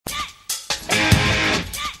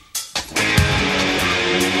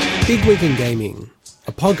Big Week in Gaming,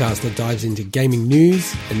 a podcast that dives into gaming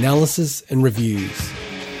news, analysis, and reviews.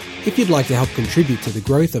 If you'd like to help contribute to the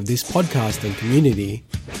growth of this podcast and community,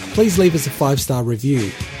 please leave us a 5-star review,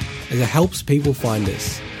 as it helps people find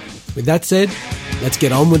us. With that said, let's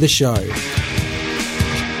get on with the show.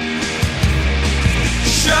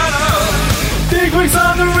 Shut up! Big Week's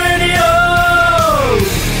on the radio!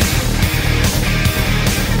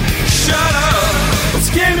 Shut up! It's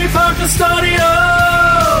Gaming Focused Audio!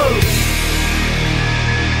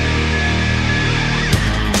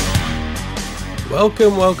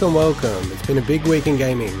 Welcome. It's been a big week in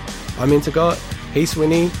gaming. I'm Intergot, he's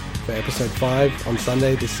Winnie, for episode 5 on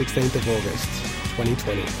Sunday the 16th of August,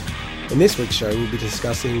 2020. In this week's show, we'll be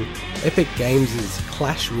discussing Epic Games'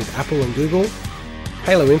 clash with Apple and Google,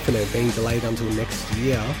 Halo Infinite being delayed until next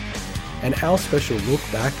year, and our special look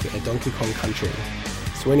back at Donkey Kong Country.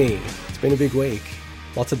 Swinny, it's been a big week.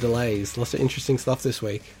 Lots of delays, lots of interesting stuff this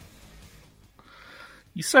week.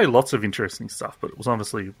 You say lots of interesting stuff, but it was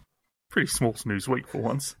honestly pretty small news week for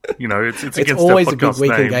once. You know, it's against always our a big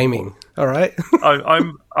week name. in gaming. All right.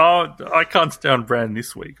 I can't down brand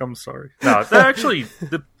this week. I'm sorry. No,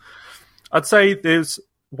 I'd say there's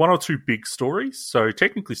one or two big stories, so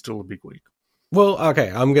technically still a big week. Well,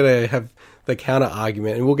 okay, I'm gonna have the counter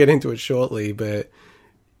argument, and we'll get into it shortly. But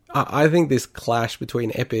I think this clash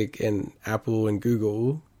between Epic and Apple and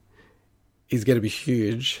Google is going to be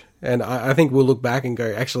huge. And I think we'll look back and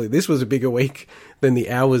go, actually, this was a bigger week than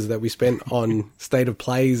the hours that we spent on state of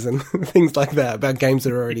plays and things like that about games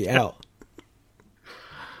that are already out.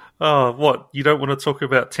 Oh, what? You don't want to talk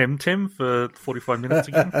about Temtem for 45 minutes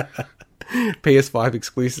again? PS5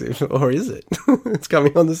 exclusive, or is it? It's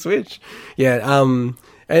coming on the Switch. Yeah,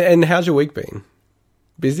 and how's your week been?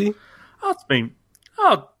 Busy? It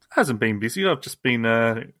hasn't been busy. I've just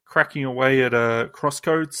been cracking away at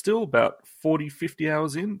Crosscode still, about 40, 50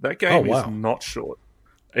 hours in. That game is not short.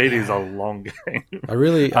 It is a long game. I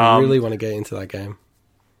really want to get into that game.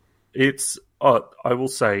 I will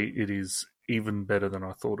say it is even better than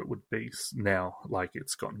I thought it would be now. Like,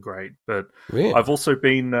 it's gotten great. But yeah. I've also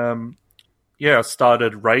been, I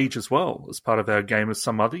started Rage as well as part of our Game of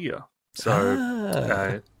Some Other Year.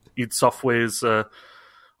 So id Software's, I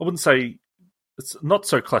wouldn't say, it's not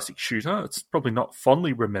so classic shooter. It's probably not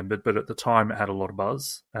fondly remembered, but at the time it had a lot of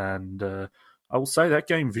buzz. And I will say that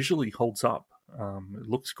game visually holds up. It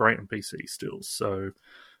looks great on PC still. So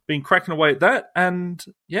been cracking away at that. And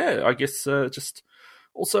yeah, I guess just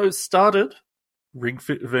also started Ring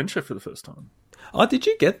Fit Adventure for the first time. Oh, did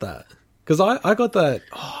you get that? Because I got that,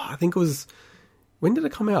 I think it was, when did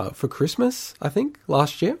it come out? For Christmas, I think,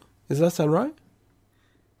 last year? Does that sound right?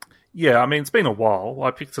 Yeah, I mean, it's been a while.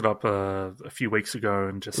 I picked it up a few weeks ago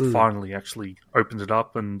and just finally actually opened it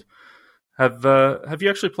up. And have you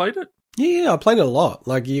actually played it? Yeah, I played it a lot.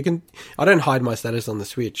 Like, I don't hide my status on the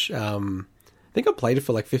Switch. I think I played it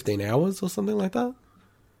for like 15 hours or something like that.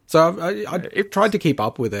 So I tried to keep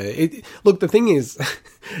up with it. Look, the thing is,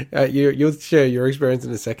 you'll share your experience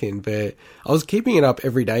in a second, but I was keeping it up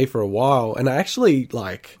every day for a while, and I actually,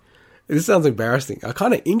 this sounds embarrassing, I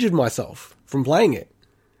kind of injured myself from playing it.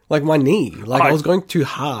 Like, my knee. I was going too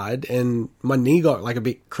hard, and my knee got, a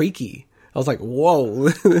bit creaky. I was like, whoa,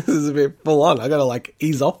 this is a bit full on. I gotta,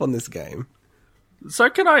 ease off on this game. So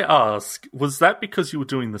can I ask, was that because you were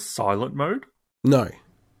doing the silent mode? No.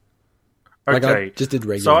 Okay. I just did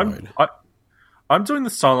regular mode. I'm doing the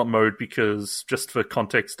silent mode because, just for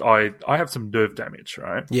context, I have some nerve damage,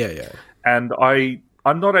 right? Yeah. And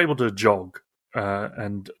I'm not able to jog.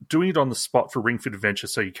 And doing it on the spot for Ring Fit Adventure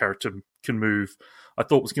so your character can move, I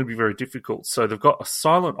thought was going to be very difficult. So they've got a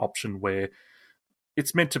silent option where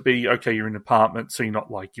it's meant to be, okay, you're in an apartment, so you're not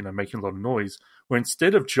making a lot of noise. Where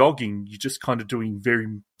instead of jogging, you're just kind of doing very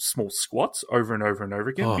small squats over and over and over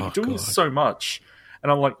again. But you're doing this so much. And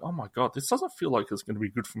I'm like, oh my God, this doesn't feel like it's going to be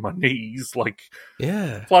good for my knees.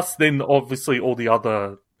 Yeah. Plus then obviously all the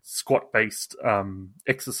other squat-based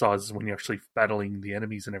exercises when you're actually battling the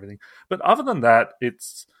enemies and everything. But other than that,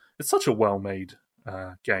 it's such a well-made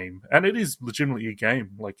game. And it is legitimately a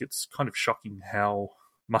game. It's kind of shocking how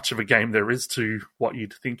much of a game there is to what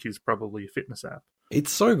you'd think is probably a fitness app.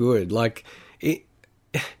 It's so good.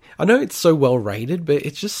 I know it's so well rated, but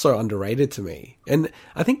it's just so underrated to me. And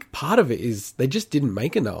I think part of it is they just didn't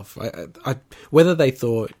make enough. Whether they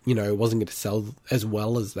thought, it wasn't going to sell as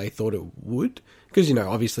well as they thought it would. Because,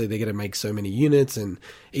 obviously they're going to make so many units, and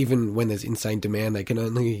even when there's insane demand, they can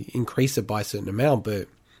only increase it by a certain amount. But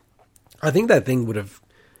I think that thing would have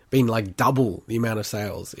been double the amount of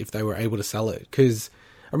sales if they were able to sell it. Because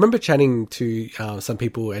I remember chatting to some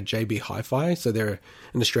people at JB Hi-Fi, so they're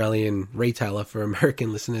an Australian retailer for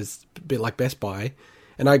American listeners, a bit like Best Buy,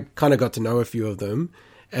 and I kind of got to know a few of them.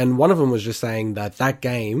 And one of them was just saying that that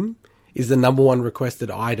game is the number one requested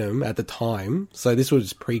item at the time. So this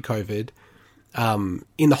was pre-COVID,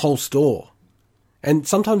 in the whole store. And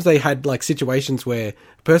sometimes they had like situations where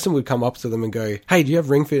a person would come up to them and go, "Hey, do you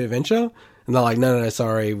have Ring Fit Adventure?" And they're like, no,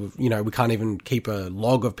 sorry. You know, we can't even keep a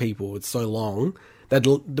log of people. It's so long that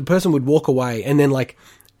the person would walk away. And then like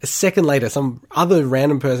a second later, some other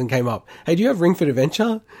random person came up. "Hey, do you have Ring Fit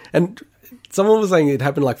Adventure?" And someone was saying it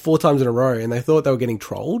happened like 4 times in a row and they thought they were getting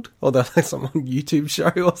trolled or they're like some YouTube show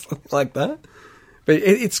or something like that. But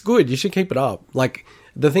it's good. You should keep it up. Like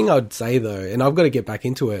the thing I'd say though, and I've got to get back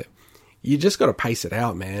into it, you just got to pace it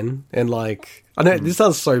out, man. And like, I know this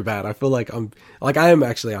sounds so bad. I feel like I am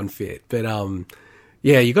actually unfit, but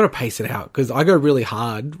yeah, you got to pace it out because I go really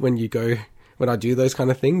hard when I do those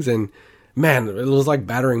kind of things. And man, it was like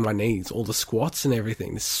battering my knees, all the squats and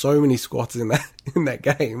everything. There's so many squats in that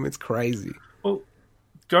game. It's crazy. Well,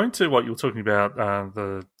 going to what you were talking about,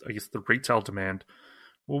 the retail demand.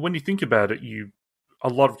 Well, when you think about it, a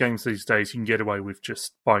lot of games these days you can get away with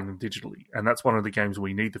just buying them digitally, and that's one of the games where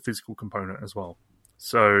we need the physical component as well.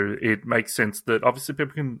 So it makes sense that obviously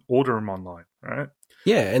people can order them online, right?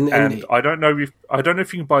 Yeah, and I don't know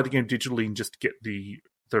if you can buy the game digitally and just get the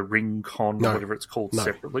Ring Con or whatever it's called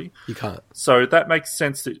separately. You can't. So that makes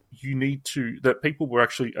sense that that people were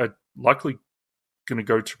actually likely going to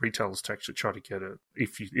go to retailers to actually try to get it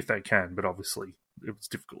if they can, but obviously it was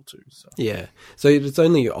difficult to. So. Yeah, so it's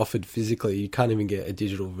only offered physically. You can't even get a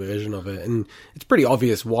digital version of it, and it's pretty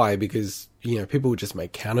obvious why, because you know people would just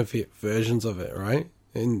make counterfeit versions of it, right?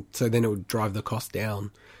 And so then it would drive the cost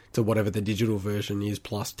down to whatever the digital version is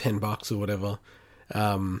plus $10 or whatever.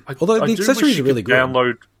 Although the accessories are really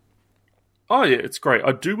good. Oh yeah, it's great.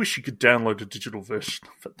 I do wish you could download a digital version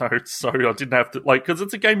of it though, so I didn't have to because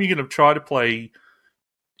it's a game you're going to try to play.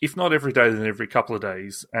 If not every day, then every couple of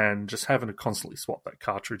days, and just having to constantly swap that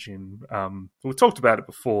cartridge in. We talked about it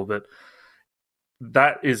before, but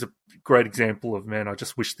that is a great example of, man, I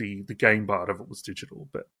just wish the game part of it was digital.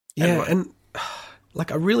 But anyway. Yeah, and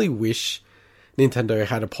like I really wish Nintendo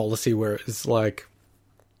had a policy where it's like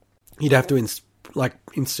you'd have to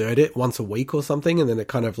insert it once a week or something, and then it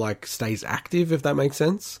kind of like stays active, if that makes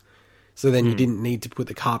sense. So then you didn't need to put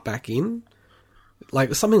the cart back in.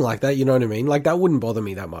 Like, something like that, you know what I mean? Like, that wouldn't bother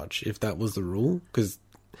me that much if that was the rule. Because,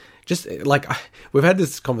 just, like, we've had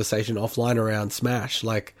this conversation offline around Smash.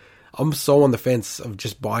 Like, I'm so on the fence of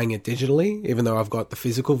just buying it digitally, even though I've got the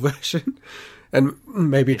physical version. And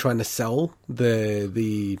maybe trying to sell the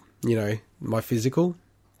you know, my physical.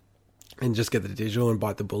 And just get the digital and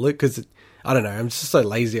bite the bullet. Because, I don't know, I'm just so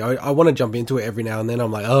lazy. I want to jump into it every now and then.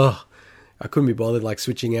 I'm like, oh, I couldn't be bothered, like,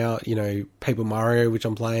 switching out, you know, Paper Mario, which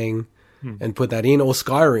I'm playing, and put that in, or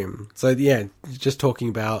Skyrim. So yeah, just talking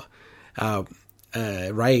about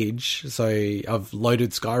Rage. So I've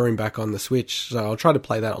loaded Skyrim back on the Switch. So I'll try to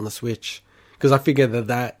play that on the Switch because I figure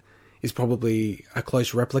that is probably a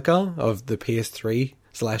close replica of the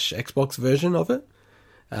PS3/Xbox version of it.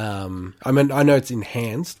 I mean, I know it's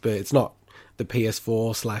enhanced, but it's not the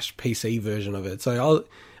PS4/PC version of it. So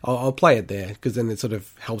I'll play it there because then it sort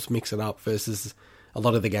of helps mix it up versus a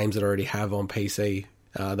lot of the games that I already have on PC.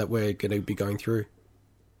 That we're going to be going through.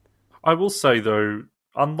 I will say, though,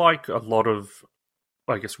 unlike a lot of,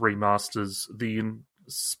 I guess, remasters, the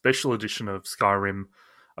special edition of Skyrim,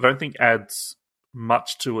 I don't think adds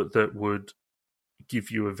much to it that would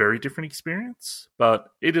give you a very different experience. But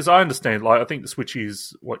it is, I understand, like I think the Switch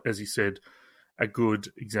is, as you said, a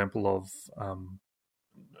good example of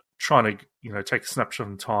trying to, you know, take a snapshot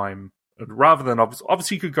in time. Rather than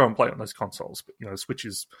obviously you could go and play it on those consoles, but you know, Switch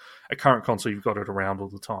is a current console. You've got it around all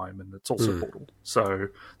the time, and it's also portable, so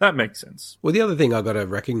that makes sense. Well, the other thing I've got to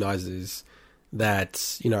recognize is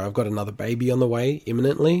that you know I've got another baby on the way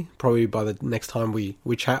imminently. Probably by the next time we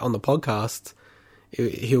chat on the podcast,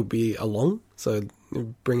 he'll be along. So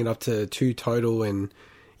bring it up to 2 total, and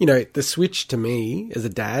you know the Switch to me as a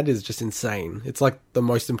dad is just insane. It's like the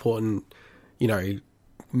most important, you know,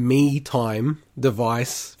 me time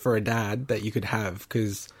device for a dad that you could have,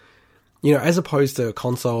 because you know, as opposed to a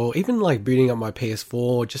console, even like booting up my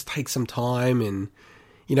PS4 just takes some time, and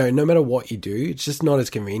you know, no matter what you do, it's just not as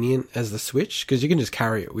convenient as the Switch because you can just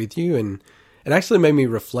carry it with you. And it actually made me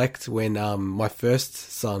reflect when my first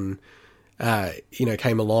son you know,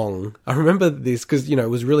 came along. I remember this because, you know, it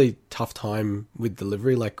was a really tough time with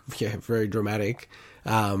delivery, like, yeah, very dramatic.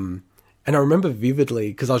 And I remember vividly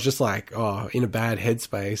because I was just like, oh, in a bad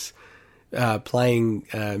headspace, playing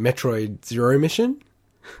Metroid Zero Mission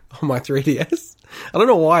on my 3DS. I don't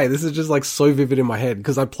know why. This is just like so vivid in my head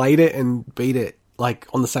because I played it and beat it like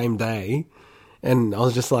on the same day. And I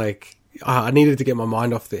was just like, I needed to get my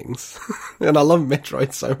mind off things. And I love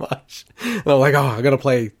Metroid so much. And I'm like, I gotta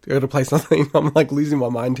play something. I'm like losing my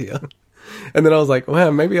mind here. And then I was like,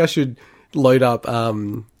 wow, maybe I should load up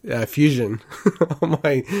Fusion on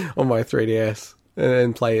my 3DS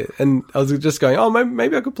and play it. And I was just going,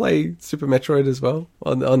 maybe I could play Super Metroid as well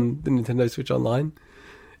on the Nintendo Switch Online.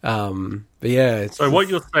 But yeah. So what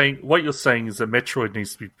you're saying is that Metroid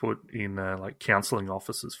needs to be put in like counselling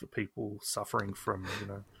offices for people suffering from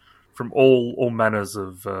from all manners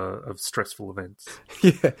of stressful events.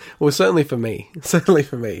 Yeah, well, certainly for me,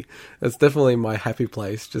 that's definitely my happy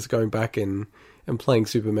place. Just going back and playing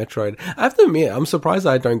Super Metroid. I have to admit, I'm surprised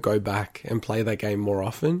I don't go back and play that game more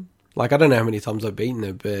often. Like, I don't know how many times I've beaten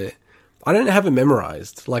it, but I don't have it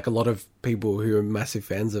memorized like a lot of people who are massive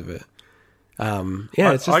fans of it.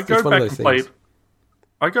 It's just it's one of those things.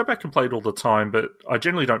 I go back and play it all the time, but I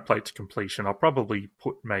generally don't play it to completion. I'll probably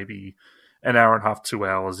put maybe an hour and a half, 2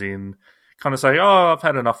 hours in, kind of say, I've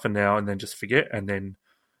had enough for now, and then just forget. And then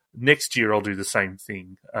next year I'll do the same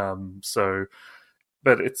thing.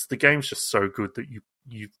 But the game's just so good that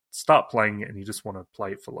you start playing it and you just want to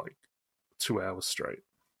play it for like 2 hours straight.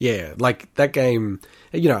 Yeah, like that game,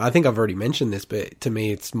 I think I've already mentioned this, but to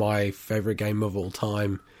me it's my favorite game of all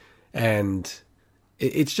time. And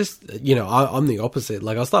it's just, I'm the opposite.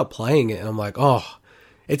 Like, I'll start playing it and I'm like,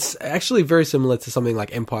 it's actually very similar to something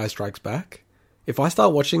like Empire Strikes Back. If I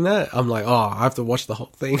start watching that, I'm like, I have to watch the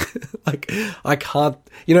whole thing. Like, I can't,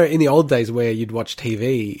 in the old days where you'd watch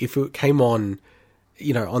TV, if it came on,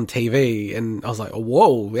 on TV and I was like,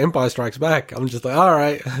 whoa, Empire Strikes Back. I'm just like, all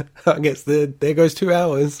right, I guess there goes 2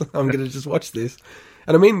 hours. I'm going to just watch this.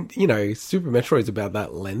 And I mean, Super Metroid's about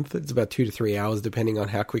that length. It's about 2 to 3 hours, depending on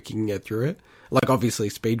how quick you can get through it. Like, obviously,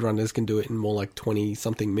 speedrunners can do it in more like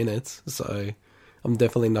 20-something minutes. So I'm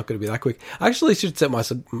definitely not going to be that quick. I actually should set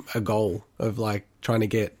myself a goal of like trying to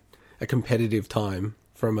get a competitive time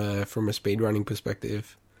from a speedrunning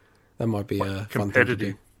perspective. That might be a fun thing to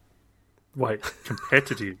do. Wait,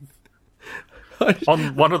 competitive?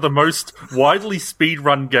 On one of the most widely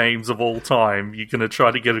speedrun games of all time, you're going to try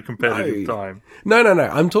to get a competitive time. No.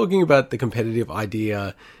 I'm talking about the competitive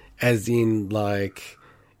idea as in like,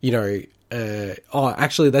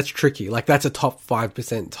 actually that's tricky. Like that's a top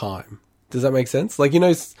 5% time. Does that make sense? Like,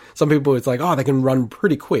 some people it's like, they can run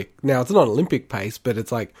pretty quick. Now it's not Olympic pace, but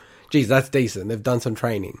it's like, geez, that's decent. They've done some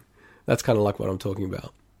training. That's kind of like what I'm talking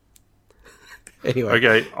about. Anyway.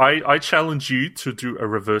 Okay, I challenge you to do a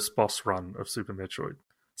reverse boss run of Super Metroid.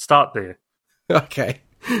 Start there. Okay.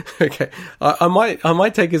 I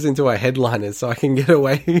might take us into our headliners so I can get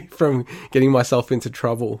away from getting myself into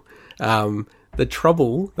trouble. The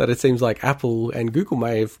trouble that it seems like Apple and Google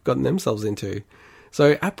may have gotten themselves into.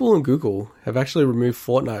 So Apple and Google have actually removed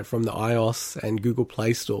Fortnite from the iOS and Google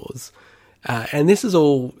Play stores. And this is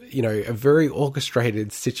all, a very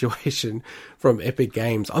orchestrated situation from Epic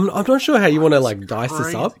Games. I'm not sure how you want to like dice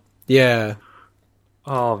this up. Yeah.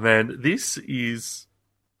 Oh man, this is.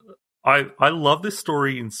 I love this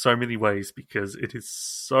story in so many ways because it is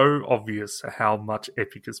so obvious how much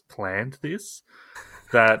Epic has planned this.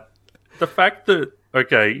 That the fact that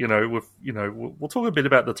we'll talk a bit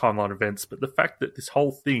about the timeline events, but the fact that this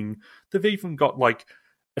whole thing, they've even got like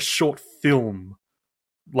a short film.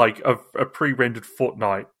 Like a pre-rendered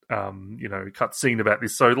Fortnite, cutscene about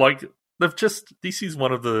this. So like this is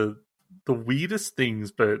one of the weirdest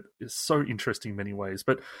things, but it's so interesting in many ways.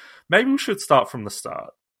 But maybe we should start from the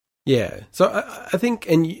start. Yeah. So I think,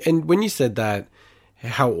 and when you said that,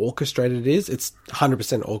 how orchestrated it is, it's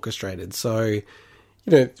 100% orchestrated. So,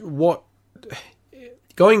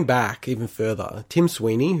 going back even further, Tim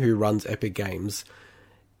Sweeney, who runs Epic Games,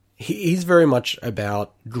 he's very much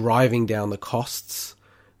about driving down the costs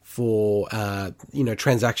for,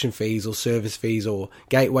 transaction fees or service fees or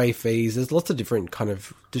gateway fees. There's lots of different kind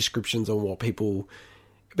of descriptions on what people...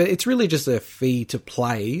 But it's really just a fee to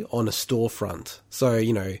play on a storefront. So,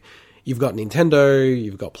 you've got Nintendo,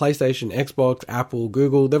 you've got PlayStation, Xbox, Apple,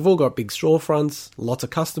 Google. They've all got big storefronts, lots of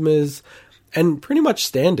customers, and pretty much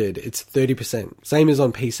standard, it's 30%. Same as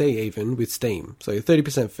on PC even with Steam. So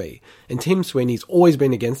 30% fee. And Tim Sweeney's always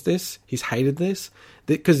been against this. He's hated this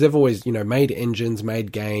because they've always, made engines,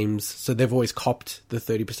 made games. So they've always copped the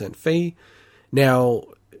 30% fee. Now,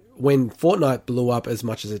 when Fortnite blew up as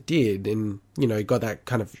much as it did and, got that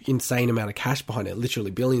kind of insane amount of cash behind it,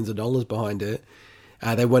 literally billions of dollars behind it,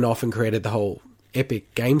 they went off and created the whole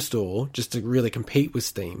Epic Game Store just to really compete with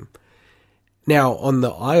Steam. Now, on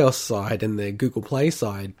the iOS side and the Google Play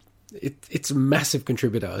side, it's a massive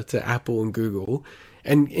contributor to Apple and Google.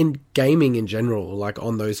 And in gaming in general, like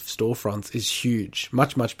on those storefronts, is huge.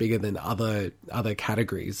 Much, much bigger than other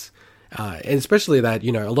categories. And especially that,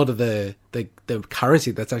 you know, a lot of the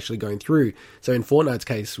currency that's actually going through. So in Fortnite's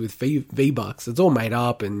case with V-Bucks, it's all made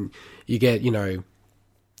up and you get, you know,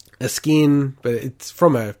 a skin, but it's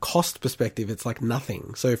from a cost perspective, it's like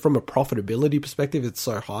nothing. So from a profitability perspective, it's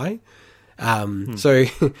so high. So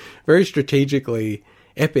very strategically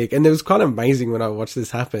Epic. And it was kind of amazing when I watched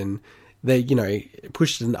this happen. They, you know,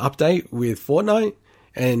 pushed an update with Fortnite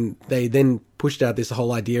and they then pushed out this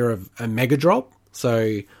whole idea of a mega drop.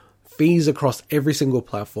 So fees across every single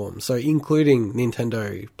platform. So including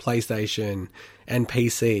Nintendo, PlayStation and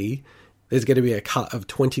PC, there's going to be a cut of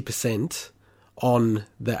 20% on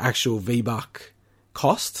the actual V-Buck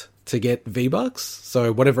cost to get V-Bucks.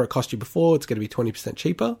 So whatever it cost you before, it's going to be 20%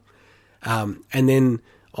 cheaper. And then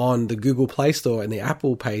on the Google Play Store and the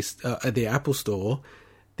Apple Store,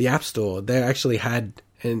 the App Store, they actually had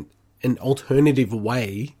an alternative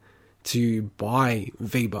way to buy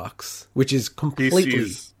V-Bucks, which is completely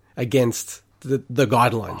against the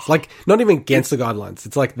guidelines. Like, not even against the guidelines.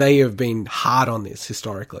 It's like they have been hard on this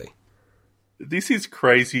historically. This is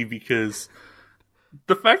crazy because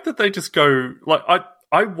the fact that they just go... Like,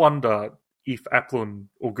 I wonder if Apple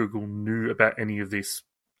or Google knew about any of this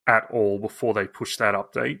at all before they pushed that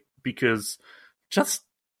update, because you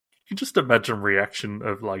can just imagine reaction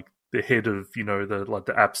of like the head of, you know,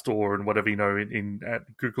 the App Store and whatever, you know, in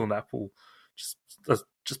at Google and Apple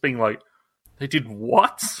just being like, they did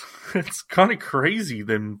what? It's kind of crazy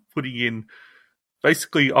them putting in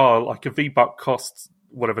basically, like a V-Buck costs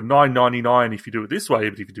whatever $9.99 if you do it this way,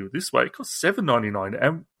 but if you do it this way, it costs $7.99.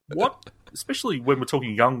 And what, especially when we're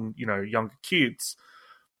talking younger kids,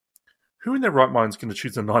 who in their right mind is going to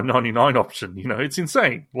choose the $9.99 option? You know, it's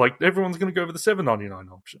insane. Like, everyone's going to go for the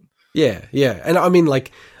 $7.99 option. Yeah, yeah. And I mean,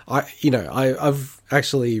 like, I've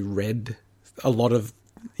actually read a lot of,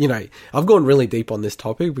 you know, I've gone really deep on this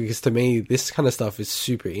topic because to me, this kind of stuff is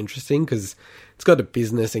super interesting because it's got a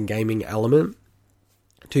business and gaming element.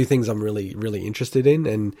 Two things I'm really, really interested in.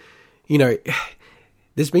 And, you know,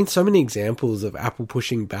 there's been so many examples of Apple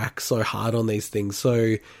pushing back so hard on these things.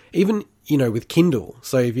 So even, you know, with Kindle,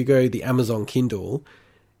 so if you go the Amazon Kindle,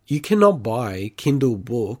 you cannot buy Kindle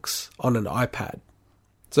books on an iPad.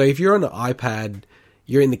 So if you're on an iPad,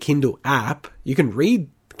 you're in the Kindle app, you can read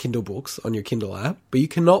Kindle books on your Kindle app, but you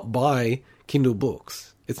cannot buy Kindle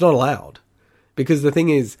books. It's not allowed. Because the thing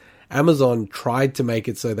is, Amazon tried to make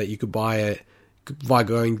it so that you could buy it by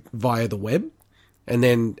going via the web. And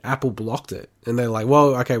then Apple blocked it. And they're like,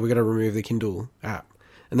 well, okay, we're going to remove the Kindle app.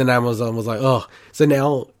 And then Amazon was like, oh, so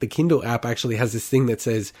now the Kindle app actually has this thing that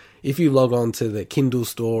says, if you log on to the Kindle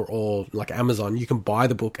store or like Amazon, you can buy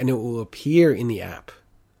the book and it will appear in the app.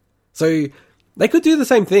 So they could do the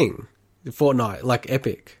same thing, Fortnite, like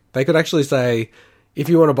Epic. They could actually say, if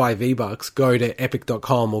you want to buy V-Bucks, go to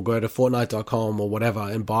epic.com or go to fortnite.com or whatever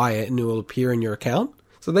and buy it and it will appear in your account.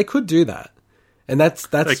 So they could do that. And that's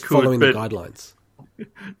following the guidelines.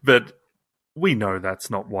 But we know that's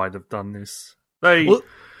not why they've done this. They're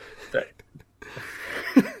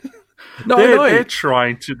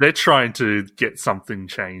trying to get something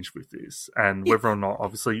changed with this, and whether or not,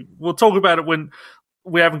 obviously, we'll talk about it when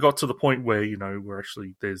we haven't got to the point where, you know, we're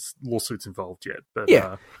actually there's lawsuits involved yet. But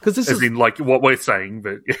yeah, because this is in like what we're saying.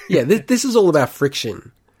 But yeah, this is all about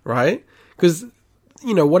friction, right? Because,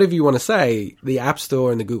 you know, whatever you want to say, the App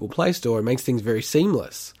Store and the Google Play Store, it makes things very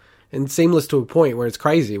seamless. And seamless to a point where it's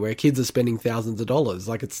crazy, where kids are spending thousands of dollars.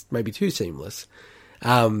 Like, it's maybe too seamless.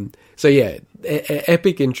 So yeah,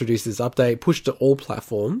 Epic introduced this update, pushed to all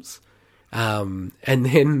platforms. And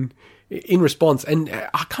then in response, and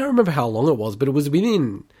I can't remember how long it was, but it was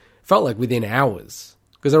felt like within hours.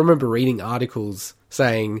 Because I remember reading articles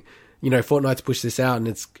saying, you know, Fortnite's pushed this out and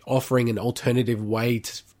it's offering an alternative way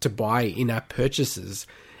to buy in-app purchases.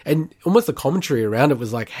 And almost the commentary around it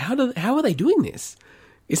was like, how are they doing this?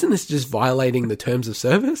 Isn't this just violating the terms of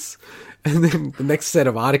service? And then the next set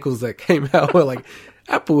of articles that came out were like,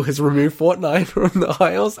 Apple has removed Fortnite from the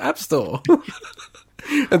iOS App Store.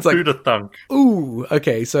 It's like, who'd have thunk? Ooh,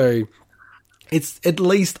 okay, so it's at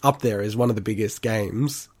least up there as one of the biggest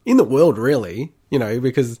games in the world, really. You know,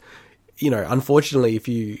 because, you know, unfortunately, if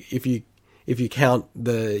you count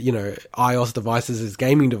the, you know, iOS devices as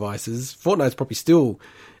gaming devices, Fortnite's probably still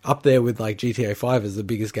up there with like GTA 5 as the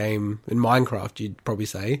biggest game, in Minecraft, you'd probably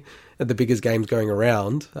say, the biggest games going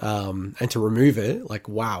around. And to remove it, like,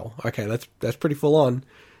 wow, okay, that's pretty full on.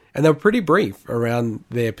 And they were pretty brief around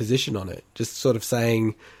their position on it, just sort of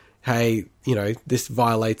saying, hey, you know, this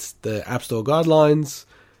violates the App Store guidelines,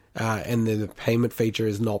 and the payment feature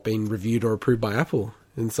is not being reviewed or approved by Apple,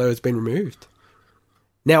 and so it's been removed.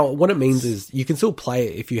 Now, what it means is you can still play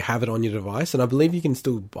it if you have it on your device, and I believe you can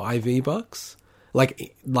still buy V-Bucks.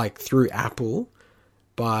 like through Apple,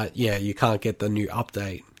 but yeah, you can't get the new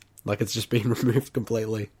update. Like it's just been removed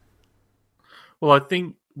completely. Well, I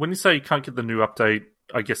think when you say you can't get the new update,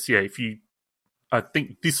 I guess, yeah, I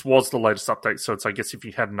think this was the latest update, so it's, I guess, if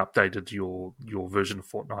you hadn't updated your version of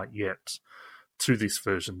Fortnite yet to this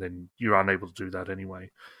version, then you're unable to do that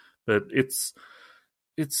anyway. But it's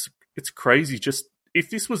crazy. Just if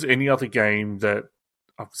this was any other game that,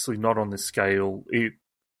 obviously not on this scale,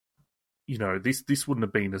 this wouldn't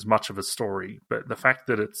have been as much of a story. But the fact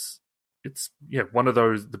that it's one of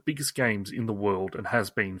the biggest games in the world and has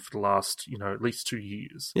been for the last at least 2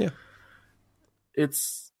 years. Yeah,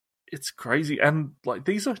 it's crazy, and like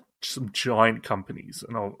these are some giant companies,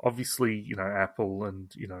 and obviously Apple,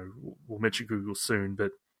 and we'll mention Google soon,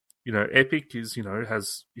 but Epic is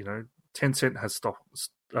has Tencent has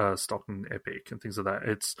stock in Epic and things like that.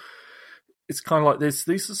 It's kind of like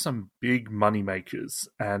these are some big money makers,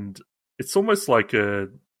 and it's almost like I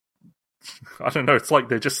don't know, it's like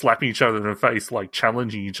they're just slapping each other in the face, like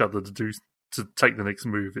challenging each other to take the next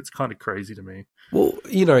move. It's kind of crazy to me. Well,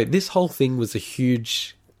 this whole thing was a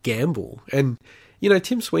huge gamble, and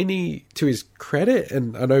Tim Sweeney, to his credit,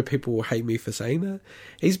 and I know people will hate me for saying that,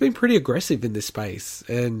 he's been pretty aggressive in this space,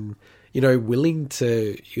 and willing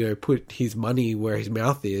to put his money where his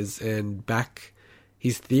mouth is and back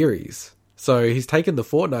his theories. So he's taken the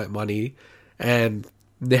Fortnite money, and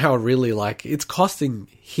now really like it's costing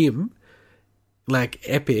him, like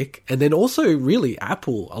Epic, and then also really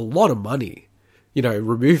Apple, a lot of money,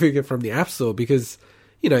 removing it from the App Store, because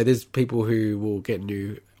there's people who will get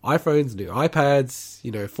new iPhones, new iPads.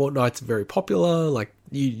 Fortnite's very popular. Like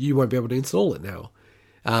you won't be able to install it now,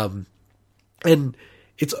 and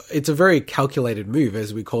it's a very calculated move,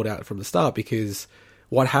 as we called out from the start, because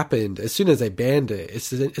what happened as soon as they banned it,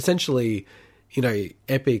 it's essentially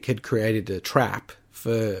Epic had created a trap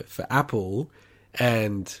for Apple,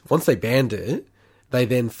 and once they banned it, they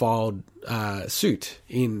then filed suit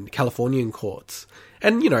in Californian courts,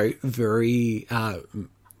 and very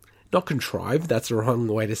not contrived, that's the wrong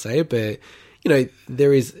way to say it, but,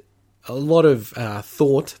 there is a lot of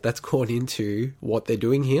thought that's gone into what they're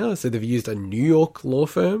doing here. So they've used a New York law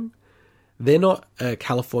firm. They're not a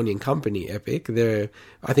Californian company, Epic. They're,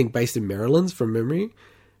 I think, based in Maryland from memory.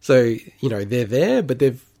 So, they're there, but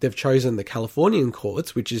they've chosen the Californian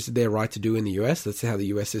courts, which is their right to do in the US. That's how the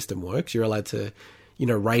US system works. You're allowed to,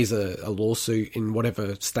 raise a lawsuit in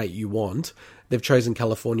whatever state you want. They've chosen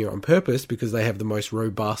California on purpose because they have the most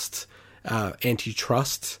robust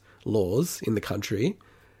antitrust laws in the country.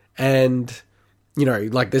 And,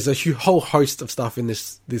 there's a whole host of stuff in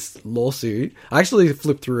this lawsuit. I actually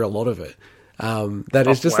flipped through a lot of it. That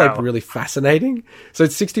is just like really fascinating. So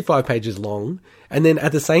it's 65 pages long. And then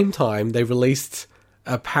at the same time, they released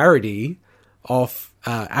a parody of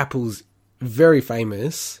Apple's very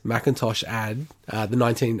famous Macintosh ad, the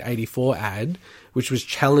 1984 ad, which was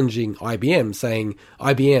challenging IBM, saying,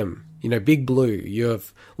 IBM, Big Blue,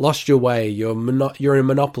 you've lost your way, you're in a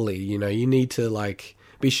monopoly, you need to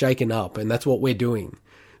be shaken up, and that's what we're doing.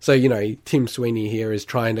 So, Tim Sweeney here is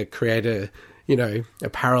trying to create a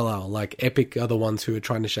parallel, like Epic are the ones who are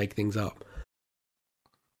trying to shake things up.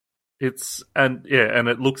 And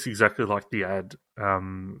it looks exactly like the ad.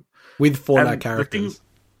 With Fortnite characters.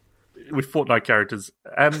 With Fortnite characters.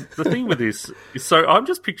 And the thing with this is, so I'm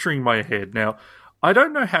just picturing in my head now, I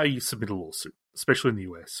don't know how you submit a lawsuit, especially in the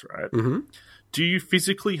US, right? Mm-hmm. Do you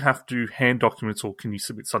physically have to hand documents, or can you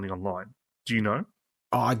submit something online? Do you know?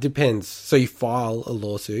 Oh, it depends. So you file a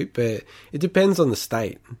lawsuit, but it depends on the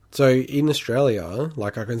state. So in Australia, I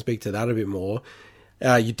can speak to that a bit more,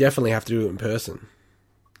 you definitely have to do it in person.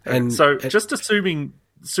 And so just assuming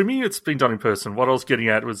it's been done in person, what I was getting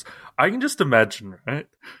at was, I can just imagine, right?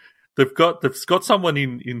 They've got someone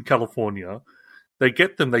in California. They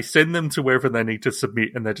get them, they send them to wherever they need to submit,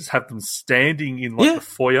 and they just have them standing in the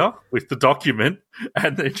foyer with the document,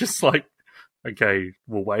 and they're just like, okay,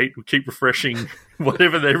 we'll wait. We'll keep refreshing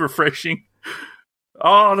whatever they're refreshing.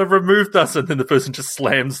 Oh, they've removed us, and then the person just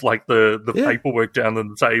slams the paperwork down on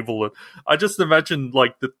the table. And I just imagine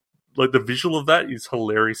the visual of that is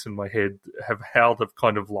hilarious in my head. How they've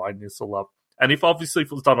kind of lined this all up. And if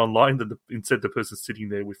it was done online, then instead the person's sitting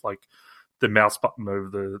there with the mouse button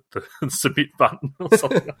over the submit button or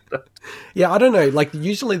something like that. Yeah, I don't know.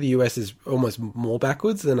 Usually the US is almost more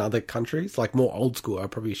backwards than other countries, more old school, I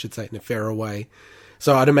probably should say, in a fairer way.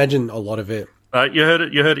 So I'd imagine a lot of it. You heard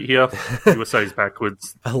it here. USA is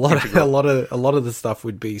backwards. a lot of the stuff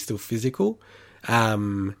would be still physical.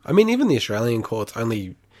 Even the Australian courts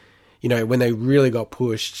only, when they really got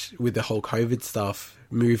pushed with the whole COVID stuff,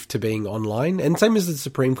 moved to being online. And same as the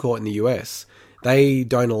Supreme Court in the US. they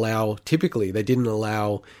don't allow, typically, they didn't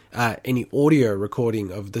allow any audio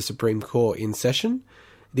recording of the Supreme Court in session.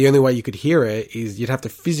 The only way you could hear it is you'd have to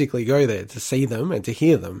physically go there to see them and to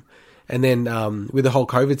hear them. And then with the whole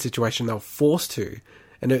COVID situation, they were forced to.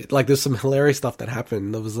 And there's some hilarious stuff that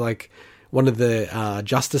happened. There was like one of the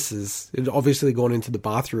justices had obviously gone into the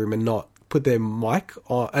bathroom and not put their mic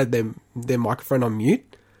on, their microphone on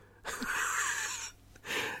mute.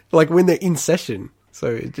 Like when they're in session. So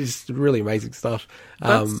it's just really amazing stuff.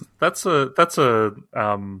 That's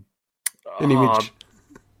an image.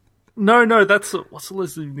 No, that's what's the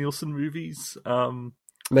Leslie Nielsen movies?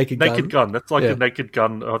 Naked Gun. That's like a Naked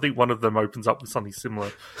Gun. I think one of them opens up with something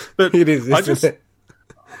similar. But it is.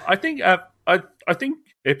 I think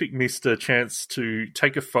Epic missed a chance to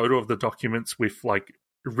take a photo of the documents with like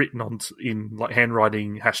written in like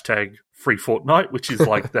handwriting hashtag Free Fortnite, which is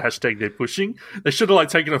like the hashtag they're pushing. They should have like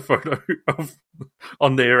taken a photo of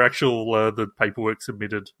on their actual the paperwork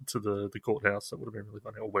submitted to the courthouse. That would have been really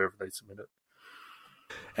funny, or wherever they submit it.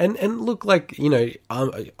 And look, like, you know,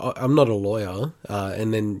 I'm not a lawyer,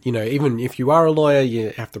 and then, you know, even if you are a lawyer, you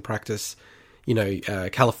have to practice, you know,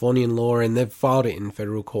 Californian law, and they've filed it in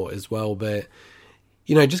federal court as well. But,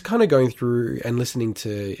 you know, just kind of going through and listening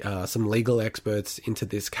to some legal experts into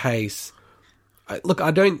this case,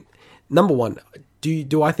 number one,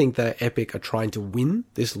 do I think that Epic are trying to win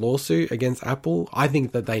this lawsuit against Apple? I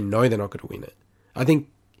think that they know they're not going to win it. I think,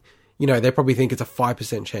 you know, they probably think it's a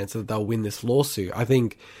 5% chance that they'll win this lawsuit. I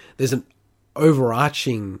think there's an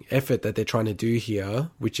overarching effort that they're trying to do here,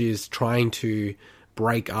 which is trying to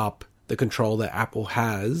break up the control that Apple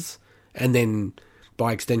has, and then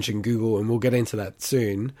by extension Google, and we'll get into that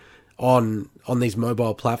soon, on these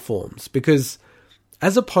mobile platforms. Because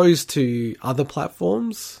as opposed to other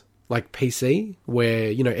platforms like PC, where,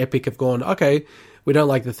 you know, Epic have gone, okay, we don't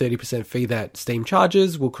like the 30% fee that Steam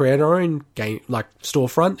charges, we'll create our own game, like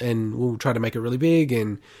storefront, and we'll try to make it really big,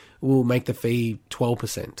 and we'll make the fee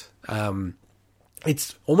 12%.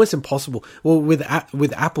 It's almost impossible. Well, with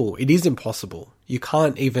Apple, it is impossible. You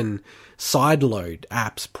can't even sideload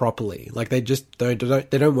apps properly. Like, they just don't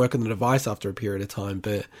work on the device after a period of time.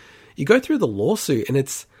 But you go through the lawsuit, and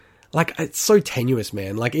it's like, it's so tenuous,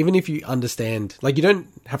 man. Like, even if you understand, like, you don't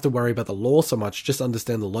have to worry about the law so much, just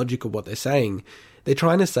understand the logic of what they're saying. They're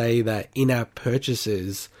trying to say that in-app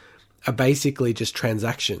purchases are basically just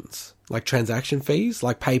transactions, like transaction fees,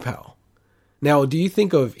 like PayPal. Now, do you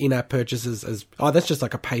think of in-app purchases as, oh, that's just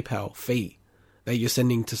like a PayPal fee that you're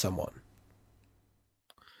sending to someone?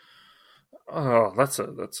 Oh, that's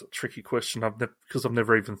a tricky question. Because I've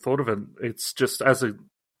never even thought of it. It's just as a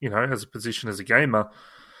position as a gamer,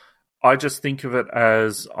 I just think of it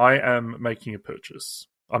as I am making a purchase.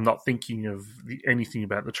 I'm not thinking of anything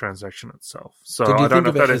about the transaction itself. So I don't know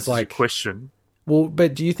if that is a question. Well,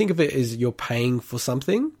 but do you think of it as you're paying for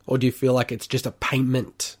something, or do you feel like it's just a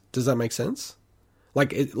payment? Does that make sense?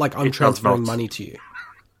 Like I'm transferring money to you.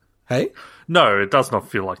 Hey? No, it does not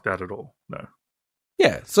feel like that at all. No.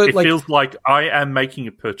 Yeah, so it feels like I am making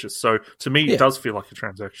a purchase. So to me, it does feel like a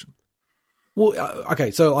transaction. Well,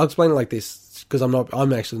 okay, so I'll explain it like this, because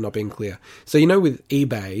I'm actually not being clear. So, you know, with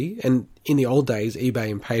eBay, and in the old days,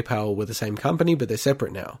 eBay and PayPal were the same company, but they're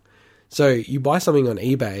separate now. So you buy something on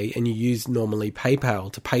eBay and you use normally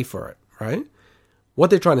PayPal to pay for it, right? What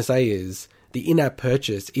they're trying to say is the in-app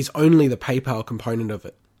purchase is only the PayPal component of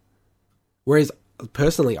it. Whereas,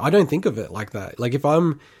 personally, I don't think of it like that. Like, if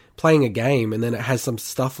I'm playing a game and then it has some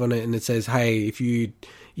stuff on it and it says, hey, if you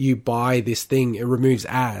buy this thing, it removes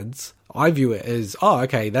ads, I view it as, oh,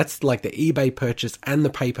 okay, that's like the eBay purchase and the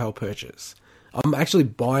PayPal purchase. I'm actually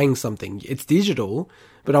buying something. It's digital,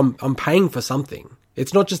 but I'm paying for something.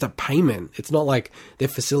 It's not just a payment. It's not like they're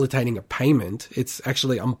facilitating a payment. It's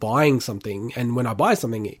actually, I'm buying something, and when I buy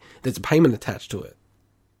something, there's a payment attached to it.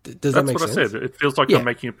 Does that make sense? That's what I said. It feels like I'm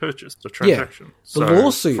making a purchase, a transaction. Yeah. The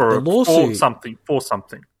lawsuit for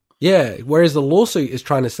something. Yeah, whereas the lawsuit is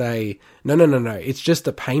trying to say, no, it's just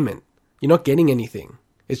a payment. You're not getting anything.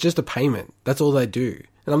 It's just a payment. That's all they do.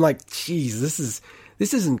 And I'm like, geez, this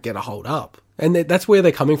isn't going to hold up. And that's where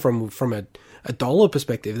they're coming from a dollar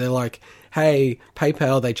perspective. They're like, hey,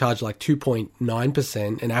 PayPal, they charge like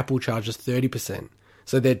 2.9% and Apple charges 30%.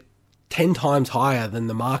 So they're 10 times higher than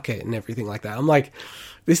the market and everything like that. I'm like,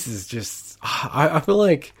 this is just, I feel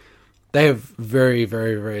like they have very,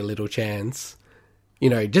 very, very little chance, you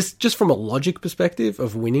know, just from a logic perspective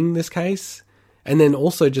of winning this case. And then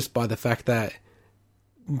also just by the fact that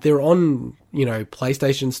they're on, you know,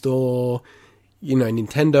 PlayStation Store, you know,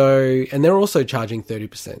 Nintendo, and they're also charging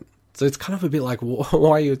 30%. So it's kind of a bit like,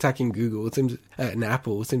 why are you attacking Google? It seems, and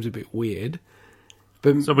Apple, it seems a bit weird.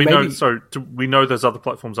 But so we know those other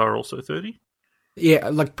platforms are also 30? Yeah,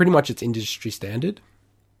 like pretty much it's industry standard.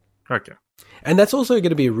 Okay. And that's also going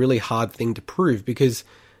to be a really hard thing to prove because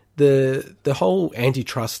the whole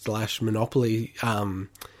antitrust / monopoly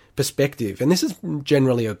perspective, and this is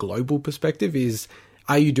generally a global perspective, is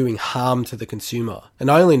are you doing harm to the consumer?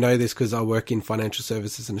 And I only know this because I work in financial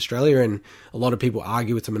services in Australia, and a lot of people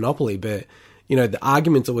argue it's a monopoly, but the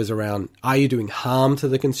argument's always around, are you doing harm to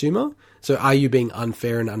the consumer? So are you being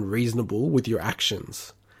unfair and unreasonable with your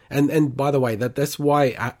actions? And by the way, that's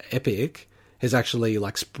why Epic has actually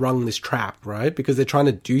like sprung this trap, right? Because they're trying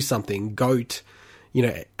to do something, goat,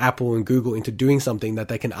 Apple and Google into doing something that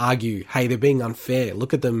they can argue, hey, they're being unfair.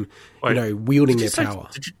 Look at them, wielding their power.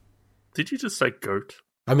 Did you just say goat?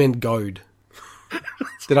 I meant goad.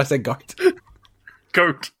 Did I say goat?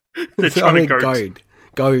 Goat. They're trying to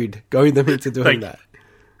goad them into doing that.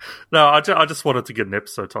 No, I just wanted to get an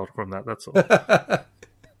episode title from that. That's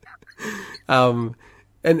all.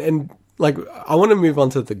 And like, I want to move on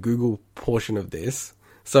to the Google portion of this.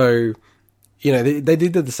 So, they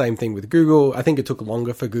did the same thing with Google. I think it took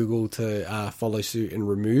longer for Google to follow suit and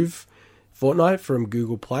remove Fortnite from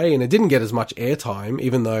Google Play, and it didn't get as much airtime,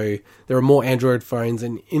 even though there are more Android phones,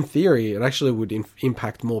 and in theory, it actually would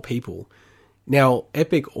impact more people. Now,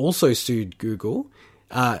 Epic also sued Google,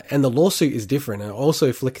 and the lawsuit is different. I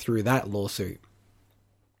also flicked through that lawsuit.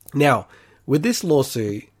 Now, with this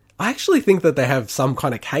lawsuit, I actually think that they have some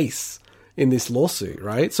kind of case in this lawsuit,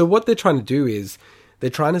 right? So what they're trying to do is they're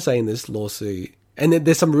trying to say in this lawsuit, and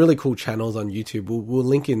there's some really cool channels on YouTube. We'll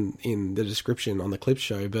link in the description on the clip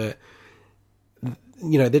show, but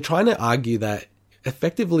they're trying to argue that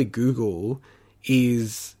effectively Google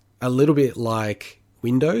is a little bit like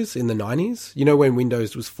Windows in the 90s. When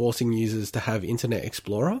Windows was forcing users to have Internet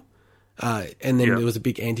Explorer? And then there was a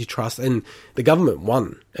big antitrust, and the government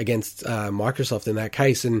won against Microsoft in that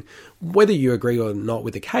case. And whether you agree or not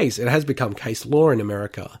with the case, it has become case law in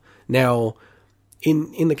America. Now,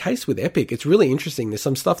 in the case with Epic, it's really interesting. There's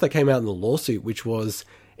some stuff that came out in the lawsuit, which was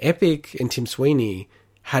Epic and Tim Sweeney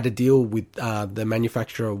had a deal with the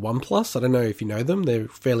manufacturer OnePlus. I don't know if you know them. They're a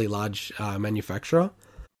fairly large manufacturer.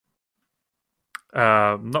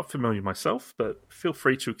 Not familiar myself, but feel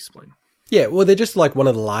free to explain. Yeah, well, they're just like one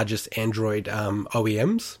of the largest Android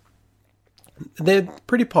OEMs. They're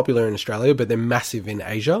pretty popular in Australia, but they're massive in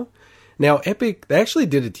Asia. Now, Epic, they actually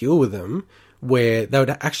did a deal with them where they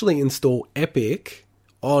would actually install Epic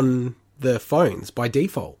on the phones by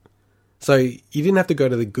default. So you didn't have to go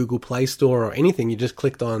to the Google Play Store or anything. You just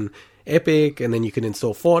clicked on Epic, and then you could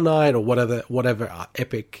install Fortnite or whatever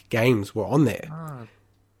Epic games were on there.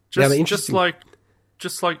 Just like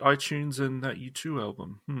iTunes and that U2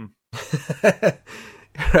 album.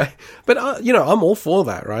 Right. But, I'm all for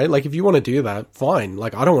that, right? Like, if you want to do that, fine.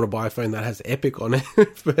 Like, I don't want to buy a phone that has Epic on it.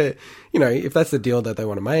 But, if that's the deal that they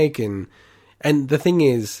want to make. And the thing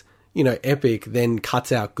is, Epic then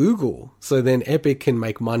cuts out Google. So then Epic can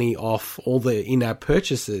make money off all the in-app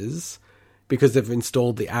purchases because they've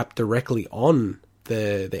installed the app directly on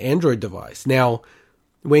the Android device. Now,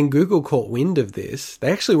 when Google caught wind of this,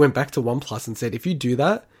 they actually went back to OnePlus and said, if you do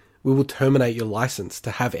that, we will terminate your license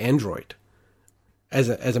to have Android as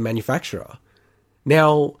a manufacturer.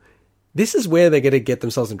 Now, this is where they're going to get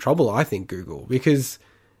themselves in trouble, I think, Google, because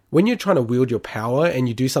when you're trying to wield your power and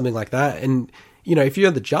you do something like that, and, if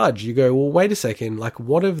you're the judge, you go, well, wait a second, like,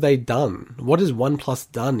 what have they done? What has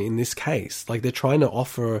OnePlus done in this case? Like, they're trying to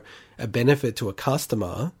offer a benefit to a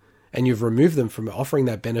customer, and you've removed them from offering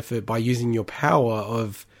that benefit by using your power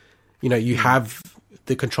of, you have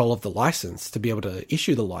the control of the license to be able to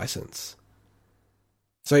issue the license.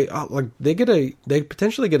 So, they're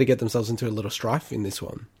potentially going to get themselves into a little strife in this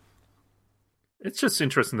one. It's just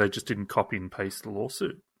interesting they just didn't copy and paste the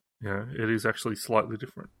lawsuit. It is actually slightly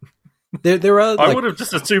different. There are. I would have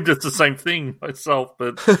just assumed it's the same thing myself,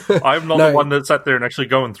 but I'm not the one that sat there and actually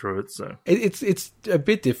going through it. So it's a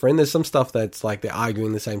bit different. There's some stuff that's like they're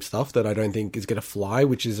arguing the same stuff that I don't think is going to fly,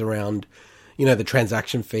 which is around, the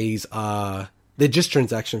transaction fees they're just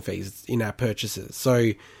transaction fees in our purchases.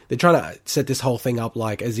 So they're trying to set this whole thing up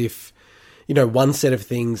like as if, one set of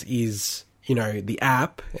things is, the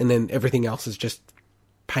app, and then everything else is just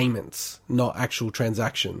payments, not actual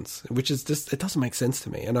transactions, which is just, it doesn't make sense to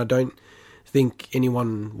me. And I don't think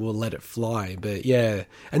anyone will let it fly, but yeah.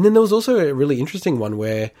 And then there was also a really interesting one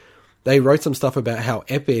where they wrote some stuff about how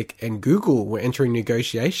Epic and Google were entering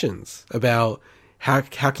negotiations about how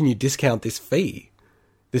can you discount this fee,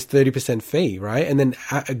 this 30% fee, right? And then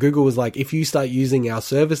Google was like, if you start using our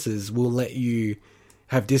services, we'll let you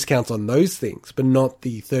have discounts on those things, but not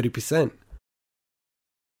the 30%.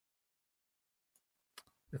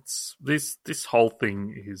 It's this whole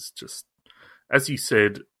thing is just, as you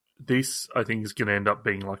said, this, I think, is going to end up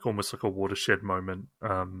being like almost like a watershed moment.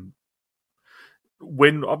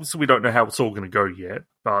 When obviously we don't know how it's all going to go yet,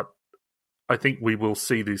 but I think we will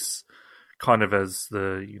see this kind of as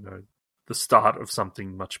the start of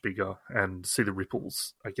something much bigger, and see the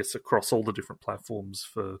ripples, I guess, across all the different platforms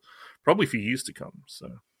for probably for years to come.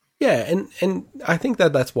 So yeah, and I think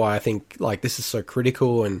that's why I think like this is so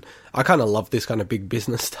critical, and I kind of love this kind of big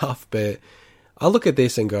business stuff, but I look at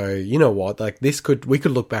this and go, you know what, like we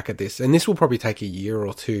could look back at this, and this will probably take a year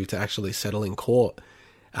or two to actually settle in court.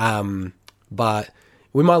 But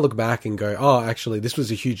we might look back and go, oh, actually, this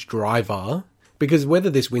was a huge driver, because whether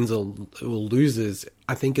this wins or loses,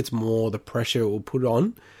 I think it's more the pressure it will put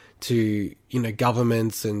on to,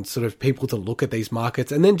 governments and sort of people to look at these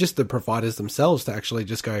markets, and then just the providers themselves to actually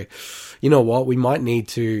just go, you know what, we might need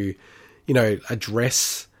to,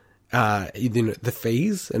 address the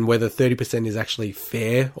fees and whether 30% is actually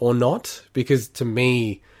fair or not, because to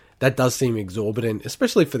me that does seem exorbitant,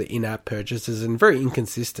 especially for the in-app purchases, and very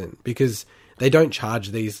inconsistent because they don't charge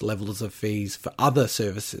these levels of fees for other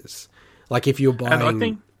services. Like if you're buying, and I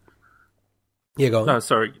think, yeah, go on. No,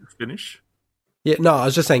 sorry, finish. Yeah, no, I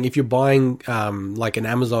was just saying if you're buying like an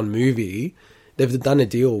Amazon movie, they've done a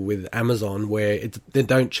deal with Amazon where they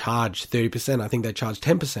don't charge 30%. I think they charge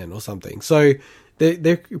 10% or something. So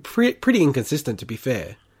they're pretty inconsistent, to be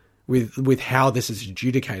fair, with how this is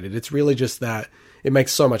adjudicated. It's really just that it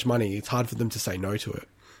makes so much money, it's hard for them to say no to it.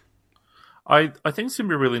 I think it's going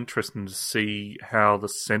to be really interesting to see how the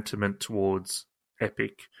sentiment towards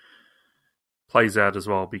Epic plays out as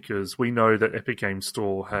well, because we know that Epic Games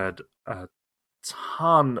Store had a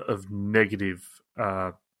ton of negative,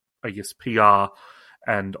 I guess, PR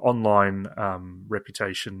and online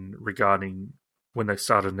reputation regarding when they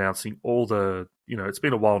started announcing all the, it's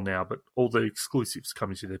been a while now, but all the exclusives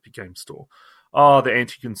coming to the Epic Games Store. Oh, the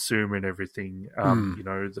anti-consumer and everything.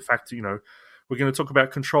 The fact that, we're going to talk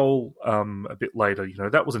about Control a bit later.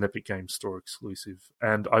 That was an Epic Games Store exclusive.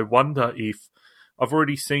 And I wonder if I've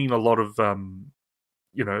already seen a lot of,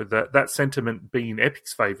 that sentiment be in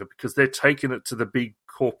Epic's favour, because they're taking it to the big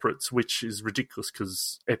corporates, which is ridiculous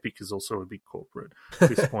because Epic is also a big corporate at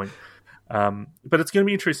this point. But it's going to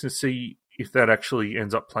be interesting to see if that actually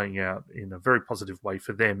ends up playing out in a very positive way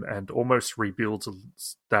for them and almost rebuilds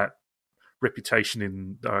that reputation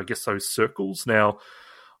in, I guess, those circles. Now,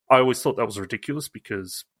 I always thought that was ridiculous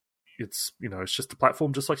because it's, it's just a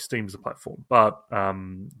platform, just like Steam is a platform. But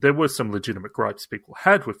there were some legitimate gripes people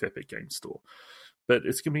had with Epic Games Store. But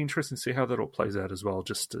it's going to be interesting to see how that all plays out as well,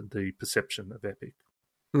 just the perception of Epic.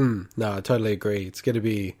 No, I totally agree. It's going to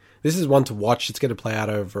be... This is one to watch. It's going to play out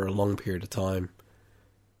over a long period of time.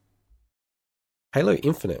 Halo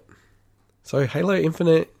Infinite. So Halo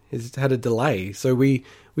Infinite has had a delay. So we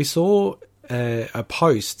saw a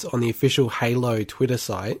post on the official Halo Twitter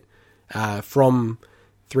site from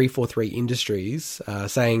 343 Industries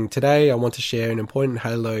saying, "Today I want to share an important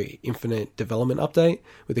Halo Infinite development update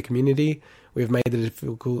with the community. We have made the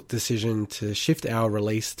difficult decision to shift our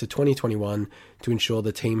release to 2021 to ensure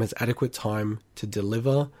the team has adequate time to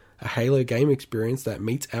deliver a Halo game experience that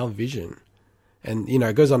meets our vision." And,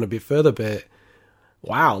 it goes on a bit further, but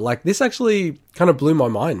wow, like this actually kind of blew my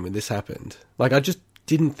mind when this happened. Like I just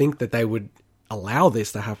didn't think that they would allow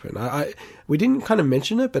this to happen. We didn't kind of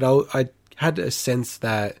mention it, but I had a sense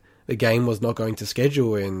that the game was not going to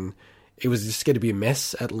schedule and it was just going to be a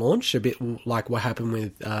mess at launch, a bit like what happened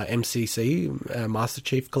with MCC, Master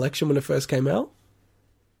Chief Collection, when it first came out.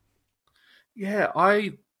 Yeah,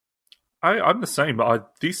 I'm the same.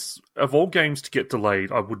 This, of all games to get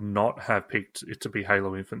delayed, I would not have picked it to be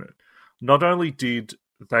Halo Infinite. Not only did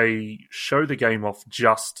they show the game off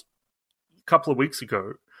just a couple of weeks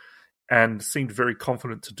ago and seemed very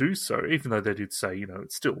confident to do so, even though they did say,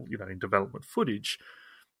 it's still, in development footage,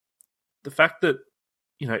 the fact that,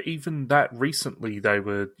 even that recently they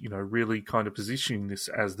were, really kind of positioning this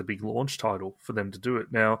as the big launch title for them to do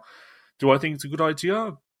it. Now, do I think it's a good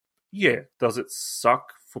idea? Yeah. Does it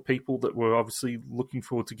suck for people that were obviously looking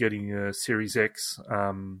forward to getting a Series X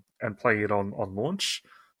and playing it on launch?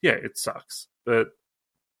 Yeah, it sucks. But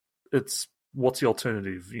what's the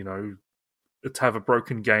alternative? To have a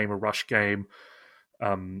broken game, a rush game,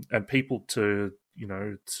 and people to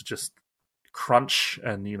just crunch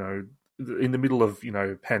and, in the middle of,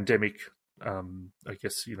 pandemic, I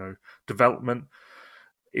guess, development.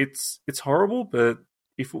 It's horrible, but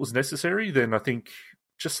if it was necessary, then I think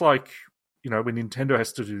just like, when Nintendo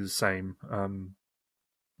has to do the same,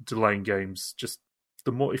 delaying games, just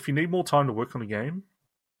if you need more time to work on a game,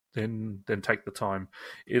 then take the time.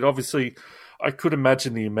 It obviously, I could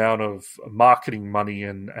imagine the amount of marketing money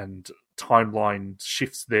and timeline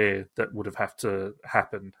shifts there that would have to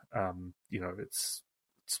happen.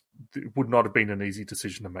 It would not have been an easy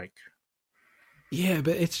decision to make. Yeah,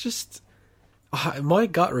 but it's just my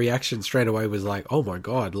gut reaction straight away was like, oh my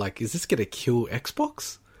god, like, is this going to kill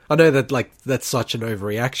Xbox? I know that, like, that's such an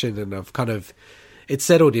overreaction, and I've kind of, it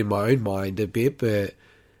settled in my own mind a bit, but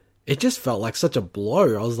it just felt like such a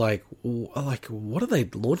blow. I was like, what are they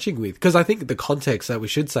launching with? Because I think the context that we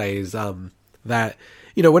should say is that,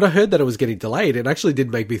 when I heard that it was getting delayed, it actually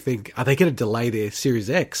did make me think, are they going to delay their Series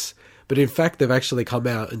X? But in fact, they've actually come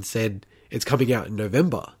out and said it's coming out in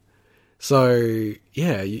November. So,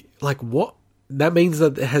 yeah, what? That means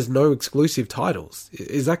that it has no exclusive titles.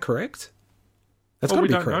 Is that correct? That's got to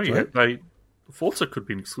be correct, right? We don't know yet. Forza could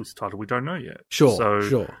be an exclusive title. We don't know yet. Sure.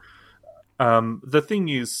 The thing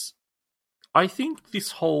is, I think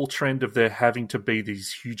this whole trend of there having to be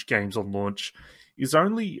these huge games on launch is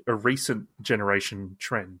only a recent generation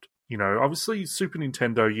trend. Obviously, Super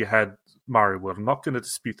Nintendo, you had Mario World. I'm not going to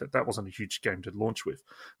dispute that. That wasn't a huge game to launch with.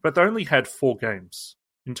 But they only had 4 games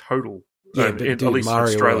in total. Yeah, at least in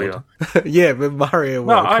Australia. Yeah, but Mario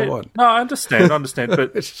World, come on. No, I understand.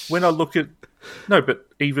 But when I look at... No, but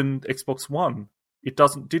even Xbox One, it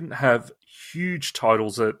didn't have huge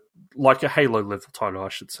titles like a Halo level title, I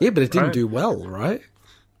should say. Yeah, but it didn't do well, right?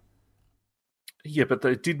 Yeah, but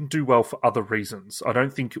it didn't do well for other reasons. I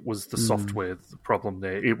don't think it was the software the problem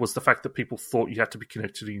there. It was the fact that people thought you had to be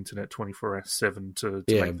connected to the internet 24/7 to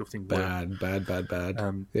make the thing work.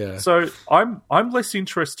 Bad. Yeah. So I'm less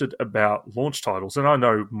interested about launch titles, and I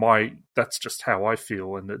know that's just how I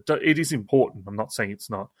feel, and it is important. I'm not saying it's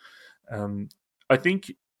not. I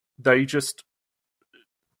think they just,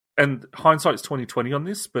 and hindsight's 20/20 on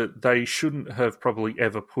this, but they shouldn't have probably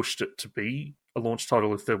ever pushed it to be a launch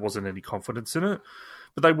title if there wasn't any confidence in it.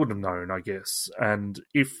 But they wouldn't have known, I guess. And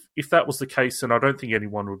if that was the case, and I don't think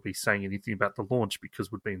anyone would be saying anything about the launch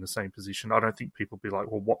because we'd be in the same position, I don't think people would be like,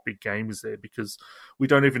 well, what big game is there? Because we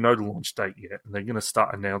don't even know the launch date yet, and they're going to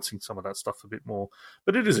start announcing some of that stuff a bit more.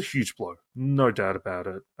 But it is a huge blow, no doubt about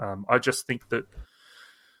it. I just think that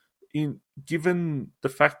given the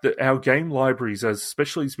fact that our game libraries,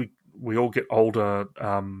 especially as we all get older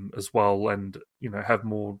as well, and have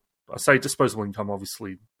more, I say disposable income,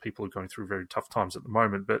 obviously people are going through very tough times at the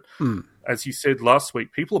moment, but as you said last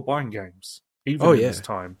week, people are buying games even in this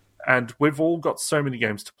time, and we've all got so many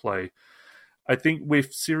games to play. I think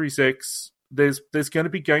with Series X, there's going to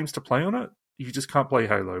be games to play on it. You just can't play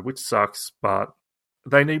Halo, which sucks, but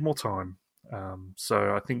they need more time.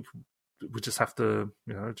 So I think we just have to,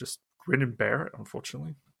 just grin and bear it,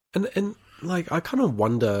 unfortunately. And like, I kind of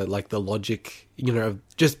wonder, like, the logic, of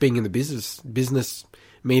just being in the business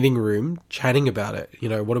meeting room, chatting about it.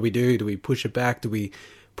 What do we do? Do we push it back? Do we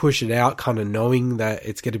push it out, kind of knowing that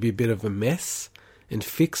it's going to be a bit of a mess, and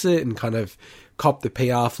fix it and kind of cop the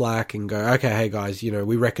PR flack and go, okay, hey guys,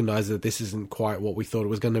 we recognize that this isn't quite what we thought it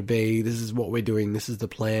was going to be. This is what we're doing. This is the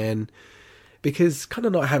plan. Because kind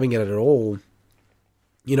of not having it at all,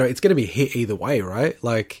 it's going to be hit either way, right?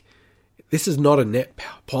 Like, this is not a net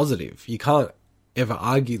positive. You can't ever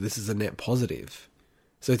argue this is a net positive.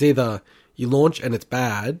 So it's either you launch and it's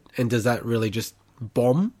bad, and does that really just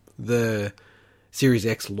bomb the Series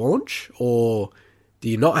X launch? Or do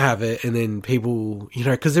you not have it and then people,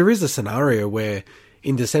 because there is a scenario where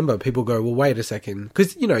in December people go, well, wait a second.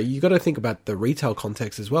 Because, you got to think about the retail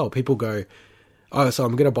context as well. People go, oh, so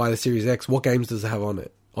I'm going to buy the Series X. What games does it have on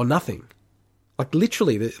it? Or nothing. Like,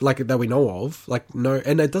 literally, like, that we know of. Like, no,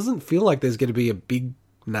 and it doesn't feel like there's going to be a big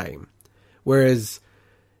name. Whereas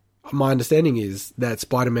my understanding is that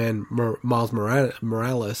Spider-Man Miles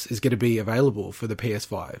Morales is going to be available for the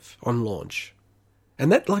PS5 on launch.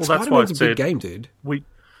 And that, like, Spider-Man's a big game, dude.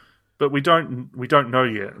 But we don't know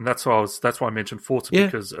yet, and that's why I mentioned Forza,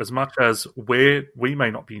 because as much as we may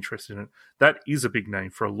not be interested in it, that is a big name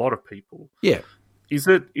for a lot of people. Yeah. Is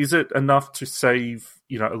it enough to save,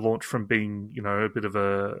 a launch from being, a bit of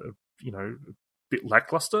a bit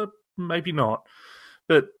lackluster? Maybe not.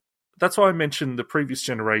 But that's why I mentioned the previous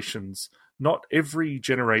generations. Not every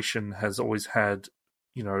generation has always had,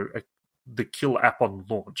 the killer app on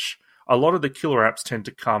launch. A lot of the killer apps tend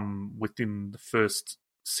to come within the first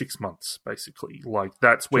 6 months, basically. Like,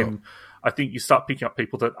 that's when I think you start picking up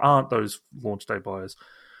people that aren't those launch day buyers.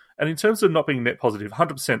 And in terms of not being net positive,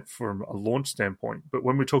 100% from a launch standpoint, but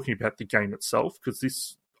when we're talking about the game itself, because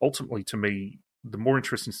this, ultimately, to me, the more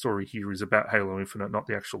interesting story here is about Halo Infinite, not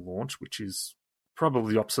the actual launch, which is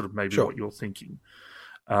probably the opposite of maybe what you're thinking.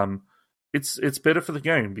 It's better for the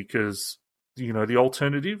game because, the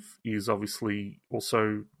alternative is obviously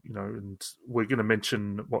also, and we're going to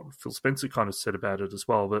mention what Phil Spencer kind of said about it as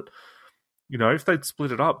well, but if they'd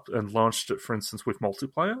split it up and launched it, for instance, with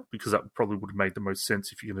multiplayer, because that probably would have made the most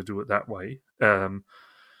sense if you're going to do it that way. Let's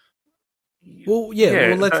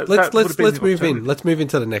move in. Let's move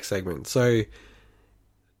into the next segment. So,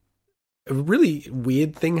 a really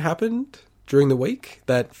weird thing happened during the week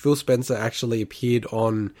that Phil Spencer actually appeared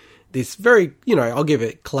on this very, I'll give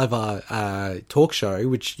it clever talk show,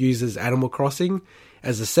 which uses Animal Crossing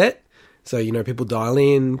as a set. So, people dial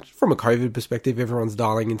in. From a COVID perspective, everyone's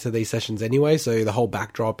dialing into these sessions anyway, so the whole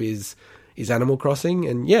backdrop is Animal Crossing.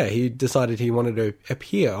 And yeah, he decided he wanted to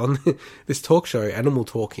appear on this talk show, Animal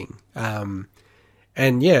Talking.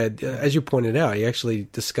 And yeah, as you pointed out, he actually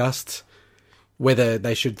discussed whether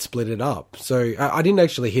they should split it up. So I didn't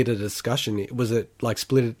actually hear the discussion. Was it like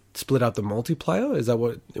split up the multiplayer? Is that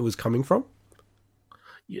what it was coming from?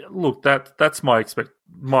 Yeah, look, that's my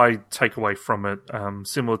takeaway from it.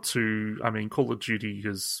 Similar to, Call of Duty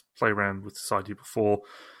has played around with this idea before.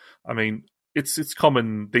 I mean, it's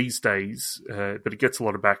common these days, but it gets a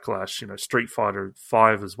lot of backlash. Street Fighter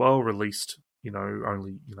 5 as well released.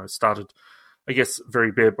 Only started, I guess,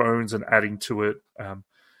 very bare bones and adding to it.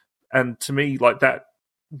 And to me, like that,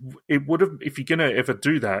 it would have, if you're gonna ever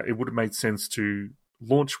do that, it would have made sense to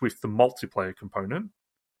launch with the multiplayer component,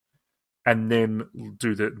 and then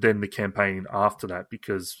do the campaign after that,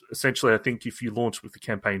 because essentially I think if you launch with the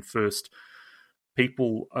campaign first, I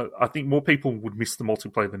think more people would miss the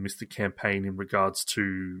multiplayer than miss the campaign in regards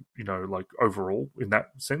to, like overall in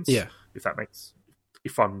that sense. Yeah.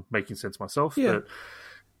 If I'm making sense myself. Yeah.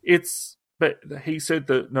 But he said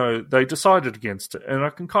that, no, they decided against it. And I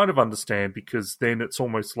can kind of understand, because then it's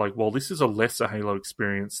almost like, well, this is a lesser Halo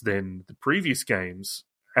experience than the previous games.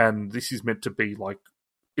 And this is meant to be like,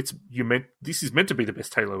 this is meant to be the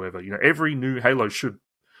best Halo ever. Every new Halo should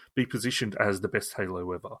be positioned as the best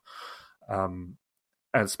Halo ever. And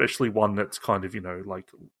especially one that's kind of, like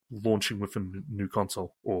launching with a new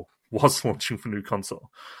console, or was launching for a new console.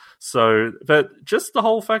 So, but just the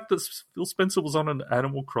whole fact that Phil Spencer was on an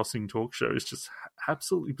Animal Crossing talk show is just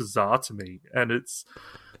absolutely bizarre to me. And it's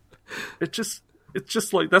just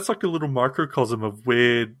like, that's like a little microcosm of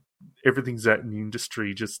where everything's at in the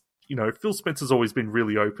industry. Just, Phil Spencer's always been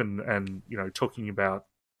really open and, talking about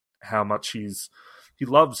how much he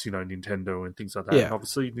loves, Nintendo and things like that. Yeah. And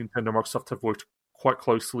obviously Nintendo and Microsoft have worked quite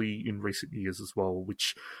closely in recent years as well,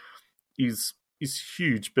 which is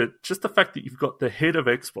huge. But just the fact that you've got the head of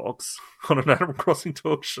Xbox on an Animal Crossing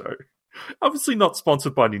talk show, obviously not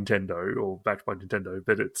sponsored by Nintendo or backed by Nintendo,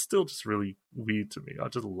 but it's still just really weird to me. I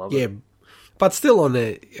just love it. Yeah, but still on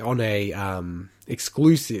a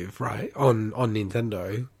exclusive, right? On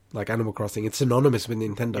Nintendo, like Animal Crossing, it's synonymous with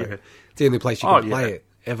Nintendo. Yeah. It's the only place you can play it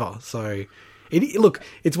ever. So, look,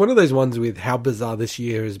 it's one of those ones with how bizarre this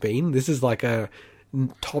year has been. This is like a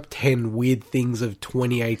top 10 weird things of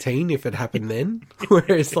 2018 if it happened then.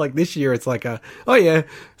 Whereas like this year it's like so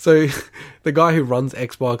the guy who runs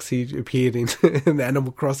Xbox, he appeared in the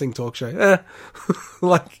Animal Crossing talk show.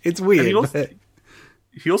 Like, it's weird.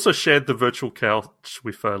 He also shared the virtual couch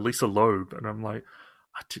with Lisa Loeb, and I'm like,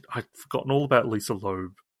 I'd forgotten all about Lisa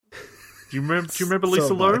Loeb. Do you remember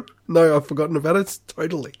Lisa Loeb? No, I've forgotten about it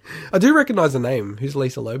totally. I do recognize the name. Who's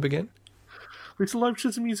Lisa Loeb again? Lisa Loeb,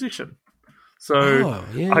 she's a musician. So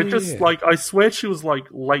I swear she was like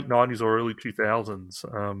late 90s or early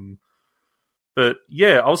 2000s. But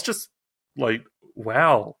yeah, I was just like,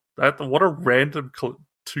 wow, what a random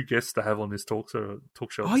two guests to have on this talk show at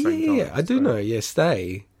the same time. Yeah, I do know. Yeah,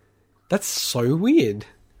 Stay. That's so weird.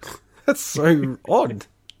 That's so odd.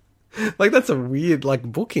 Like, that's a weird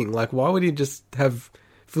booking. Like, why would he just have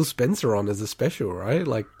Phil Spencer on as a special, right?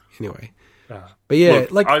 Like, anyway. But yeah,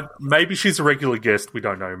 look, maybe she's a regular guest. We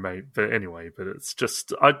don't know, mate. But anyway, it's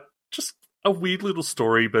just a weird little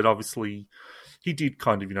story. But obviously, he did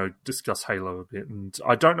kind of discuss Halo a bit, and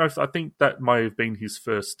I don't know I think that may have been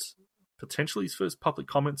potentially his first public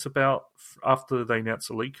comments about after they announced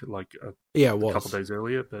the leak, a couple of days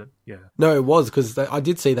earlier. But yeah, no, it was because I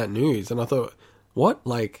did see that news, and I thought, what?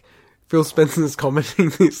 Like, Phil Spencer's commenting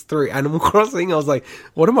this through Animal Crossing. I was like,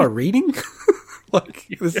 what am I reading?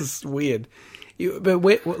 This is weird.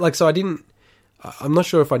 So I didn't. I'm not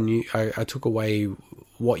sure if I knew. I took away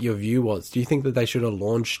what your view was. Do you think that they should have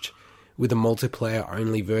launched with a multiplayer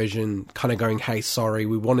only version, kind of going, "Hey, sorry,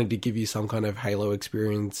 we wanted to give you some kind of Halo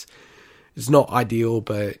experience. It's not ideal,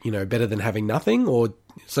 but better than having nothing." Or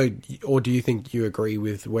do you think you agree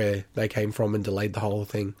with where they came from and delayed the whole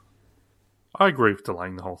thing? I agree with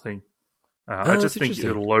delaying the whole thing. I just think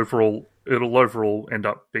it'll overall end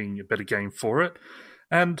up being a better game for it.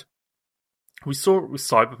 And we saw it with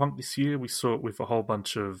Cyberpunk this year. We saw it with a whole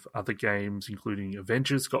bunch of other games, including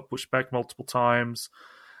Avengers got pushed back multiple times.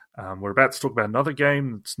 We're about to talk about another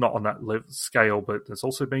game that's not on that scale, but that's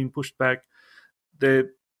also been pushed back.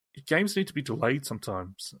 Games need to be delayed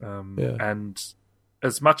sometimes. And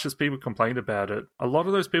as much as people complain about it, a lot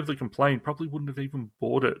of those people that complain probably wouldn't have even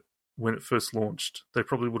bought it when it first launched. They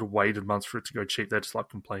probably would have waited months for it to go cheap. They just like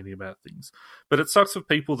complaining about things. But it sucks for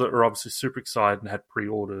people that are obviously super excited and had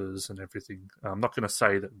pre-orders and everything. I'm not going to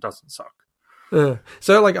say that it doesn't suck.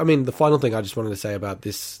 So, like, I mean, the final thing I just wanted to say about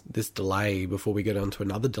this delay before we get on to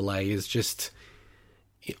another delay is just,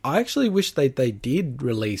 I actually wish they did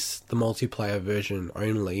release the multiplayer version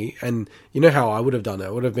only. And you know how I would have done it?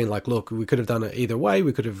 It would have been like, look, we could have done it either way.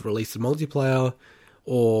 We could have released the multiplayer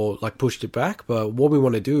or like pushed it back. But what we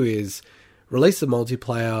want to do is release the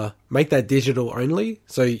multiplayer, make that digital only.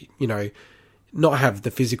 So, you know, not have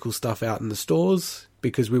the physical stuff out in the stores,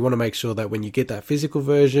 because we want to make sure that when you get that physical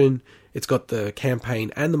version, it's got the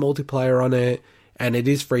campaign and the multiplayer on it, and it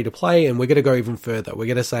is free to play. And we're going to go even further. We're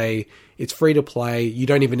going to say it's free to play. You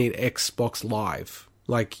don't even need Xbox Live.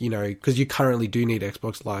 Like, you know, because you currently do need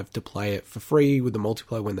Xbox Live to play it for free with the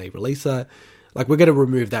multiplayer when they release that. Like, we're going to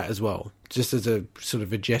remove that as well, just as a sort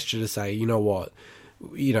of a gesture to say, you know what,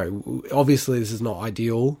 you know, obviously this is not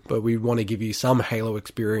ideal, but we want to give you some Halo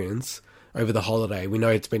experience over the holiday. We know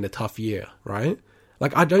it's been a tough year, right?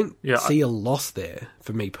 Like, I don't see a loss there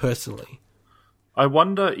for me personally. I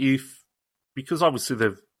wonder if, because obviously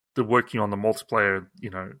they're working on the multiplayer, you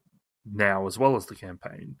know, now as well as the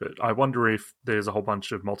campaign, but I wonder if there's a whole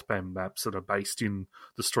bunch of multiplayer maps that are based in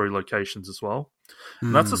the story locations as well.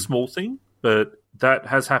 And that's a small thing, but that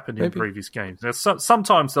has happened in previous games. Now,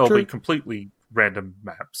 sometimes they'll be completely random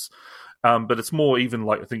maps. But it's more even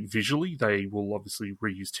like, I think visually they will obviously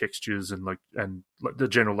reuse textures and the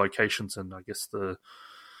general locations, and I guess the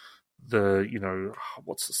you know,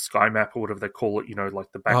 what's the sky map or whatever they call it, you know,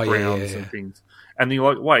 like the backgrounds and things. And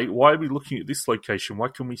you're like, wait, why are we looking at this location? Why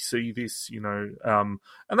can we see this? You know,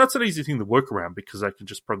 and that's an easy thing to work around because they can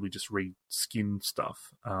just probably just reskin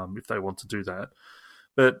stuff if they want to do that.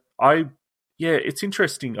 But it's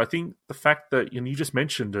interesting. I think the fact that, and you just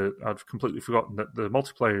mentioned it, I've completely forgotten that the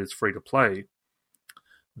multiplayer is free to play.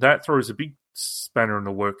 That throws a big spanner in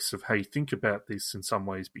the works of how you think about this in some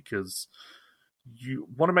ways, because you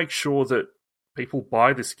want to make sure that people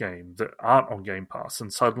buy this game that aren't on Game Pass,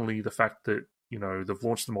 and suddenly the fact that, you know, they've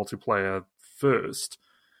launched the multiplayer first,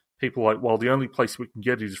 people are like, well, the only place we can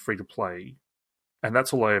get it is free to play, and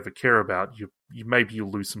that's all I ever care about. You maybe you'll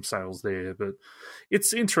lose some sales there, but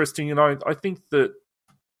it's interesting, and I think that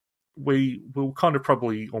we will kind of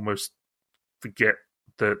probably almost forget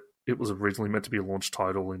that it was originally meant to be a launch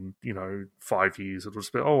title in, you know, 5 years. It'll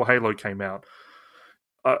just be, oh, Halo came out.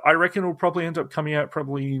 I reckon it'll probably end up coming out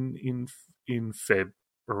probably in Feb,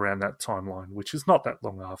 around that timeline, which is not that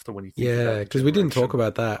long after when you think about it. Yeah, because we didn't talk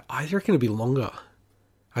about that. I reckon it'll be longer.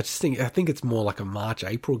 I think it's more like a March,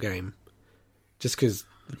 April game. Just because,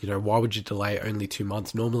 you know, why would you delay it only 2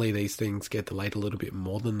 months? Normally these things get delayed a little bit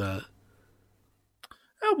more than that.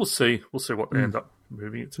 We'll see. We'll see what they end up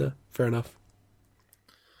moving it to. Yeah, fair enough.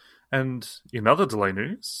 And in other delay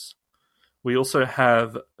news, we also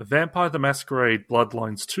have Vampire the Masquerade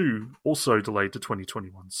Bloodlines 2 also delayed to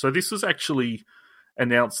 2021. So this was actually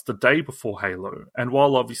announced the day before Halo. And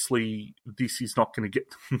while obviously this is not going to get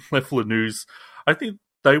the level of news, I think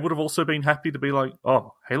they would have also been happy to be like,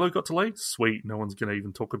 oh, Halo got delayed? Sweet, no one's going to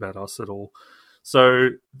even talk about us at all. So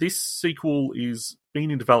this sequel is been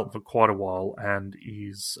in development for quite a while and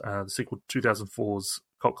is the sequel to 2004's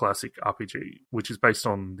cult classic RPG, which is based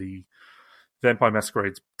on the Vampire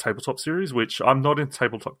Masquerade's tabletop series, which I'm not into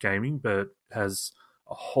tabletop gaming, but has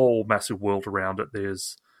a whole massive world around it.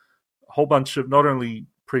 There's a whole bunch of not only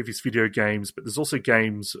previous video games, but there's also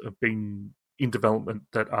games being in development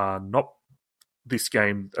that are not this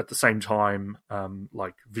game at the same time,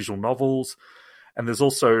 like visual novels. And there's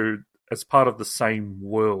also, as part of the same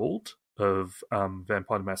world of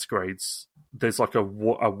Vampire the Masquerades, there's like a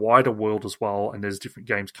wider world as well, and there's different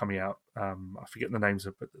games coming out. I forget the names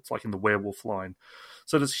of it, but it's like in the werewolf line.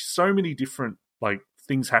 So there's so many different like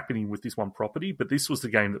things happening with this one property, but this was the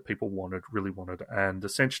game that people really wanted, and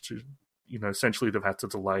essentially they've had to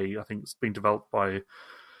delay. I think it's been developed by a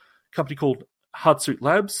company called Hardsuit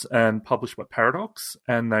Labs and published by Paradox,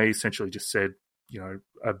 and they essentially just said, you know,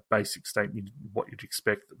 a basic statement, what you'd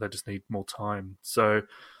expect, that they just need more time. So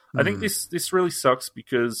I think this really sucks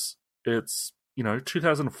because it's, you know,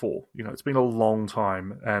 2004. You know, it's been a long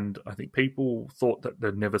time, and I think people thought that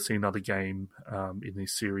they'd never see another game in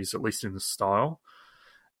this series, at least in this style.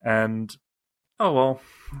 And oh well,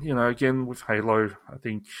 you know, again with Halo, I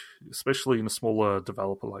think especially in a smaller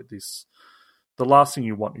developer like this, the last thing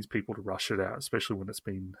you want is people to rush it out, especially when it's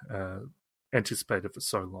been anticipated for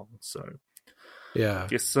so long. So Yeah. I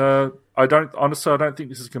guess I don't think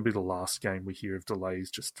this is going to be the last game we hear of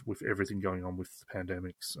delays, just with everything going on with the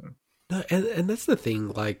pandemic. So No, and that's the thing,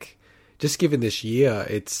 like, just given this year,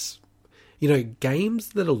 it's, games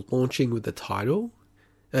that are launching with the title,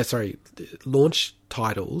 launch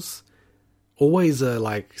titles always are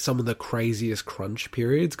like some of the craziest crunch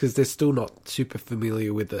periods because they're still not super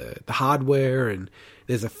familiar with the hardware, and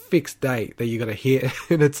there's a fixed date that you got to hit.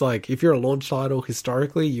 And it's like, if you're a launch title,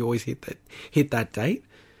 historically, you always hit that date.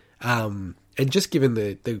 And just given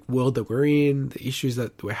the world that we're in, the issues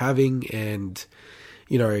that we're having, and,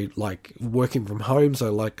 like working from home,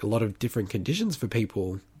 so like a lot of different conditions for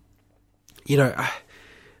people, you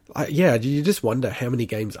just wonder how many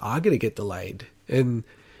games are going to get delayed. And,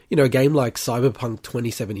 a game like Cyberpunk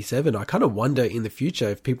 2077, I kind of wonder in the future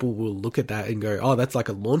if people will look at that and go, oh, that's like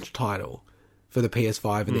a launch title for the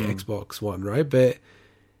PS5 and the Xbox One, right? But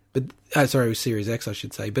Series X, I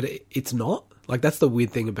should say. But it's not. Like, that's the weird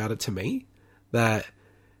thing about it to me, that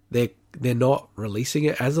they're not releasing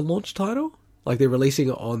it as a launch title. Like, they're releasing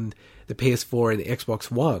it on the PS4 and the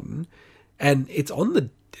Xbox One, and it's on the...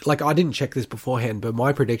 Like, I didn't check this beforehand, but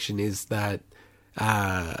my prediction is that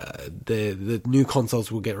the new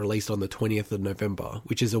consoles will get released on the 20th of November,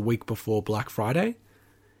 which is a week before Black Friday,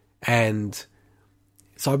 and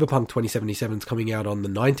Cyberpunk 2077 is coming out on the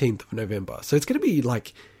 19th of November. So it's going to be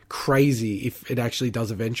like crazy if it actually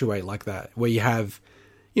does eventuate like that, where you have,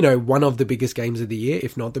 one of the biggest games of the year,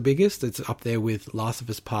 if not the biggest. It's up there with Last of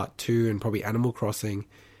Us Part 2 and probably Animal Crossing.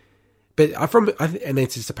 But from an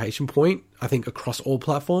anticipation point, I think across all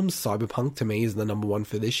platforms, Cyberpunk to me is the number one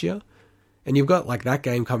for this year. And you've got like that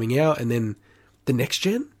game coming out and then the next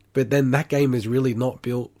gen, but then that game is really not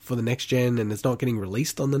built for the next gen and it's not getting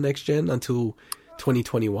released on the next gen until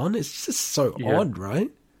 2021. It's just so odd,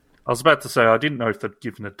 right? I was about to say, I didn't know if they'd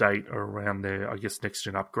given a date or around their, I guess, next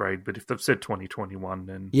gen upgrade, but if they've said 2021,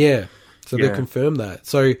 then... Yeah, so they confirmed that.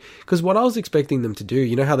 So, because what I was expecting them to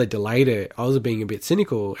do, how they delayed it, I was being a bit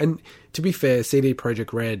cynical. And to be fair, CD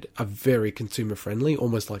Projekt Red are very consumer-friendly,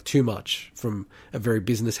 almost like too much from a very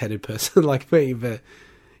business-headed person like me. But,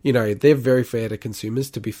 they're very fair to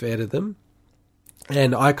consumers, to be fair to them.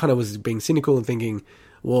 And I kind of was being cynical and thinking,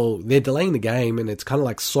 well, they're delaying the game and it's kind of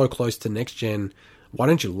like so close to next gen. Why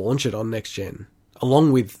don't you launch it on next gen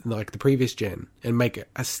along with like the previous gen and make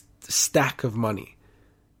a stack of money?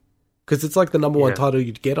 Because it's like the number one title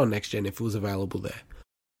you'd get on next gen if it was available there.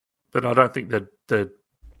 But I don't think that that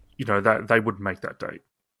they wouldn't make that date.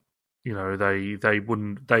 They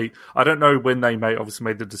wouldn't. I don't know when they obviously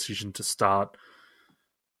made the decision to start,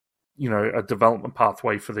 a development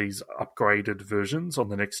pathway for these upgraded versions on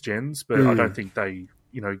the next gens. But I don't think they,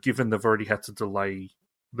 given they've already had to delay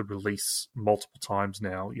the release multiple times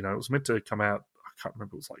now. It was meant to come out, I can't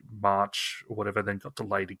remember, it was like March or whatever, then got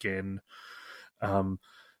delayed again. I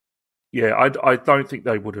don't think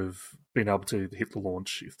they would have been able to hit the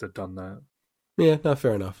launch if they'd done that. Yeah, no,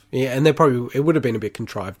 fair enough. Yeah, and it would have been a bit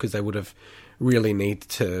contrived because they would have really need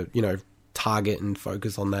to, target and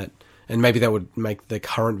focus on that. And maybe that would make the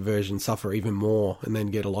current version suffer even more and then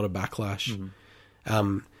get a lot of backlash.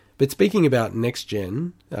 But speaking about next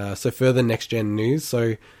gen, so further next gen news.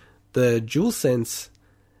 So the DualSense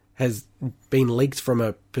has been leaked from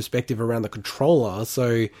a perspective around the controller.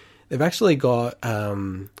 So they've actually got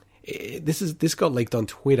this got leaked on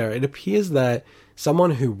Twitter. It appears that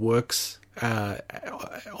someone who works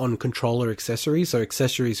on controller accessories, so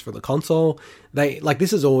accessories for the console,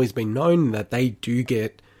 this has always been known that they do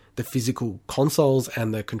get the physical consoles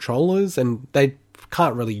and the controllers, and they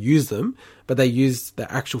can't really use them, but they use the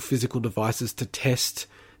actual physical devices to test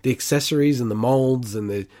the accessories and the molds and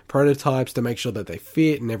the prototypes to make sure that they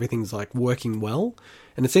fit and everything's like working well.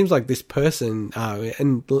 And it seems like this person,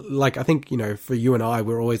 and like I think, for you and I,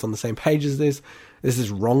 we're always on the same page as this. This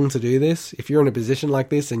is wrong to do this. If you're in a position like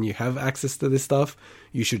this and you have access to this stuff,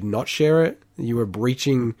 you should not share it. You are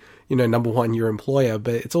breaching, number one, your employer,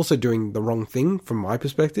 but it's also doing the wrong thing from my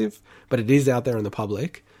perspective. But it is out there in the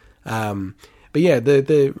public. But yeah,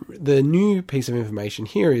 the new piece of information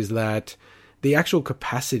here is that the actual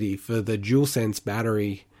capacity for the DualSense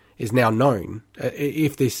battery is now known,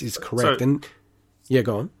 if this is correct. Yeah,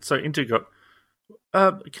 go on. So Intego,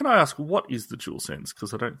 can I ask, what is the DualSense?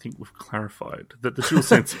 Because I don't think we've clarified that the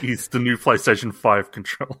DualSense is the new PlayStation 5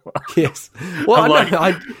 controller. Yes. Well,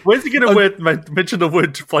 where's he going to mention the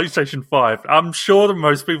word PlayStation 5? I'm sure that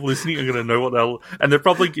most people listening are going to know what they'll... And they're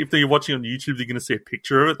probably, if they're watching on YouTube, they're going to see a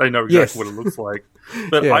picture of it. They know exactly what it looks like.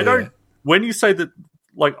 But I don't... Yeah. When you say that,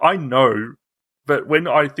 I know, but when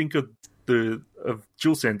I think of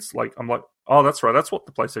DualSense, I'm like, oh, that's right. That's what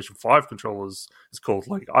the PlayStation 5 controller is called.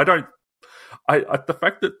 I don't the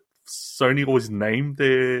fact that Sony always named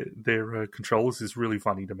their controllers is really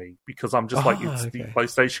funny to me, because I'm just it's the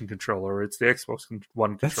PlayStation controller, or it's the Xbox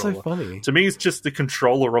One controller. That's so funny. To me, it's just the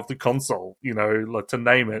controller of the console, like, to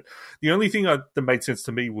name it. The only thing that made sense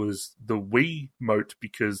to me was the Wii Mote,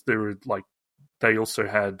 because they also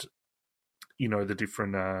had, the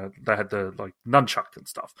different, they had the, like, nunchuck and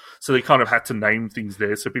stuff. So they kind of had to name things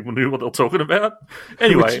there so people knew what they were talking about.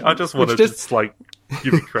 Anyway, I just wanted to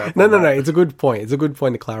give you crap. No, it's a good point. It's a good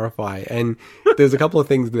point to clarify. And there's a couple of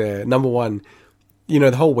things there. Number one,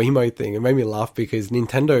 the whole Wiimote thing, it made me laugh because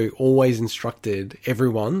Nintendo always instructed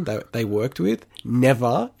everyone that they worked with,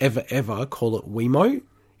 never, ever, ever call it Wiimote.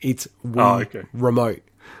 It's Wii Remote.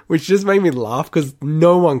 Which just made me laugh because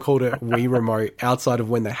no one called it Wii Remote outside of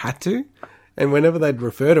when they had to. And whenever they'd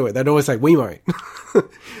refer to it, they'd always say Wiimote.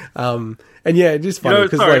 And yeah, it's just funny.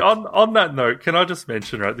 Sorry, on that note, can I just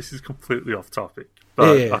mention, right, this is completely off topic,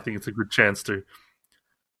 but I think it's a good chance to.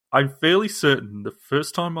 I'm fairly certain the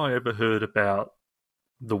first time I ever heard about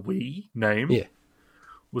the Wii name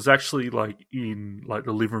was actually in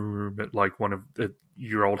the living room at one of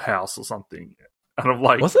your old house or something. And I'm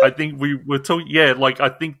like, I think we were talking, I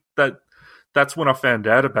think that's when I found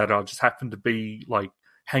out about it. I just happened to be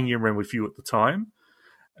hanging around with you at the time,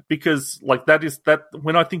 because that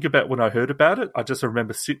when I think about when I heard about it, I just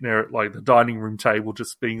remember sitting there at the dining room table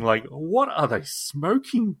just being like, what are they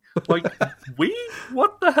smoking? We?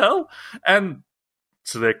 What the hell? And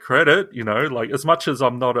to their credit, as much as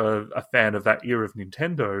I'm not a fan of that era of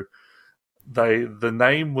Nintendo, the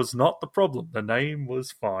name was not the problem. The name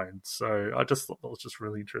was fine. So I just thought that was just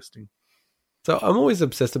really interesting. So I'm always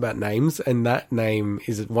obsessed about names, and that name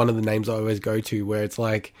is one of the names I always go to where it's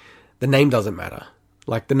the name doesn't matter.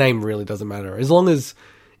 The name really doesn't matter. As long as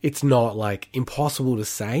it's not, impossible to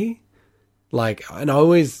say. And I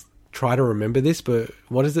always try to remember this, but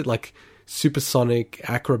what is it? Supersonic,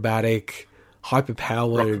 acrobatic,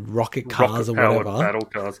 hyper-powered rocket cars or whatever. Battle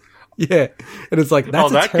cars. Yeah. And it's that's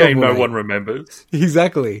that a terrible game no name. one remembers.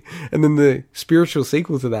 Exactly. And then the spiritual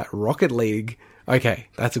sequel to that, Rocket League. Okay,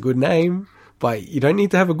 that's a good name. But you don't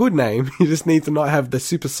need to have a good name. You just need to not have the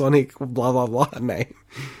supersonic blah, blah, blah name.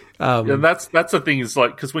 And that's the thing is,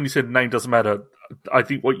 because when you said name doesn't matter, I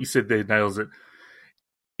think what you said there nails it.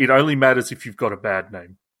 It only matters if you've got a bad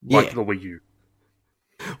name, the Wii U.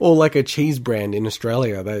 Or a cheese brand in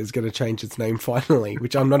Australia that is going to change its name finally,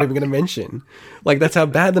 which I'm not even going to mention. That's how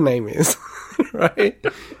bad the name is, right?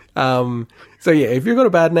 So yeah, if you've got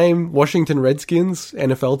a bad name, Washington Redskins,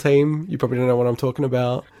 NFL team, you probably don't know what I'm talking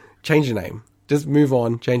about. Change your name. Just move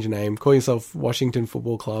on, change your name. Call yourself Washington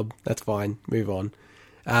Football Club. That's fine. Move on.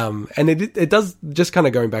 And it does, just kind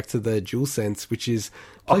of going back to the DualSense, which is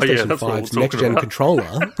PlayStation 5's next-gen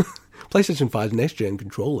controller. PlayStation 5's next-gen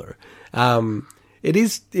controller. It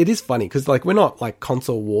is funny because we're not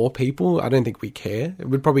console war people. I don't think we care.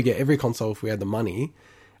 We'd probably get every console if we had the money.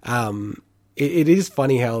 It is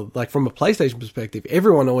funny how from a PlayStation perspective,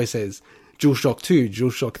 everyone always says DualShock 2,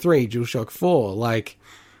 DualShock 3, DualShock 4.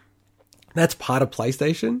 That's part of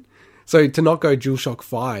PlayStation. So to not go DualShock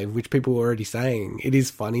 5, which people were already saying, it is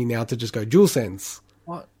funny now to just go DualSense.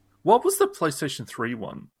 What was the PlayStation 3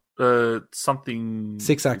 one? Something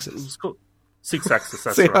 6-axis. It was called 6-axis.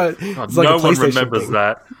 That's See, right. God, no one remembers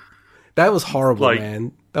thing. That was horrible,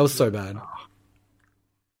 man. That was so bad.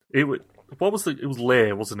 It was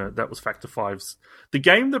Lair, wasn't it? That was Factor 5's. The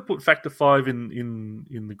game that put Factor 5 in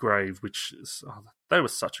the grave, which is they were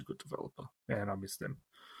such a good developer, man. I miss them.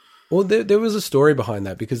 Well, there was a story behind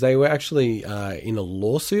that because they were actually in a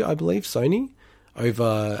lawsuit, I believe, Sony,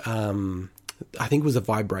 over, I think it was a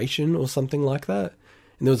vibration or something like that.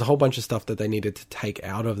 And there was a whole bunch of stuff that they needed to take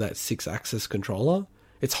out of that 6-axis controller.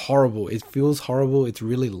 It's horrible. It feels horrible. It's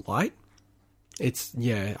really light.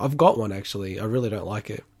 I've got one, actually. I really don't like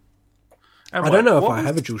it. And I don't know if I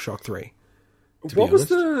have a DualShock 3. What was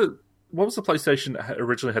the PlayStation that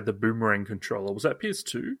originally had the Boomerang controller? Was that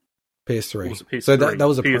PS2? PS3. Was it PS3? So that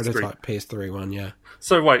was a PS3. prototype PS3 one, yeah.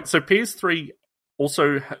 So wait, so PS3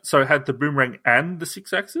 also had the Boomerang and the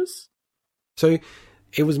 6-axis? So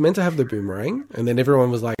it was meant to have the Boomerang, and then everyone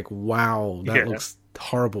was like, wow, that looks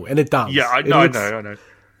horrible. And it does. Yeah, I know.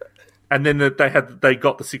 And then they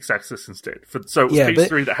got the 6-axis instead. So it was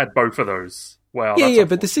PS3 that had both of those. Wow. Yeah,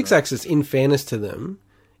 but the 6-axis, in fairness to them,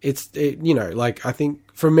 I think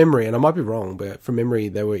from memory, and I might be wrong, but from memory,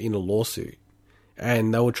 they were in a lawsuit.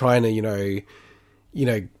 And they were trying to,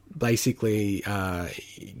 basically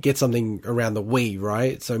get something around the Wii,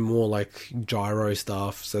 right? So more gyro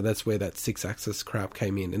stuff. So that's where that 6-axis crap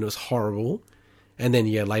came in. And it was horrible. And then,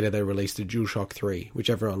 later they released the DualShock 3, which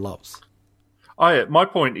everyone loves. Oh, yeah. My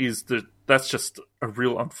point is that that's just a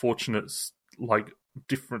real unfortunate, like,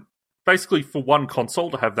 different. Basically, for one console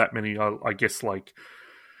to have that many, I guess, like,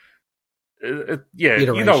 yeah,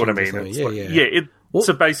 you know what I mean. It's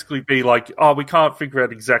to basically be like, oh, we can't figure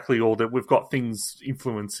out exactly all that. We've got things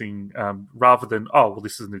influencing, rather than, oh, well,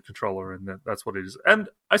 this is a new controller and that's what it is. And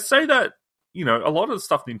I say that, you know, a lot of the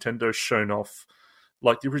stuff Nintendo's shown off,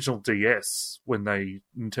 like the original DS,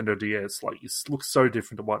 Nintendo DS, like, it looks so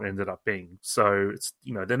different to what it ended up being. So it's,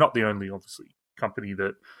 you know, they're not the only, obviously, company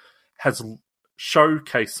that has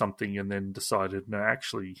showcased something and then decided, no,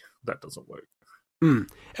 actually, that doesn't work.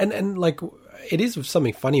 And like, it is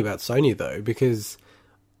something funny about Sony, though, because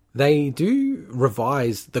they do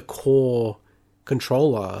revise the core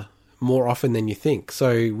controller more often than you think.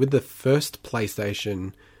 So with the first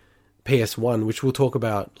PlayStation, PS1, which we'll talk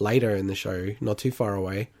about later in the show, not too far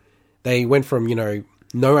away, they went from, you know,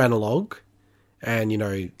 no analog, and, you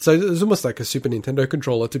know, so it was almost like a Super Nintendo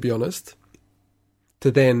controller, to be honest,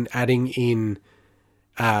 to then adding in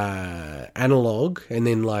analog and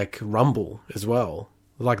then like rumble as well.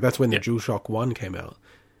 Like, that's when the DualShock 1 came out,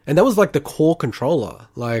 and that was like the core controller.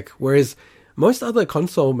 Like, whereas most other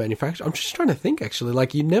console manufacturers, I'm just trying to think actually,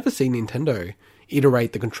 like, you never see Nintendo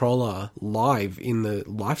iterate the controller live in the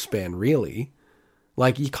lifespan, really.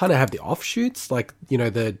 Like, you kind of have the offshoots, like, you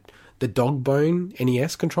know, the Dogbone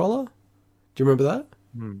NES controller. Do you remember that?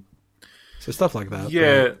 So stuff like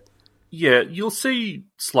that. Yeah, you'll see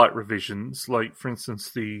slight revisions. Like, for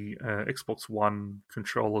instance, the Xbox One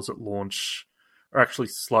controllers at launch are actually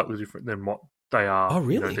slightly different than what they are. Oh,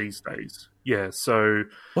 really? You know, these days. Yeah, so...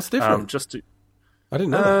 What's different? I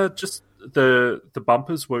didn't know that. Just the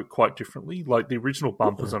bumpers work quite differently. Like, the original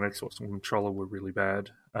bumpers on Xbox One controller were really bad.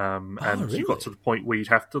 And you got to the point where you'd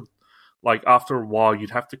have to... Like, after a while,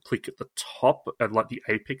 you'd have to click at the top, at, like, the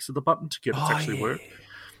apex of the button to get it to actually work.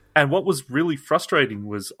 And what was really frustrating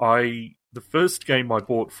was the first game I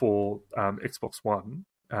bought for Xbox One,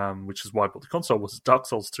 which is why I bought the console, was Dark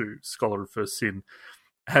Souls 2, Scholar of First Sin.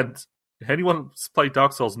 And anyone who's played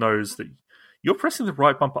Dark Souls knows that you're pressing the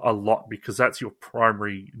right bumper a lot because that's your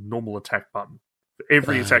primary normal attack button.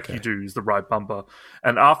 Every attack you do is the right bumper.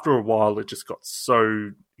 And after a while, it just got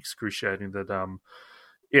so excruciating that...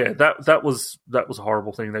 that was a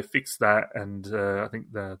horrible thing. They fixed that, and I think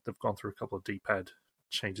they've gone through a couple of D-pad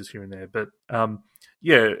changes here and there. But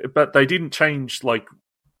but they didn't change, like,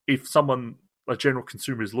 if someone, a general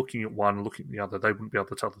consumer, is looking at one and looking at the other, they wouldn't be able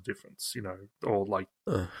to tell the difference, you know, or like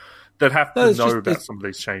they'd have to know about some of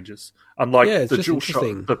these changes. Unlike the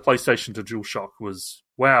DualShock, the PlayStation to DualShock was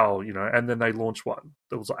wow, you know, and then they launched one.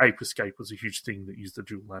 There was Ape Escape was a huge thing that used the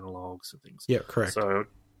dual analogs and things. Yeah, correct. So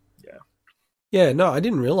yeah, no, I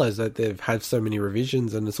didn't realize that they've had so many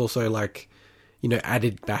revisions, and it's also like, you know,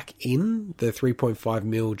 added back in the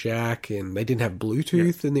 3.5mm jack, and they didn't have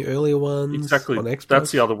Bluetooth in the earlier ones. Exactly. On Xbox.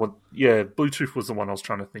 That's the other one. Yeah, Bluetooth was the one I was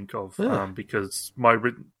trying to think of, because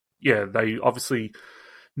they obviously,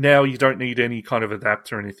 now you don't need any kind of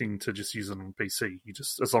adapter or anything to just use it on PC. You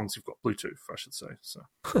just, as long as you've got Bluetooth, I should say. So.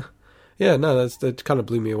 Yeah, no, that kind of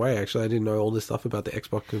blew me away, actually. I didn't know all this stuff about the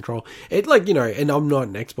Xbox controller. It, like, you know, and I'm not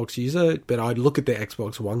an Xbox user, but I'd look at the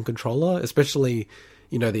Xbox One controller, especially,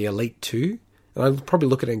 you know, the Elite 2, and I'd probably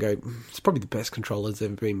look at it and go, it's probably the best controller that's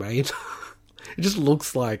ever been made. It just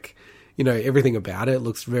looks like, you know, everything about it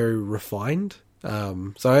looks very refined.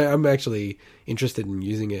 So I'm actually interested in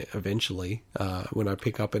using it eventually, when I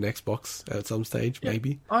pick up an Xbox at some stage,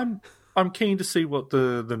 maybe. I'm keen to see what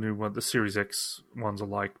the new one, the Series X ones, are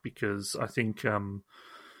like, because I think they've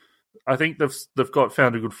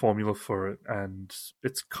found a good formula for it, and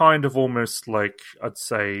it's kind of almost like, I'd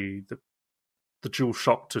say, the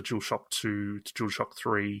DualShock to DualShock 2 to DualShock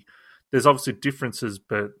 3. There's obviously differences,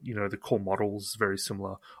 but, you know, the core model is very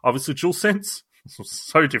similar. Obviously, DualSense is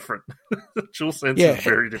so different. DualSense is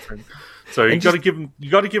very different. So you got to give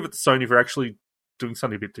it to Sony for actually doing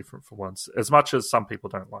something a bit different for once, as much as some people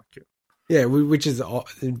don't like it. Yeah, which is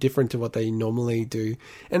different to what they normally do.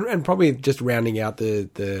 And probably just rounding out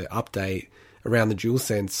the update around the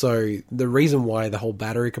DualSense. So the reason why the whole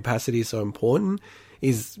battery capacity is so important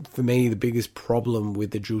is, for me, the biggest problem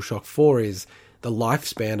with the DualShock 4 is the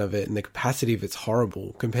lifespan of it, and the capacity of it's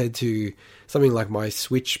horrible compared to something like my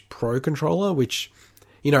Switch Pro controller, which,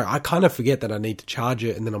 you know, I kind of forget that I need to charge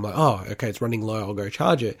it, and then I'm like, oh, okay, it's running low, I'll go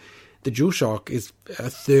charge it. The DualShock is a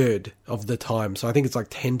third of the time. So I think it's like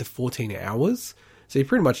 10 to 14 hours. So you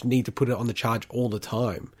pretty much need to put it on the charge all the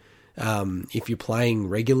time, if you're playing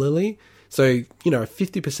regularly. So, you know, a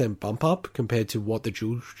 50% bump up compared to what the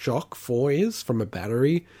DualShock 4 is from a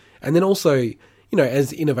battery. And then also, you know,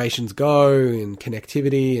 as innovations go and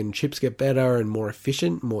connectivity and chips get better and more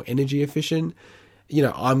efficient, more energy efficient,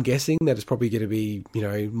 I'm guessing that it's probably going to be,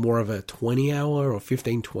 more of a 20-hour or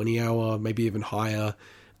 15, 20-hour, maybe even higher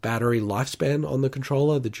battery lifespan on the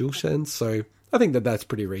controller, the DualSense. So I think that that's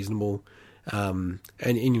pretty reasonable. And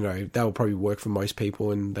that will probably work for most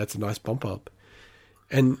people, and that's a nice bump up.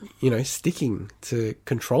 And, sticking to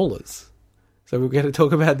controllers. So we're going to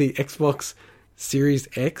talk about the Xbox Series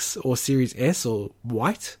X or Series S or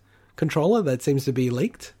white controller that seems to be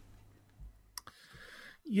leaked.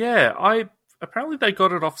 Yeah, apparently they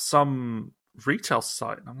got it off some retail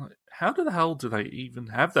site. I'm like, how the hell do they even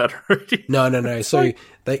have that already? No. So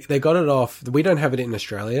they got it off. We don't have it in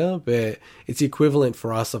Australia, but it's the equivalent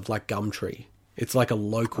for us of like Gumtree. It's like a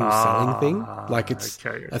local selling thing. Like it's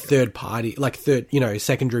a third party, like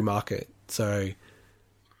secondary market. So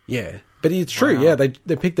yeah, but it's true. Wow. Yeah,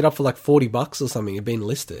 they picked it up for like $40 or something. It'd been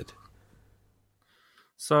listed.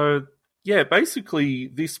 So yeah, basically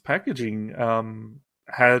this packaging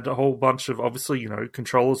had a whole bunch of, obviously,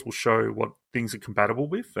 controllers will show what things are compatible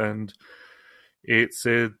with, and it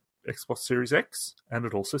said Xbox Series X, and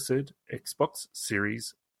it also said Xbox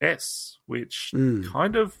Series S, which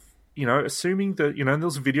kind of, assuming that, and there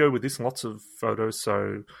was a video with this and lots of photos,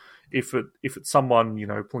 so if it's someone,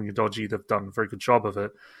 pulling a dodgy, they've done a very good job of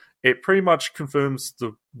it. It pretty much confirms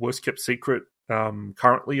the worst kept secret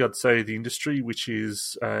currently, I'd say, the industry, which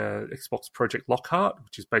is Xbox Project Lockhart,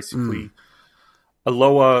 which is basically a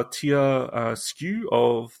lower tier SKU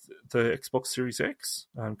of the Xbox Series X,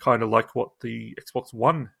 kind of like what the Xbox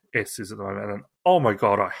One S is at the moment. And oh my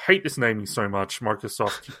god, I hate this naming so much.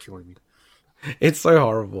 Microsoft keep killing me. It's so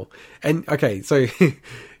horrible. And okay, so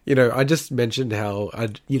I just mentioned how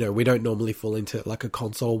we don't normally fall into like a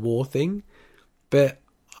console war thing, but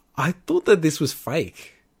I thought that this was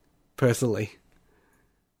fake, personally.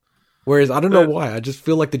 Whereas I don't know why. I just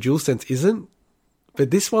feel like the DualSense isn't. But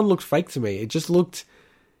this one looked fake to me. It just looked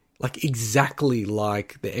like exactly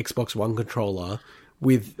like the Xbox One controller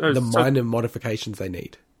with the minor modifications they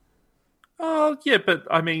need. Yeah, but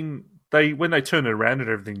I mean, when they turn it around and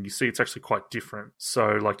everything, you see it's actually quite different.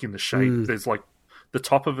 So, like in the shape, there's like the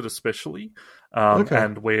top of it especially,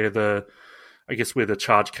 and where the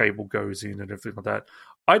charge cable goes in and everything like that.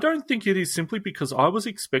 I don't think it is, simply because I was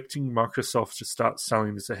expecting Microsoft to start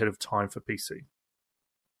selling this ahead of time for PC.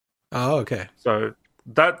 Oh, okay. So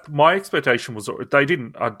that my expectation was they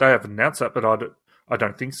didn't. They haven't announced that, but I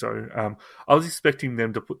don't think so. I was expecting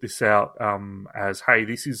them to put this out as, hey,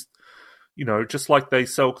 this is, just like they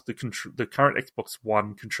sell the current Xbox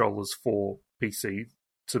One controllers for PC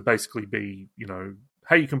to basically be,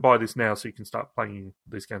 hey, you can buy this now so you can start playing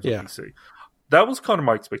these games on PC. That was kind of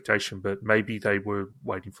my expectation, but maybe they were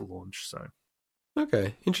waiting for launch. So.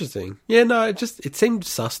 Okay, interesting. Yeah, no, it seemed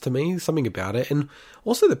sus to me, something about it. And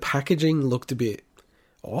also the packaging looked a bit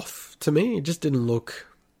off to me. It just didn't look,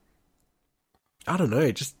 I don't know,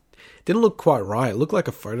 it just didn't look quite right. It looked like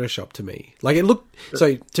a Photoshop to me. Like it looked,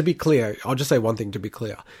 so to be clear, I'll just say one thing to be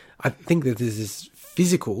clear. I think that this is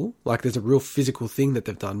physical, like there's a real physical thing that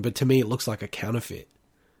they've done, but to me it looks like a counterfeit.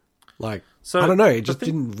 Like, I don't know, it just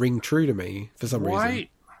didn't ring true to me for some reason.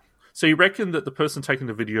 So you reckon that the person taking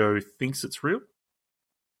the video thinks it's real?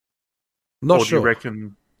 Not or sure. Do you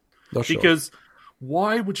reckon? Not sure. Because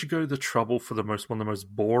why would you go to the trouble for one of the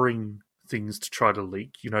most boring things to try to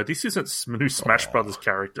leak? This isn't new Smash Brothers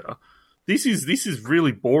character. This is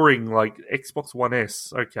really boring. Like Xbox One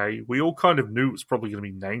S. Okay, we all kind of knew it was probably going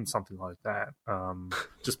to be named something like that,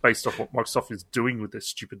 just based off what Microsoft is doing with their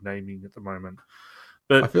stupid naming at the moment.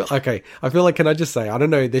 But I feel like, can I just say, I don't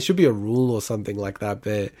know, there should be a rule or something like that,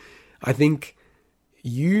 but I think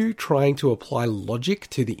you trying to apply logic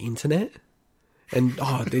to the internet, and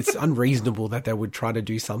it's unreasonable that they would try to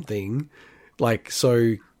do something like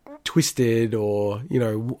so twisted, or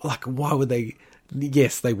like why would they?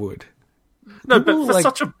 Yes, they would. No, people, but for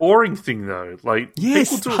such a boring thing though, like yes,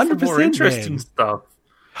 people do it for more interesting stuff.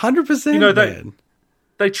 100%, man.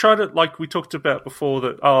 They tried it, like we talked about before,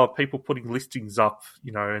 that people putting listings up,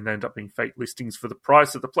 and they end up being fake listings for the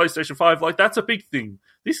price of the PlayStation 5. Like, that's a big thing.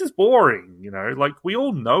 This is boring, like we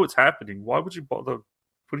all know it's happening. Why would you bother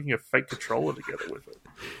putting a fake controller together with it?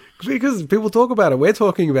 Because people talk about it. We're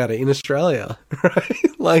talking about it in Australia,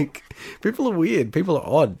 right? Like, people are weird. People are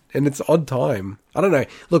odd, and it's odd time. I don't know.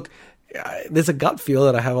 Look, there's a gut feel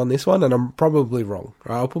that I have on this one, and I'm probably wrong.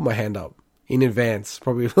 Right? I'll put my hand up in advance.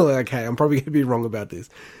 Probably, okay, I'm probably going to be wrong about this.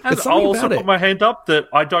 And I'll also put my hand up that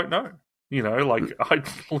I don't know. Like, I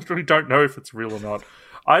literally don't know if it's real or not.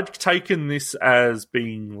 I'd taken this as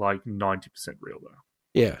being like 90% real, though.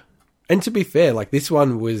 Yeah. And to be fair, like, this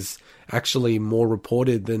one was actually more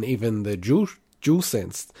reported than even the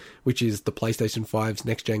DualSense, which is the PlayStation 5's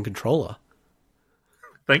next-gen controller.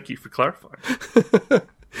 Thank you for clarifying.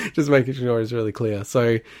 Just making sure it's really clear.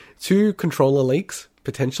 So, 2 controller leaks,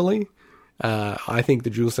 potentially. I think the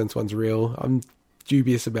DualSense one's real. I'm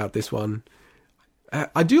dubious about this one.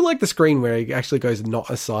 I do like the screen where it actually goes not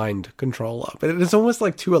assigned controller, but it's almost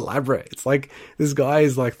like too elaborate. It's like this guy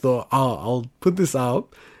is like thought, oh, I'll put this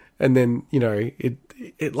up, and then, you know,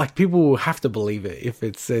 it like people will have to believe it if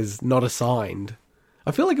it says not assigned.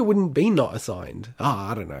 I feel like it wouldn't be not assigned.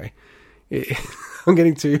 I don't know. I'm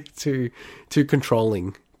getting too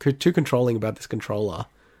controlling about this controller.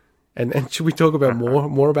 And should we talk about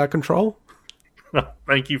more about control?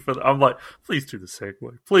 Thank you for that. I'm like, please do the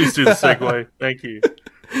segue. Please do the segue. Thank you.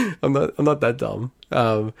 I'm not that dumb.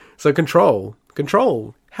 So Control.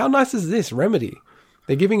 How nice is this, Remedy?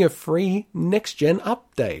 They're giving a free next-gen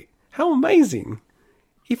update. How amazing.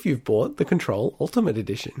 If you've bought the Control Ultimate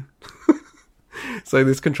Edition. So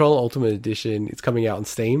this Control Ultimate Edition, it's coming out on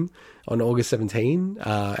Steam on August 17,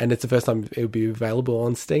 and it's the first time it will be available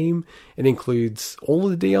on Steam. It includes all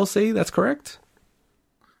of the DLC, that's correct?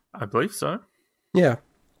 I believe so. Yeah.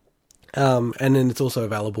 And then it's also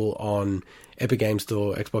available on Epic Games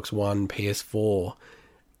Store, Xbox One, PS4.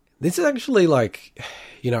 This is actually like,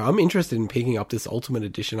 you know, I'm interested in picking up this Ultimate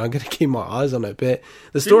Edition. I'm going to keep my eyes on it, but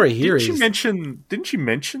the story here is... Didn't you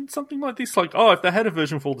mention something like this? Like, oh, if they had a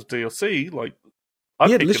version for the DLC, like, I'd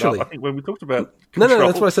pick literally. it up. I think when we talked about No,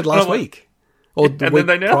 that's what I said last week. Or the week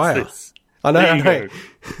then they announced prior. this. I know.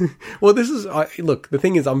 Well, this is... look, the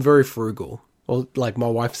thing is, I'm very frugal. Well, like my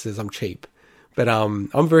wife says I'm cheap. But I'm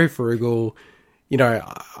very frugal. You know,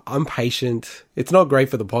 I'm patient. It's not great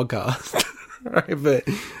for the podcast. Right, but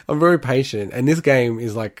I'm very patient, and this game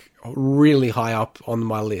is like really high up on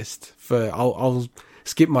my list. I'll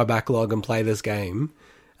skip my backlog and play this game,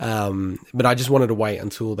 but I just wanted to wait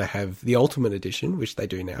until they have the Ultimate Edition, which they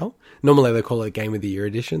do now. Normally they call it Game of the Year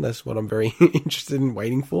Edition. That's what I'm very interested in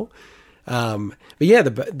waiting for. But yeah,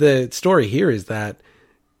 the story here is that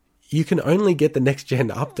you can only get the next gen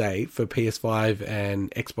update for PS5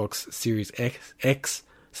 and Xbox Series X/S.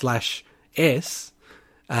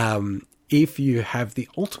 If you have the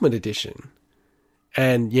Ultimate Edition.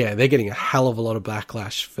 And yeah, they're getting a hell of a lot of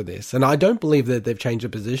backlash for this. And I don't believe that they've changed the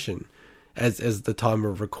position as the time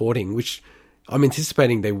of recording, which I'm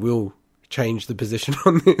anticipating they will change the position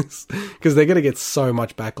on this because they're going to get so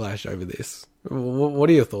much backlash over this. What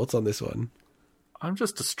are your thoughts on this one? I'm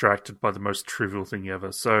just distracted by the most trivial thing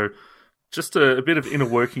ever. So just a bit of inner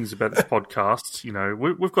workings about this podcast. You know,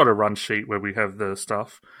 we've got a run sheet where we have the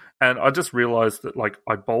stuff. And I just realized that, like,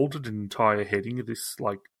 I bolded an entire heading of this,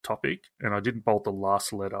 like, topic, and I didn't bold the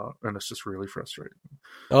last letter, and it's just really frustrating.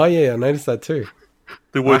 Oh, yeah, I noticed that too.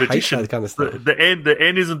 The word edition. Kind of stuff. The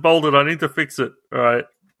N isn't bolded. I need to fix it. All right.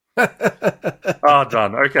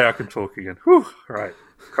 Done. Okay, I can talk again. Whew. All right.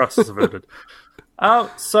 Crisis averted.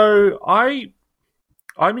 So I'm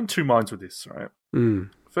in two minds with this, right?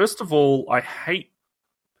 Mm. First of all, I hate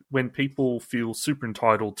when people feel super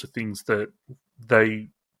entitled to things that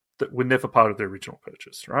were never part of their original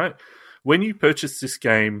purchase, right? When you purchased this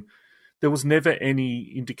game, there was never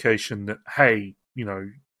any indication that, hey, you know,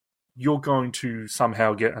 you're going to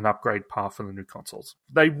somehow get an upgrade path for the new consoles.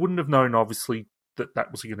 They wouldn't have known, obviously,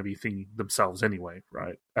 that was going to be a thing themselves anyway,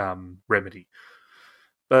 right? Remedy.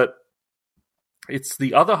 But it's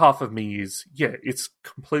the other half of me is, yeah, it's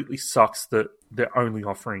completely sucks that they're only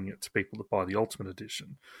offering it to people that buy the Ultimate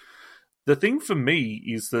Edition. The thing for me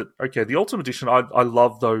is that, okay, the Ultimate Edition, I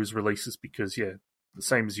love those releases because, yeah, the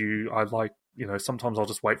same as you, I like, you know, sometimes I'll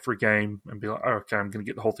just wait for a game and be like, oh, okay, I'm going to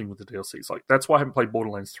get the whole thing with the DLCs. Like, that's why I haven't played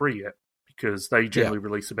Borderlands 3 yet, because they generally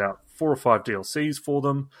release about 4 or 5 DLCs for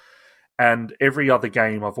them, and every other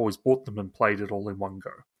game I've always bought them and played it all in one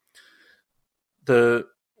go.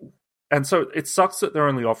 And so it sucks that they're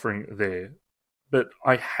only offering it there, but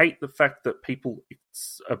I hate the fact that people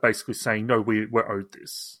are basically saying, no, we're owed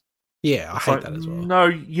this. Yeah, I hate that as well. No,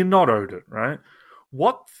 you're not owed it, right?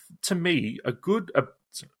 What, to me,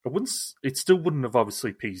 it still wouldn't have obviously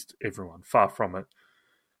appeased everyone, far from it.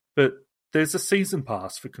 But there's a season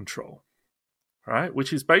pass for Control, right?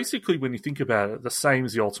 Which is basically, when you think about it, the same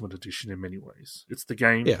as the Ultimate Edition in many ways. It's the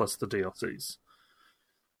game plus the DLCs.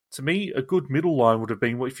 To me, a good middle line would have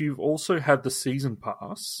been, well, if you've also had the season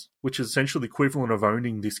pass, which is essentially the equivalent of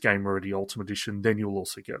owning this game already, Ultimate Edition, then you'll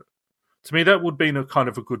also get it. To me, that would have been a kind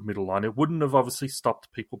of a good middle line. It wouldn't have obviously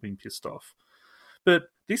stopped people being pissed off. But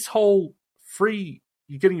this whole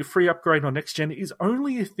you're getting a free upgrade on next gen is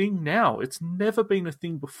only a thing now. It's never been a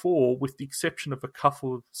thing before, with the exception of a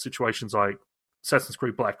couple of situations like Assassin's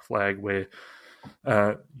Creed Black Flag, where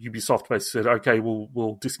Ubisoft basically said, okay,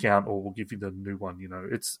 we'll discount or we'll give you the new one. You know,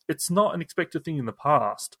 it's not an expected thing in the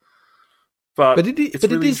past. But it is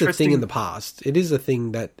really a thing in the past. It is a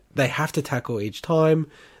thing that they have to tackle each time.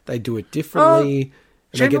 They do it differently.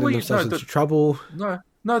 And they get themselves into trouble.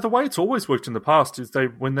 No, the way it's always worked in the past is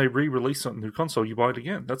when they re-release on the new console, you buy it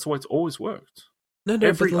again. That's the way it's always worked. No,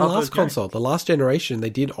 but the last console, the last generation,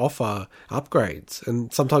 they did offer upgrades,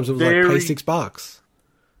 and sometimes it was like pay $6.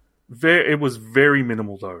 It was very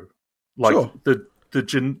minimal though. Like sure.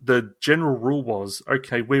 The general rule was,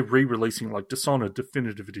 okay, we're re-releasing like Dishonored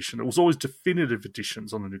Definitive Edition. It was always definitive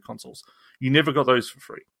editions on the new consoles. You never got those for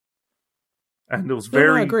free. And there was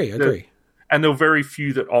I agree. And there were very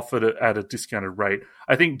few that offered it at a discounted rate.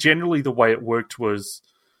 I think generally the way it worked was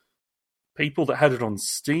people that had it on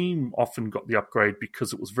Steam often got the upgrade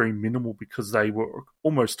because it was very minimal because they were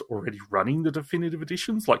almost already running the definitive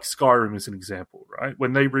editions. Like Skyrim is an example, right?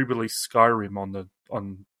 When they re-released Skyrim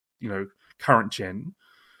on current gen,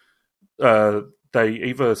 they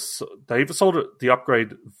either sold it the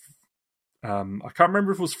upgrade. I can't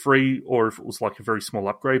remember if it was free or if it was like a very small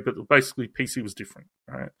upgrade, but basically PC was different,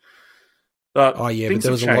 right? But but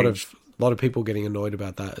there was a lot of people getting annoyed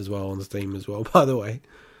about that as well on Steam as well, by the way.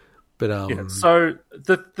 But so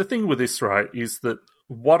the thing with this, right, is that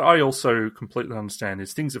what I also completely understand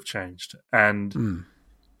is things have changed, and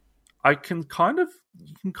you can kind of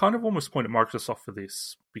almost point at Microsoft for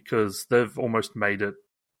this because they've almost made it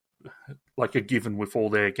like a given with all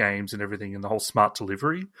their games and everything and the whole smart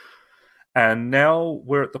delivery. And now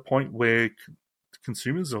we're at the point where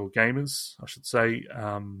consumers or gamers, I should say,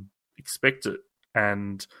 expect it.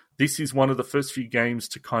 And this is one of the first few games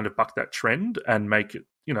to kind of buck that trend and make it,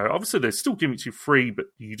 obviously they're still giving it to you free, but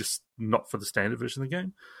you just not for the standard version of the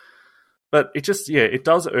game. But it just, it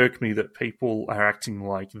does irk me that people are acting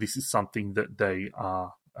like this is something that they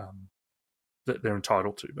are, that they're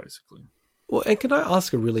entitled to, basically. Well, and can I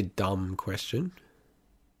ask a really dumb question?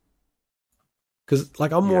 Because,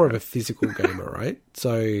 I'm more of a physical gamer, right?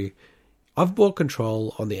 So, I've bought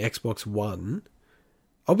Control on the Xbox One.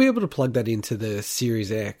 I'll be able to plug that into the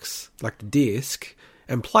Series X, like the disc,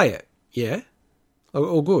 and play it, yeah?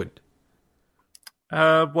 All good?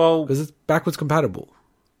 Well... Because it's backwards compatible.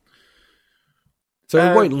 So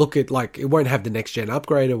it won't look at, it won't have the next-gen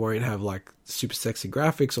upgrade, it won't have, super sexy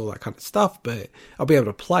graphics, all that kind of stuff, but I'll be able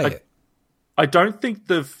to play it. I don't think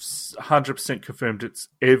they've 100% confirmed it's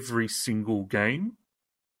every single game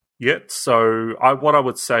yet. So what I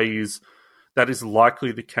would say is that is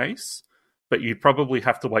likely the case, but you'd probably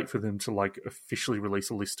have to wait for them to officially release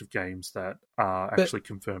a list of games that are actually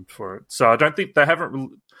confirmed for it. So I don't think they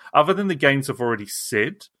haven't, other than the games I've already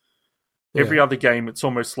said, every other game, it's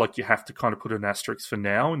almost like you have to kind of put an asterisk for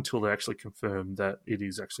now until they actually confirm that it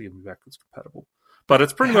is actually going to be backwards compatible. But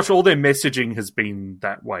it's pretty much all their messaging has been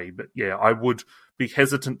that way. But yeah, I would be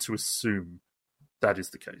hesitant to assume that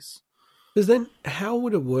is the case. Because then how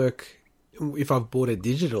would it work if I've bought it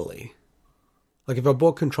digitally? If I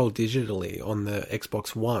bought Control digitally on the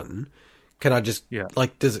Xbox One, can I just,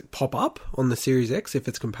 does it pop up on the Series X if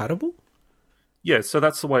it's compatible? Yeah, so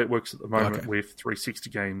that's the way it works at the moment with 360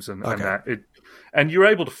 games and that. And you're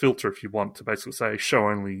able to filter if you want to basically say show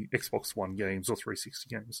only Xbox One games or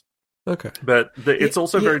 360 games. Okay. But it's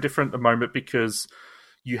also very different at the moment because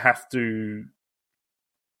you have to,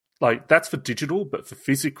 that's for digital, but for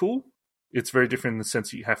physical, it's very different in the sense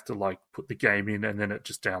that you have to, put the game in and then it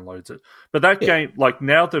just downloads it. But that game,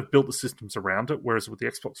 now they've built the systems around it, whereas with the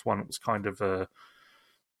Xbox One, it was kind of they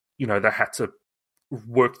had to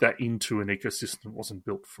work that into an ecosystem that wasn't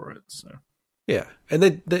built for it. So yeah, and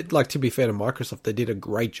they to be fair to Microsoft, they did a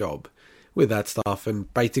great job with that stuff,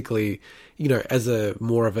 and basically, as a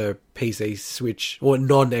more of a PC Switch or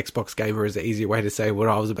non-Xbox gamer is the easier way to say what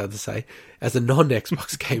I was about to say. As a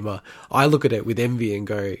non-Xbox gamer, I look at it with envy and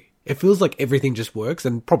go, it feels like everything just works,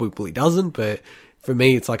 and probably doesn't, but for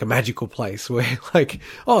me, it's like a magical place where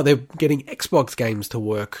they're getting Xbox games to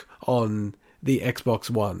work on the Xbox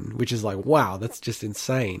One, which is wow, that's just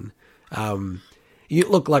insane. You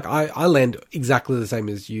look I land exactly the same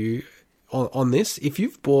as you on this. If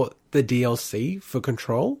you've bought the DLC for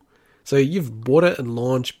Control, so you've bought it and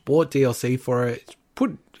launched, bought DLC for it,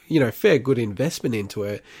 put fair good investment into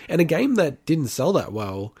it, and a game that didn't sell that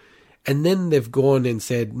well, and then they've gone and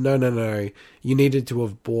said no, you needed to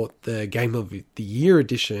have bought the Game of the Year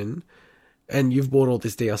edition, and you've bought all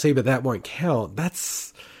this DLC, but that won't count.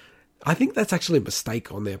 I think that's actually a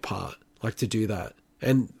mistake on their part, to do that.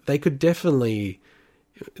 And they could definitely,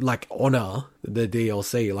 honor the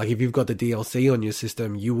DLC. If you've got the DLC on your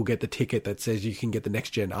system, you will get the ticket that says you can get the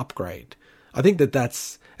next gen upgrade. I think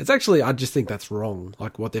I just think that's wrong,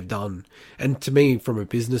 what they've done. And to me, from a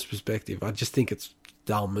business perspective, I just think it's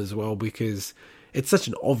dumb as well, because it's such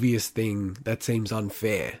an obvious thing that seems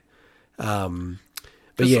unfair.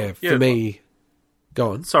 But yeah, for me,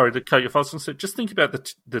 go on. Sorry to cut you off. I was going to say, just think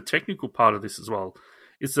about the technical part of this as well.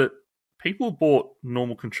 Is that people bought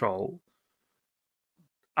normal Control,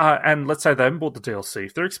 and let's say they haven't bought the DLC.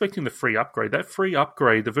 If they're expecting the free upgrade, that free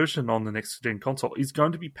upgrade, the version on the next gen console, is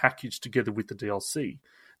going to be packaged together with the DLC.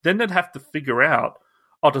 Then they'd have to figure out,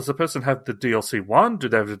 does the person have the DLC 1? Do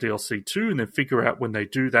they have the DLC 2? And then figure out when they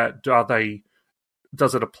do that,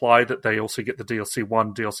 does it apply that they also get the DLC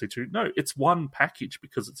 1, DLC 2? No, it's one package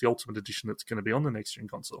because it's the Ultimate Edition that's going to be on the next gen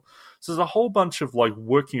console. So there's a whole bunch of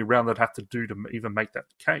working around that have to do to even make that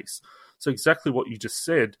the case. So exactly what you just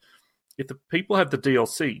said, if the people have the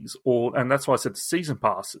DLCs, and that's why I said the Season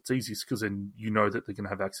Pass, it's easiest because then you know that they're going to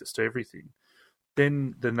have access to everything.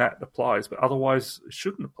 Then that applies, but otherwise it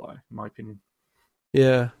shouldn't apply, in my opinion.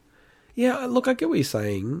 Yeah. Look, I get what you're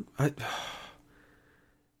saying.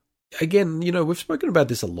 Again, we've spoken about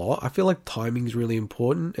this a lot. I feel like timing is really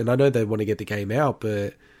important, and I know they want to get the game out,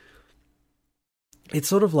 but it's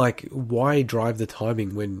sort of like, why drive the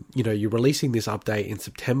timing when, you're releasing this update in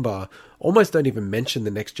September? Almost don't even mention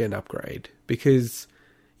the next gen upgrade because,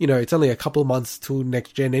 it's only a couple of months till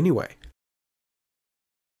next gen anyway.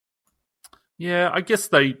 Yeah, I guess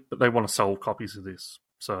they want to sell copies of this,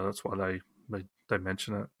 so that's why they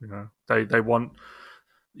mention it. They want,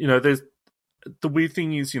 there's the weird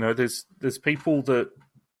thing is, there's people that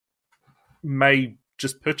may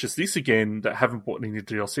just purchase this again that haven't bought any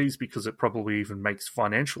DLCs because it probably even makes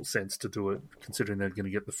financial sense to do it, considering they're going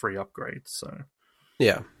to get the free upgrade. So,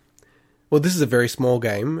 yeah. Well, this is a very small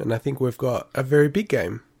game, and I think we've got a very big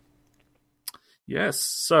game. Yes.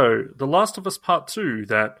 So, The Last of Us Part 2,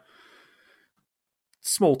 that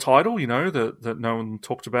small title, that no one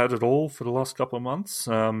talked about at all for the last couple of months.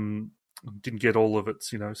 Didn't get all of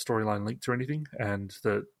its, storyline linked or anything, and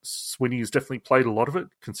that Sweeney has definitely played a lot of it,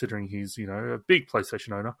 considering he's, a big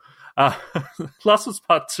PlayStation owner. Last of Us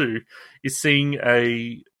Part 2 is seeing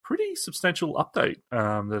a pretty substantial update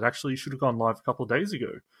that actually should have gone live a couple of days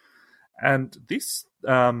ago. And this,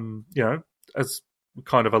 as we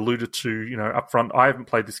kind of alluded to, up front, I haven't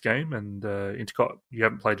played this game, and Intercot, you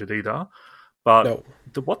haven't played it either. But no.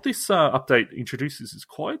 What this update introduces is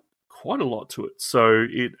quite a lot to it. So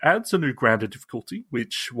it adds a new grounded difficulty,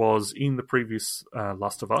 which was in the previous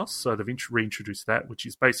Last of Us. So they've reintroduced that, which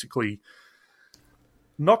is basically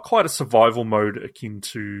not quite a survival mode akin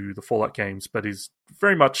to the Fallout games, but is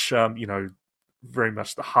very much, very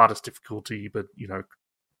much the hardest difficulty, but,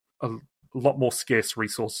 a lot more scarce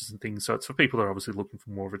resources and things. So it's for people that are obviously looking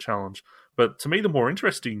for more of a challenge. But to me, the more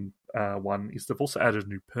interesting one is they've also added a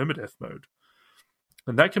new permadeath mode.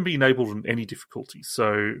 And that can be enabled in any difficulty.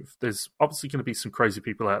 So there's obviously going to be some crazy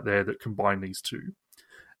people out there that combine these two.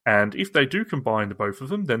 And if they do combine the both of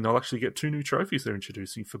them, then they'll actually get 2 new trophies they're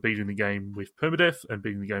introducing for beating the game with permadeath and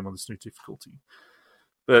beating the game on this new difficulty.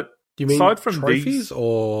 But do you mean aside from trophies these,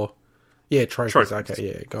 or... Yeah, trophies.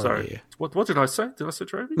 Okay, yeah. Go Sorry. on, yeah. What did I say? Did I say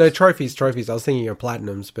trophies? No, trophies. I was thinking of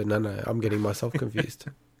platinums, but no, I'm getting myself confused.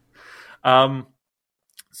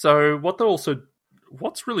 So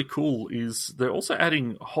what's really cool is they're also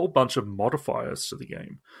adding a whole bunch of modifiers to the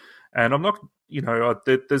game. And I'm not,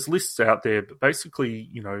 there's lists out there, but basically,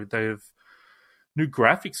 they have new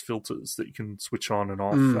graphics filters that you can switch on and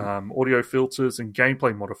off, audio filters and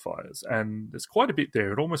gameplay modifiers. And there's quite a bit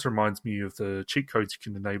there. It almost reminds me of the cheat codes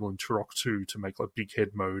you can enable in Turok 2 to make big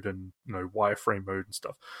head mode and, wireframe mode and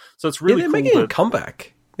stuff. So it's really cool. They're making a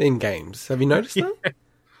comeback in games. Have you noticed that?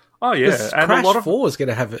 Oh, yeah. And Crash 4 is going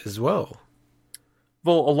to have it as well.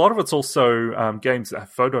 Well, a lot of it's also games that have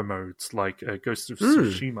photo modes, like Ghost of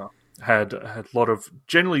Tsushima had a lot of...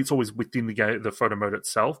 Generally, it's always within the game, the photo mode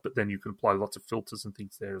itself, but then you can apply lots of filters and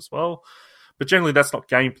things there as well. But generally, that's not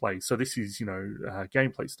gameplay, so this is,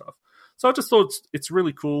 gameplay stuff. So I just thought it's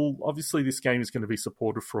really cool. Obviously, this game is going to be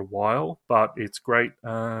supported for a while, but it's great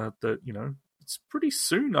that, it's pretty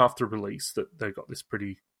soon after release that they got this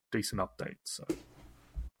pretty decent update, so...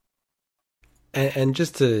 And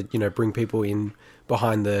just to, bring people in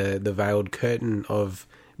behind the veiled curtain of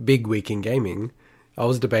big week in gaming, I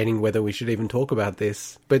was debating whether we should even talk about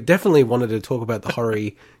this, but definitely wanted to talk about the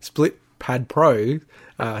Hori Split Pad Pro.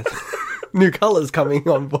 New colours coming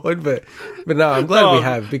on board, but no, I'm glad we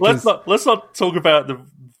have, because... Let's not talk about the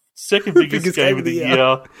second biggest game of the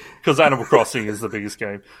year, because Animal Crossing is the biggest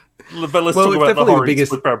game. But let's talk about the Hori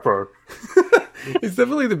Split Pad Pro. It's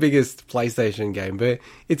definitely the biggest PlayStation game, but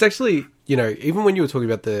it's actually, even when you were talking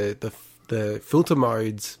about the filter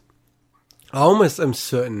modes, I almost am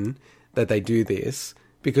certain that they do this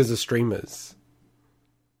because of streamers.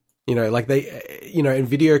 And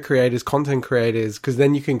video creators, content creators, because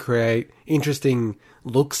then you can create interesting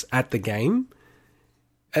looks at the game.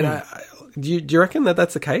 And do you reckon that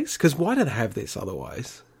that's the case? Because why do they have this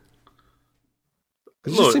otherwise?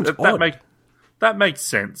 It just seems odd. That makes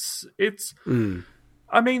sense. It's,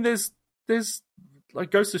 I mean, there's like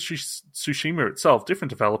Ghost of Tsushima itself, different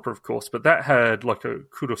developer, of course, but that had like a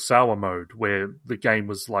Kurosawa mode where the game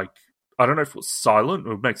was like, I don't know if it was silent. It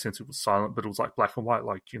would make sense if it was silent, but it was like black and white,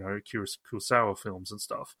 like, Kurosawa films and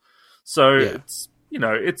stuff. So it's,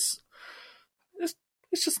 it's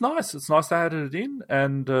just nice. It's nice to add it in,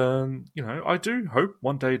 and I do hope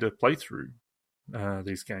one day to play through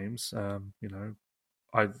these games.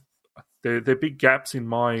 They're big gaps in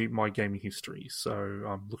my gaming history, so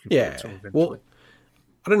I'm looking forward to them eventually. Well,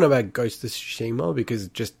 I don't know about Ghost of Tsushima because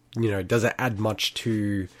just, does it add much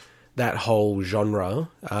to that whole genre?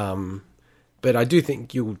 But I do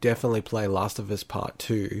think you'll definitely play Last of Us Part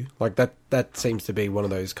 2. Like that seems to be one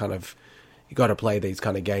of those kind of, you got to play these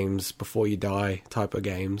kind of games before you die type of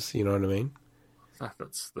games. You know what I mean?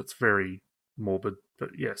 That's very morbid,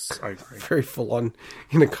 but yes, I agree. Very full on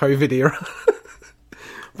in a COVID era.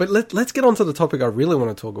 But let's get on to the topic I really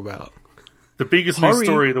want to talk about. The biggest news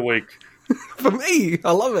story of the week. For me,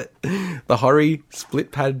 I love it. The Hori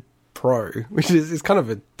Split Pad Pro, which is kind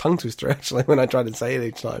of a tongue twister, actually, when I try to say it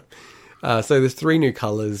each time. So there's 3 new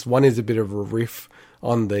colours. One is a bit of a riff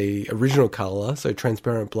on the original colour, so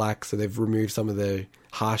transparent black, so they've removed some of the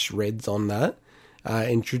harsh reds on that.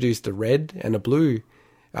 Introduced a red and a blue.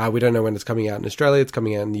 We don't know when it's coming out in Australia. It's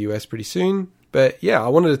coming out in the US pretty soon. But yeah, I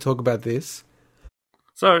wanted to talk about this.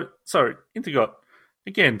 So Intergot,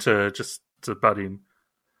 again, to butt in,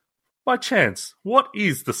 by chance, what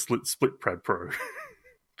is the Split Pad Pro?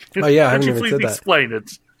 Oh yeah, I haven't Could you even please said that. Explain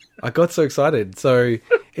it. I got so excited. So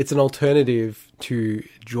it's an alternative to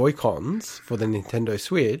Joy-Cons for the Nintendo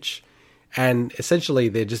Switch, and essentially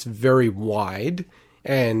they're just very wide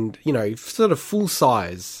and, sort of full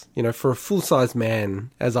size, for a full size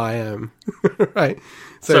man as I am, right?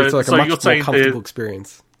 So it's like a much more comfortable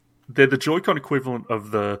experience. They're the Joy-Con equivalent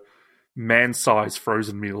of the man-sized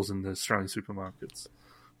frozen meals in the Australian supermarkets.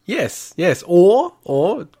 Yes. Or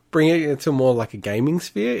bring it to more like a gaming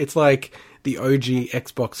sphere. It's like the OG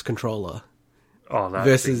Xbox controller. Oh, that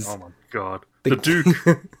versus thing. Oh my god. The Duke.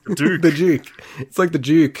 The Duke. The Duke. It's like the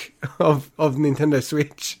Duke of Nintendo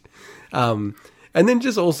Switch. And then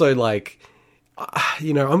just also like,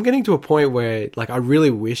 I'm getting to a point where like I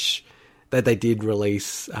really wish that they did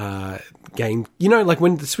release game. Like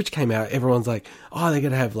when the Switch came out, everyone's like, oh, they're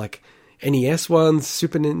going to have like NES ones,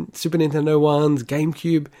 Super Nintendo ones,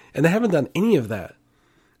 GameCube, and they haven't done any of that.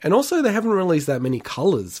 And also they haven't released that many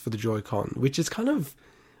colors for the Joy-Con, which is kind of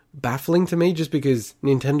baffling to me just because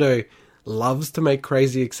Nintendo loves to make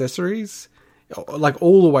crazy accessories, like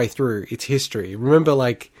all the way through its history. Remember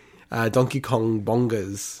like Donkey Kong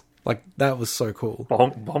Bongers? Like that was so cool.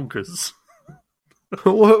 Bonkers.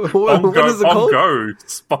 What is it called?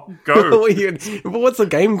 Bongo. What's the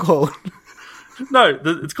game called? No,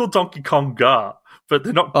 it's called Donkey Konga, but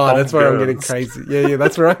they're not. Oh, that's where I'm getting crazy. Yeah,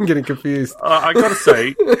 that's where I'm getting confused. I gotta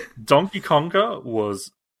say, Donkey Konga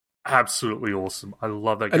was absolutely awesome. I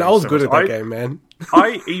love that game. And I was good at that game, man.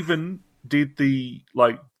 I even did the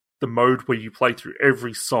mode where you play through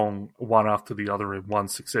every song one after the other in one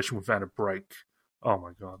succession without a break. Oh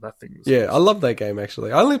my god, that thing was awesome. I love that game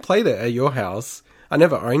actually. I only played it at your house. I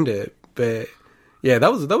never owned it, but yeah,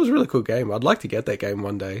 that was a really cool game. I'd like to get that game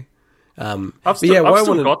one day. I've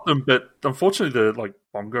still got them, but unfortunately the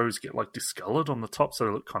bongos get discolored on the top, so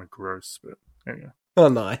they look kind of gross. But anyway. Oh,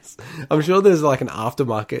 nice. I'm sure there's an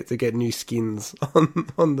aftermarket to get new skins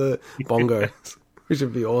on the bongos, which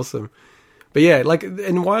would be awesome. But yeah,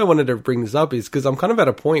 and why I wanted to bring this up is because I'm kind of at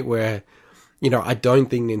a point where, I don't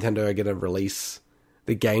think Nintendo are going to release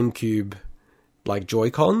the GameCube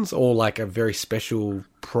Joy-Cons or a very special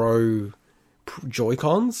Pro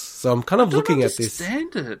Joy-Cons. So I'm kind of looking at this.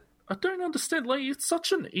 I don't understand. It's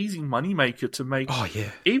such an easy moneymaker to make. Oh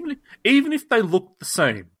yeah. Even if they look the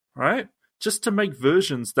same, right? Just to make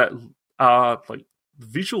versions that are the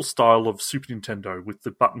visual style of Super Nintendo with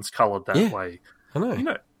the buttons colored that way. I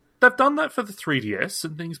know. They've done that for the 3DS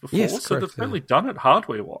and things before, yes, so correct, they've certainly done it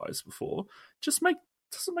hardware-wise before.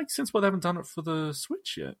 Doesn't make sense why they haven't done it for the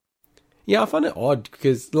Switch yet. Yeah, I find it odd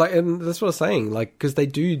because, and that's what I was saying, because they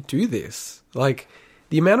do this.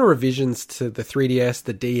 The amount of revisions to the 3DS,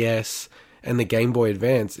 the DS, and the Game Boy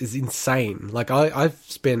Advance is insane. I've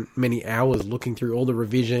spent many hours looking through all the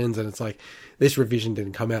revisions, and it's this revision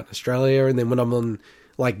didn't come out in Australia, and then when I'm on,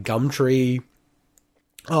 Gumtree,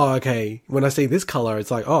 oh, okay, when I see this color,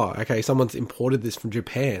 it's oh, okay, someone's imported this from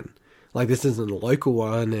Japan. This isn't a local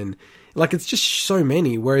one, and, it's just so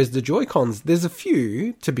many, whereas the Joy-Cons, there's a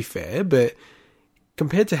few, to be fair, but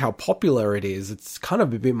compared to how popular it is, it's kind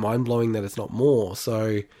of a bit mind-blowing that it's not more.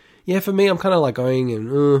 So, yeah, for me, I'm kind of like going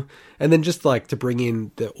and then just like to bring in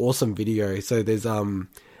the awesome video. So there's a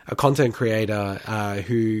content creator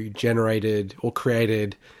who generated or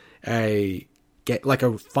created a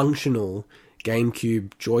functional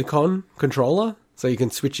GameCube Joy-Con controller. So you can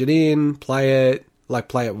switch it in, play it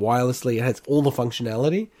wirelessly. It has all the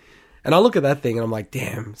functionality. And I look at that thing and I'm like,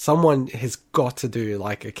 damn, someone has got to do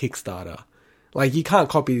like a Kickstarter. Like, you can't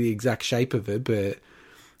copy the exact shape of it, but,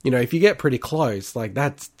 you know, if you get pretty close, like,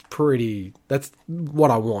 that's what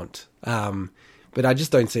I want. But I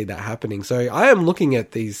just don't see that happening. So I am looking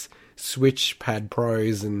at these Switch Pad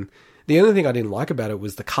Pros, and the only thing I didn't like about it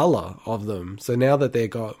was the color of them. So now that they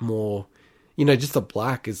got more, you know, just the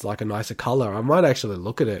black is like a nicer color, I might actually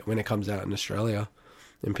look at it when it comes out in Australia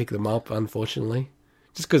and pick them up, unfortunately.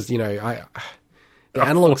 Just because, you know, the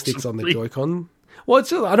analog sticks on the Joy-Con. Well,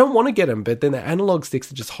 it's just, I don't want to get them, but then the analog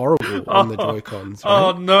sticks are just horrible on the Joy-Cons. Right?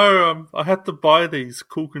 Oh, no. I had to buy these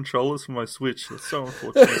cool controllers for my Switch. That's so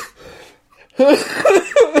unfortunate.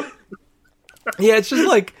 Yeah, it's just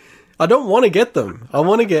like, I don't want to get them. I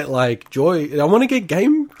want to get, like, I want to get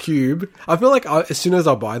GameCube. I feel like as soon as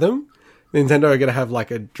I buy them, Nintendo are going to have,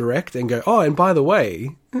 like, a direct and go, oh, and by the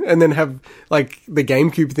way, and then have, like, the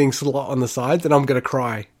GameCube thing slot on the sides, and I'm going to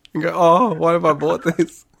cry. And go, oh, why have I bought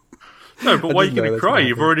this? No, but why are you going to cry?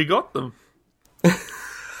 You've already got them.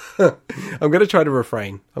 I'm going to try to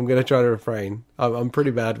refrain. I'm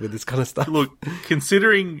pretty bad with this kind of stuff. Look,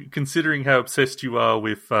 considering how obsessed you are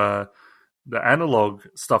with the analog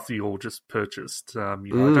stuff that you all just purchased, I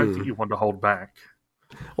don't think you want to hold back.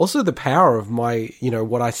 Also, the power of my, you know,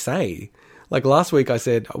 what I say. Like last week I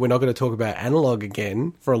said, we're not going to talk about analog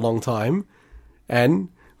again for a long time. And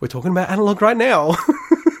we're talking about analog right now.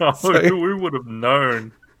 So, we would have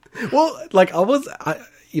known. Well, like I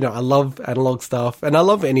love analog stuff and I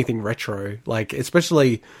love anything retro, like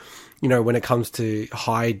especially, you know, when it comes to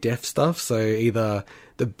high def stuff. So either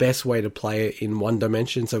the best way to play it in one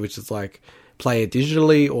dimension, so which is like play it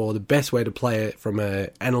digitally, or the best way to play it from an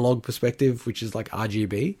analog perspective, which is like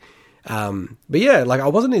RGB. But yeah, like I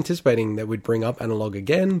wasn't anticipating that we'd bring up analog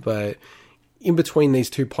again, but in between these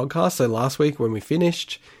two podcasts, so last week when we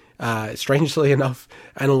finished, strangely enough,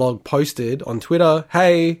 Analog posted on Twitter,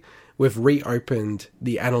 hey, we've reopened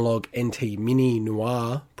the Analog NT Mini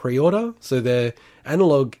Noir pre-order. So the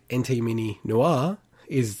Analog NT Mini Noir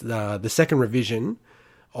is the second revision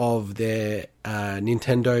of their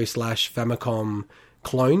Nintendo/Famicom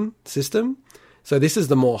clone system. So this is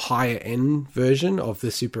the more higher end version of the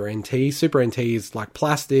Super NT. Super NT is like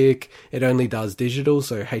plastic. It only does digital,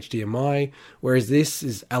 so HDMI. Whereas this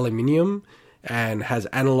is aluminium and has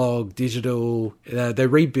analog, digital. They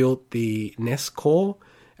rebuilt the NES core,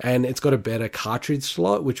 and it's got a better cartridge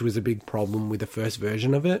slot, which was a big problem with the first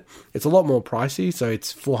version of it. It's a lot more pricey, so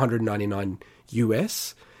it's $499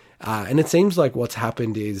 US. And it seems like what's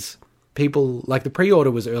happened is people, like the pre-order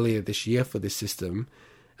was earlier this year for this system.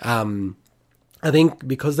 I think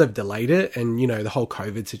because they've delayed it and, you know, the whole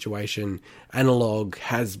COVID situation, Analog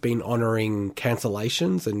has been honouring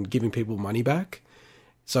cancellations and giving people money back.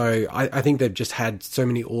 So I think they've just had so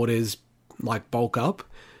many orders like bulk up,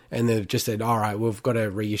 and they've just said, all right, we've got to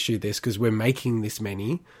reissue this because we're making this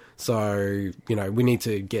many. So, you know, we need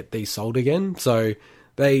to get these sold again. So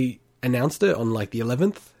they announced it on like the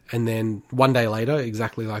 11th. And then one day later,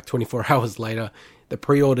 exactly like 24 hours later, the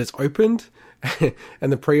pre-orders opened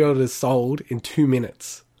and the pre-orders sold in 2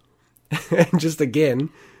 minutes. And just again,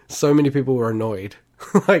 so many people were annoyed.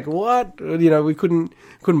 Like, what? You know, we couldn't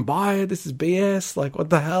buy it. This is BS. Like, what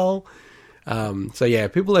the hell? So yeah,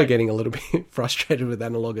 people are getting a little bit frustrated with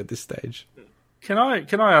Analog at this stage. Can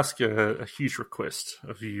I ask a huge request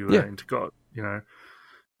of you, Yeah. and to God,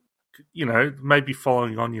 you know, maybe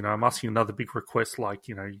following on, you know, I'm asking another big request, like,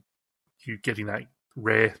 you know, you getting that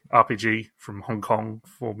rare RPG from Hong Kong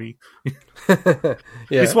for me. Yeah.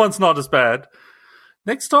 This one's not as bad.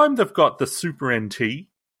 Next time they've got the Super NT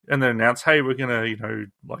and they announce, hey, we're gonna, you know,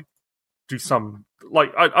 like do some,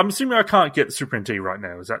 like I'm assuming I can't get the Super NT right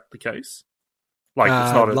now. Is that the case? Like,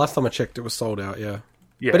 it's not. Last time I checked, it was sold out. Yeah.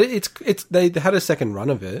 Yeah. But it's they had a second run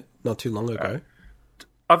of it not too long ago.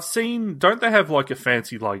 I've seen. Don't they have like a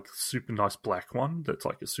fancy, like super nice black one that's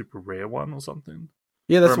like a super rare one or something?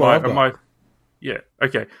 Yeah, that's what I've got. Yeah.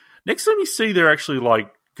 Okay. Next time you see they're actually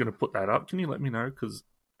like going to put that up, can you let me know? Because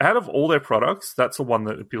out of all their products, that's the one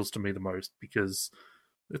that appeals to me the most because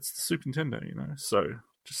it's the Super Nintendo, you know. So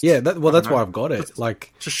just that's why I've got it.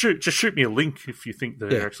 Like, just shoot me a link if you think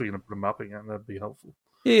they're actually going to put them up again. That'd be helpful.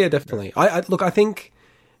 Yeah, definitely. I look. I think,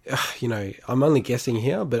 you know, I'm only guessing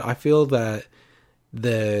here, but I feel that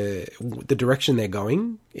the direction they're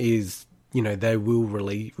going is, you know, they will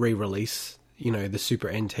re-release, you know, the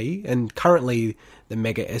Super NT, and currently the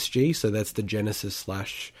Mega SG, so that's the Genesis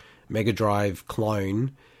 / Mega Drive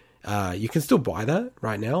clone. You can still buy that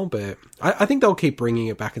right now, but I think they'll keep bringing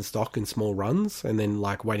it back in stock in small runs, and then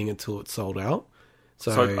like waiting until it's sold out.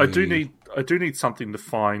 So I do need something to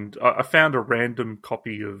find. I found a random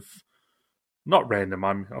copy of, not random.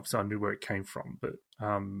 Obviously I knew where it came from, but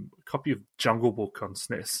a copy of Jungle Book on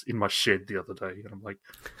SNES in my shed the other day, and I'm like,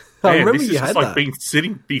 man, this is just like being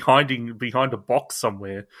sitting behind a box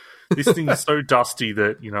somewhere. This thing is so dusty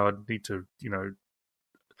that, you know, I need to, you know,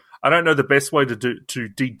 I don't know the best way to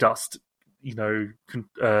dedust, you know,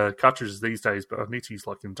 cartridges these days, but I need to use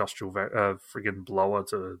like industrial friggin' blower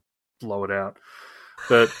to blow it out.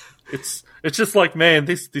 But it's just like, man,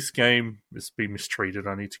 this game has been mistreated.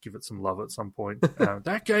 I need to give it some love at some point.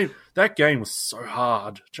 That game was so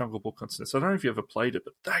hard, Jungle Book on SNES. I don't know if you ever played it,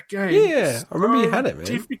 but that game, yeah, I remember you had it, man.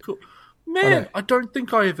 Difficult. Man, I don't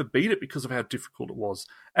think I ever beat it because of how difficult it was.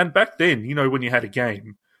 And back then, you know, when you had a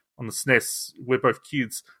game on the SNES, we're both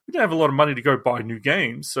kids, we didn't have a lot of money to go buy new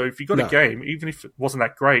games. So if you got a game, even if it wasn't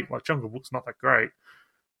that great, like Jungle Book's not that great,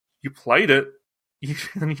 you played it,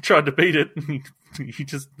 and you tried to beat it, and you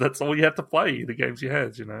just, that's all you had to play, the games you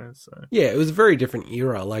had, you know. So yeah, it was a very different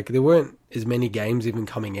era. Like, there weren't as many games even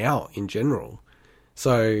coming out in general.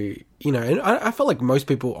 So, you know, and I felt like most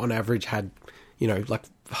people on average had, you know, like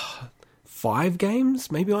 5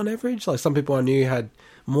 games maybe on average. Like, some people I knew had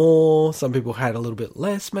more, some people had a little bit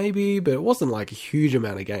less maybe, but it wasn't like a huge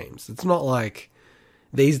amount of games. It's not like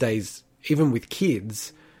these days, even with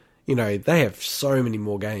kids, you know, they have so many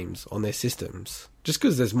more games on their systems just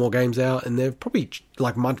because there's more games out, and they're probably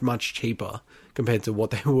like much cheaper compared to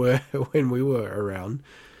what they were when we were around.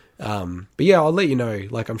 But yeah, I'll let you know.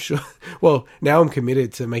 Like, I'm sure, well, now I'm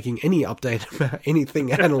committed to making any update about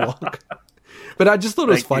anything analog. But I just thought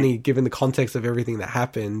it was funny, given the context of everything that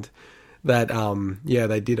happened, that, yeah,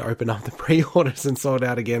 they did open up the pre-orders and sold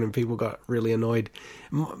out again, and people got really annoyed.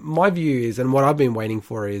 My view is, and what I've been waiting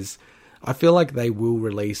for is, I feel like they will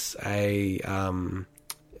release a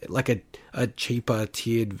cheaper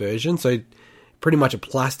tiered version. So pretty much a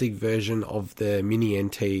plastic version of the Mini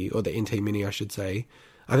NT, or the NT Mini, I should say.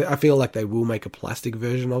 I feel like they will make a plastic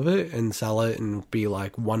version of it and sell it and be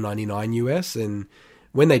like $199 US. And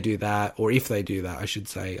when they do that, or if they do that, I should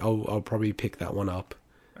say, I'll probably pick that one up.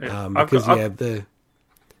 Because I was going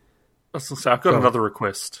to say, I've got another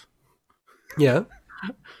request. Yeah.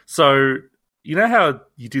 So, you know how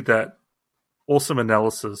you did that awesome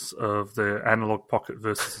analysis of the Analog Pocket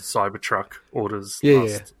versus the Cybertruck orders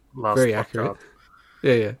last very accurate.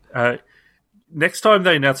 Yeah. Next time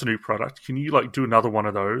they announce a new product, can you like do another one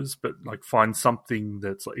of those, but like find something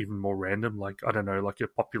that's like even more random, like, I don't know, like a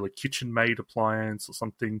popular KitchenMaid appliance or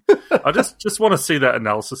something? I just want to see that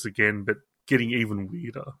analysis again, but getting even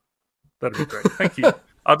weirder. That'd be great. Thank you.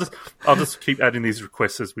 I'll just keep adding these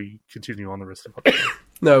requests as we continue on the rest of the podcast.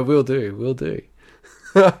 No, we'll do.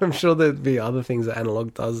 I'm sure there'd be other things that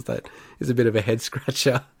Analog does that is a bit of a head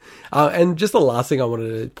scratcher. And just the last thing I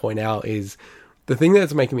wanted to point out is the thing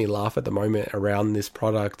that's making me laugh at the moment around this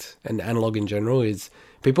product and Analog in general is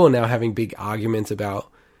people are now having big arguments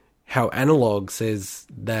about how Analog says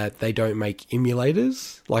that they don't make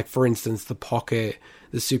emulators. Like, for instance, the Pocket,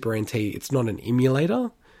 the Super NT, it's not an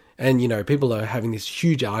emulator. And, you know, people are having this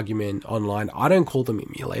huge argument online. I don't call them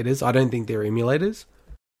emulators. I don't think they're emulators.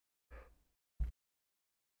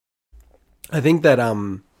 I think that,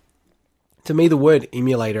 to me, the word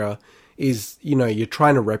emulator is, you know, you're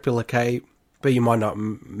trying to replicate, but you might not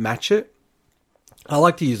match it. I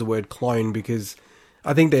like to use the word clone because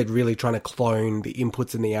I think they're really trying to clone the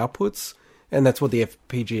inputs and the outputs, and that's what the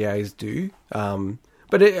FPGAs do.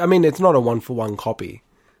 But it's not a one-for-one copy.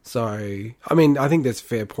 So, I mean, I think there's a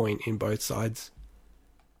fair point in both sides.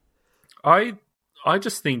 I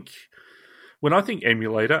just think, when I think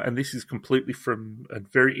emulator, and this is completely from a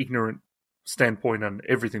very ignorant standpoint on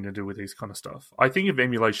everything to do with these kind of stuff, I think of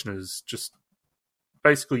emulation as just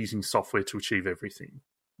basically using software to achieve everything,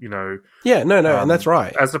 you know? Yeah, no, and that's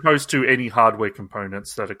right. As opposed to any hardware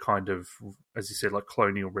components that are kind of, as you said, like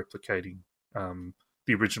cloning or replicating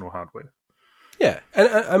the original hardware. Yeah, and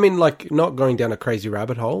I mean, like, not going down a crazy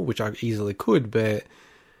rabbit hole, which I easily could, but,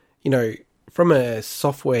 you know, from a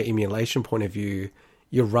software emulation point of view,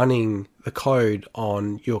 you're running the code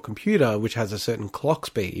on your computer, which has a certain clock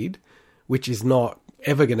speed, which is not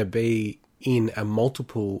ever going to be in a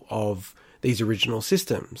multiple of these original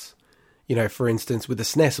systems. You know, for instance, with the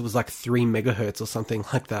SNES, it was like 3 megahertz or something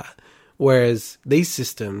like that. Whereas these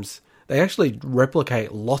systems, they actually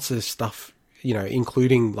replicate lots of stuff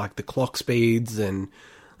including like the clock speeds and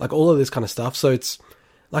like all of this kind of stuff. So it's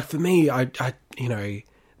like, for me,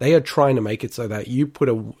 they are trying to make it so that you put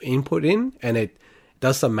a input in and it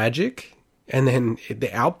does some magic, and then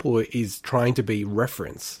the output is trying to be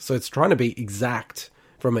reference. So it's trying to be exact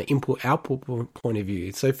from an input-output point of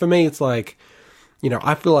view. So for me, it's like,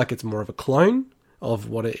 I feel like it's more of a clone of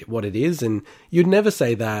what it is. And you'd never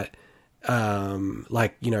say that,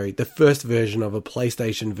 the first version of a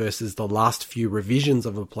PlayStation versus the last few revisions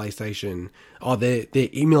of a PlayStation, they're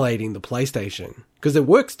emulating the PlayStation, because it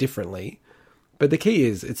works differently. But the key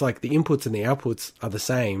is, it's like the inputs and the outputs are the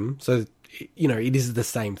same. So, it is the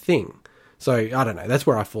same thing. So, I don't know. That's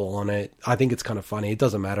where I fall on it. I think it's kind of funny. It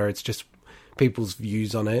doesn't matter. It's just people's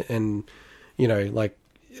views on it. And,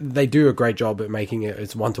 they do a great job at making it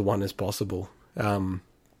as one-to-one as possible.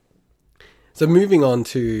 So moving on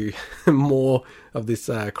to more of this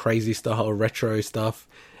crazy style retro stuff.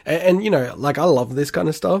 And, I love this kind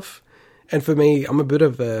of stuff. And for me, I'm a bit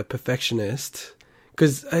of a perfectionist.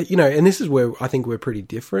 Because, and this is where I think we're pretty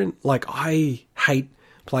different. Like, I hate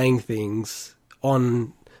playing things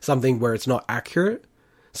on something where it's not accurate.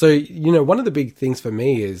 So, one of the big things for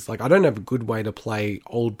me is, like, I don't have a good way to play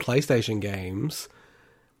old PlayStation games,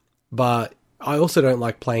 but I also don't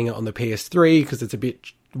like playing it on the PS3 because it's a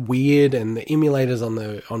bit weird, and the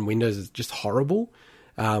emulators on Windows is just horrible.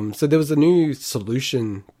 So there was a new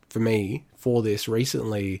solution for me for this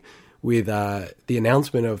recently with the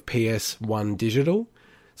announcement of PS1 Digital.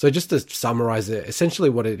 So just to summarize it, essentially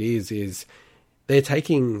what it is they're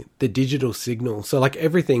taking the digital signal. So like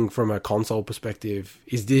everything from a console perspective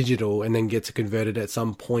is digital and then gets converted at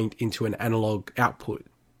some point into an analog output.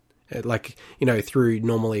 Like, through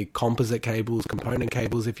normally composite cables, component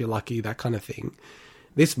cables, if you're lucky, that kind of thing.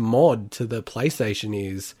 This mod to the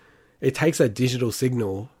PlayStation it takes a digital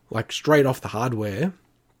signal, like straight off the hardware,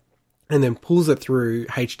 and then pulls it through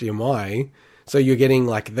HDMI. So you're getting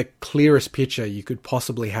like the clearest picture you could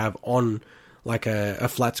possibly have on like a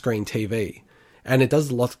flat screen TV. And it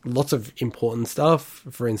does lots of important stuff.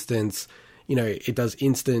 For instance, it does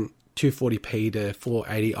instant 240p to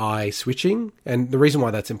 480i switching. And the reason why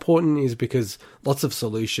that's important is because lots of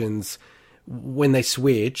solutions, when they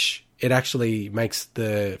switch, it actually makes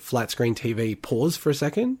the flat screen TV pause for a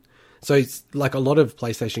second. So it's like a lot of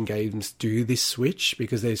PlayStation games do this switch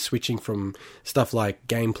because they're switching from stuff like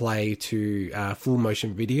gameplay to full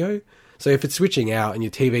motion video. So if it's switching out and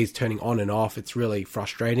your TV's turning on and off, it's really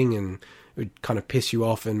frustrating and it would kind of piss you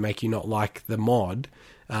off and make you not like the mod.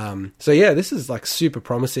 So yeah, this is like super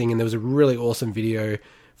promising, and there was a really awesome video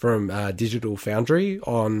from Digital Foundry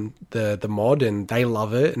on the mod, and they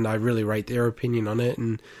love it, and I really rate their opinion on it.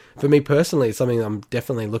 And for me personally, it's something I'm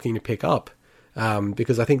definitely looking to pick up,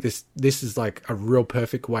 because I think this is like a real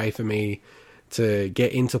perfect way for me to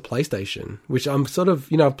get into PlayStation, which I'm sort of,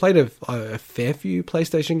 I've played a fair few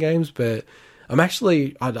PlayStation games, but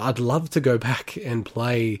I'd love to go back and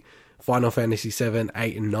play Final Fantasy 7,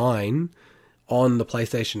 8, and 9 on the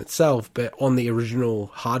PlayStation itself, but on the original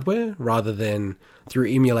hardware rather than through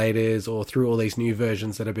emulators or through all these new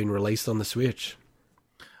versions that have been released on the Switch.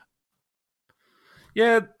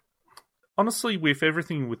 Yeah, honestly, with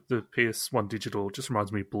everything with the PS1 Digital, it just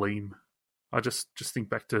reminds me of Bleem. I just think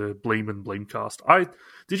back to Bleem and Bleemcast.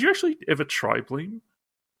 Did you actually ever try Bleem?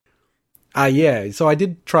 Yeah, so I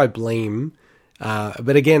did try Bleem,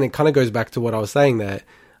 but again, it kind of goes back to what I was saying, that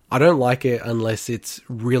I don't like it unless it's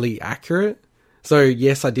really accurate. So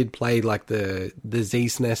yes, I did play like the Z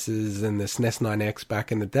SNESs and the SNES 9X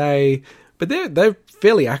back in the day, but they're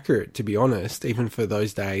fairly accurate, to be honest, even for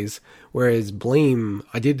those days. Whereas Bleem,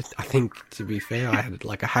 I think, to be fair, I had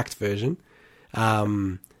like a hacked version,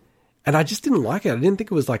 and I just didn't like it. I didn't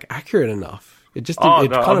think it was like accurate enough. It just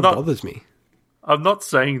kind of bothers me. I'm not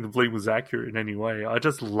saying the Bleem was accurate in any way. I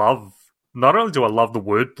just love. Not only do I love the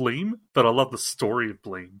word Bleem, but I love the story of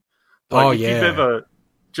Bleem. Like, if you've ever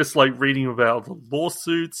just like reading about the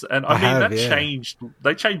lawsuits, and changed.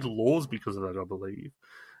 They changed laws because of that, I believe.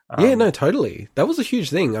 Yeah, no, totally. That was a huge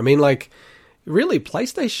thing. I mean, like, really,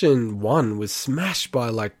 PlayStation 1 was smashed by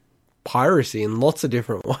like piracy in lots of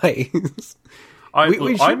different ways.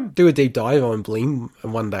 We should do a deep dive on Bleem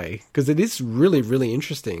one day, because it is really, really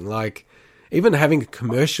interesting. Like, even having a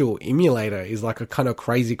commercial emulator is like a kind of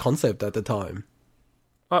crazy concept at the time.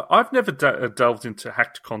 I've never delved into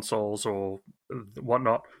hacked consoles or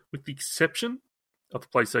whatnot, with the exception of the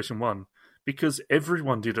PlayStation 1, because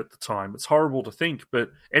everyone did at the time. It's horrible to think, but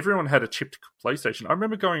everyone had a chipped PlayStation. I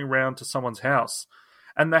remember going around to someone's house,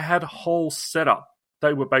 and they had a whole setup.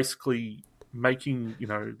 They were basically making,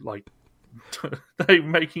 they were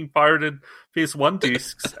making pirated PS1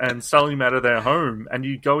 discs and selling them out of their home. And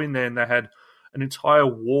you go in there, and they had an entire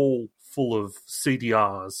wall full of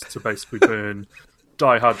CDRs to basically burn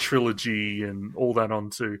Die Hard Trilogy and all that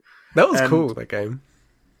onto. That was cool, that game.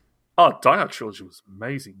 Oh, Die Hard Trilogy was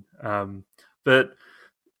amazing. But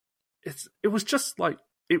it was just like,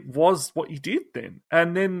 it was what you did then.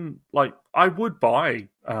 And then, like, I would buy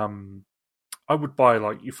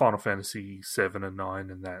like your Final Fantasy 7 and 9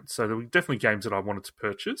 and that. So there were definitely games that I wanted to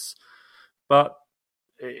purchase. But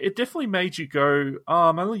it definitely made you go,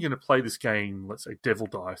 I'm only going to play this game, let's say Devil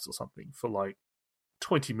Dice or something, for like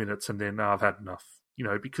 20 minutes and then I've had enough,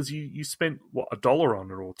 because you spent, $1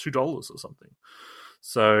 on it or $2 or something.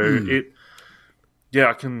 So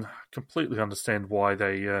I can completely understand why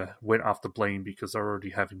they went after Bleem, because they're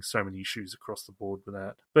already having so many issues across the board with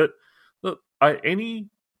that. But look, any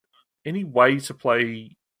way to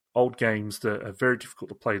play old games that are very difficult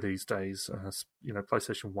to play these days,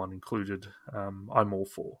 PlayStation 1 included, I'm all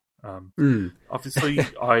for. Obviously,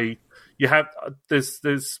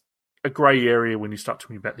 there's a grey area when you start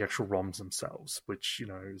talking about the actual ROMs themselves, which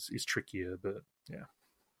is trickier. But yeah.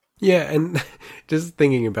 Yeah, and just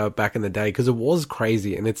thinking about back in the day, because it was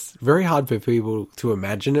crazy, and it's very hard for people to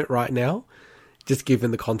imagine it right now, just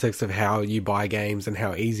given the context of how you buy games and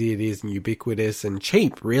how easy it is and ubiquitous and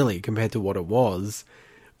cheap, really, compared to what it was.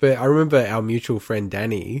 But I remember our mutual friend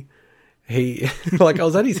Danny, I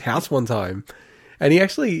was at his house one time, and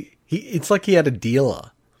it's like he had a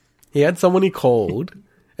dealer. He had someone he called,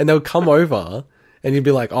 and they would come over, and he'd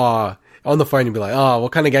be like, on the phone, he'd be like,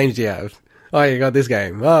 what kind of games do you have? Oh, you got this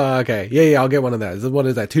game. Oh, okay. Yeah, I'll get one of those. What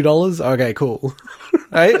is that, $2? Okay, cool.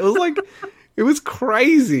 Right? It was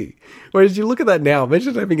crazy. Whereas you look at that now,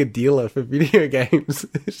 imagine having a dealer for video games.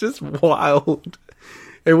 It's just wild.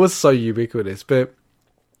 It was so ubiquitous. But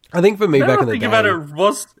I think for me, back in the day... about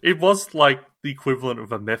it was like the equivalent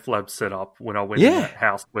of a meth lab setup when I went to that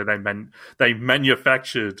house where they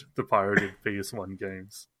manufactured the pirated PS1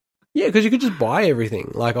 games. Yeah, because you could just buy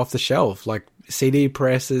everything, like, off the shelf, like CD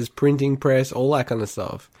presses, printing press, all that kind of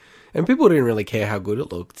stuff. And people didn't really care how good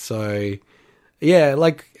it looked. So, yeah,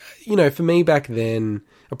 like, for me back then,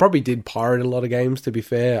 I probably did pirate a lot of games, to be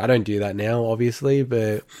fair. I don't do that now, obviously,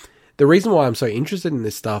 but the reason why I'm so interested in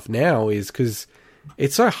this stuff now is because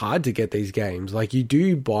it's so hard to get these games. Like, you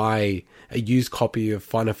do buy a used copy of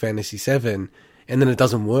Final Fantasy VII, and then it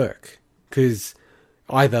doesn't work, because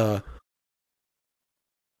either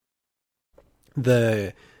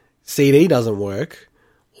the CD doesn't work,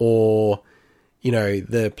 or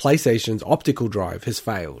the PlayStation's optical drive has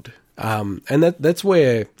failed, and that's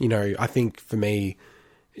where I think for me,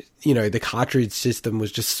 the cartridge system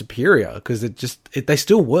was just superior, because they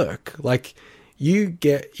still work. Like, you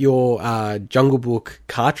get your Jungle Book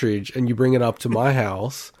cartridge and you bring it up to my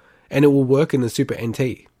house, and it will work in the Super NT,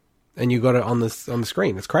 and you got it on the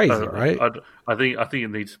screen. It's crazy, right? I think it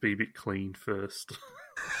needs to be a bit cleaned first.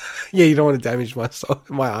 Yeah, you don't want to damage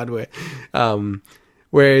my hardware.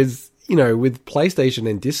 Whereas, with PlayStation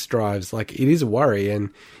and disc drives, like, it is a worry.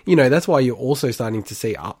 And, that's why you're also starting to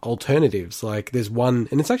see alternatives. Like, there's one,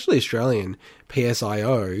 and it's actually Australian,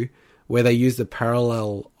 PSIO, where they use the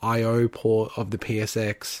parallel IO port of the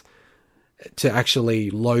PSX to actually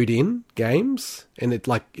load in games. And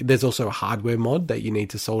there's also a hardware mod that you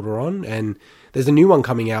need to solder on. And there's a new one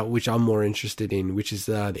coming out, which I'm more interested in, which is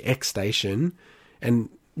the X Station. And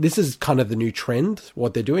this is kind of the new trend,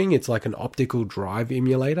 what they're doing. It's like an optical drive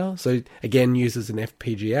emulator. So again, uses an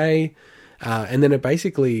FPGA. And then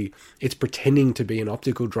it's pretending to be an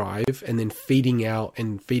optical drive, and then feeding out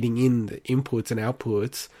and feeding in the inputs and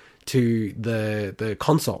outputs to the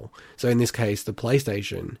console. So in this case, the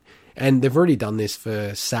PlayStation. And they've already done this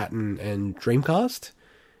for Saturn and Dreamcast.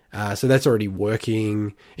 So that's already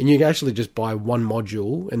working. And you can actually just buy one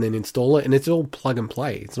module and then install it, and it's all plug and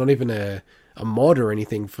play. It's not even a mod or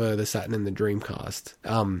anything for the Saturn and the Dreamcast.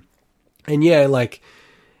 And yeah, like,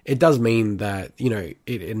 it does mean that,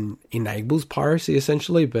 it enables piracy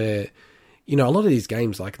essentially, but, a lot of these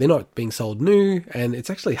games, like, they're not being sold new, and it's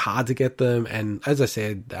actually hard to get them. And as I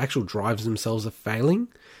said, the actual drives themselves are failing.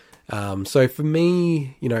 So for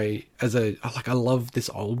me, I love this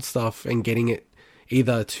old stuff, and getting it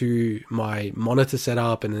either to my monitor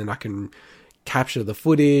setup, and then I can capture the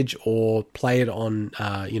footage, or play it on,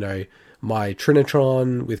 my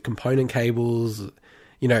Trinitron with component cables.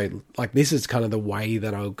 Like, this is kind of the way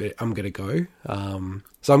that I'm going to go.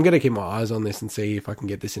 So I'm going to keep my eyes on this and see if I can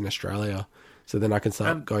get this in Australia, so then I can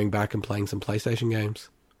start going back and playing some PlayStation games.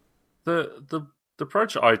 The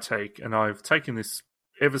approach I take, and I've taken this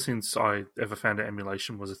ever since I ever found out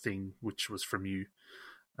emulation was a thing, which was from you,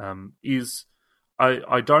 is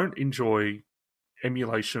I don't enjoy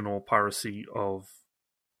emulation or piracy of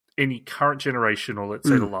any current generation, or let's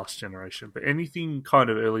say the last generation, but anything kind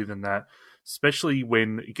of earlier than that, especially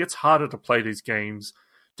when it gets harder to play these games,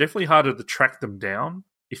 definitely harder to track them down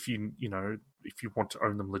if you want to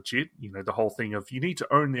own them legit. The whole thing of you need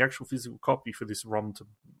to own the actual physical copy for this ROM to,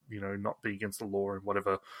 not be against the law in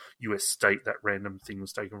whatever US state that random thing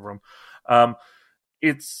was taken from.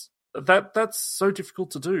 That's so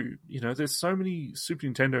difficult to do. There's so many Super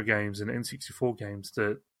Nintendo games and N64 games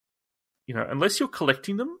that, unless you're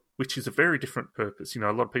collecting them, which is a very different purpose. A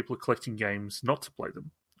lot of people are collecting games not to play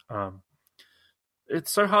them.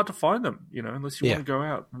 It's so hard to find them, unless you want to go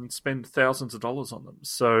out and spend thousands of dollars on them.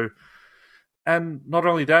 So, and not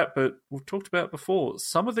only that, but we've talked about before,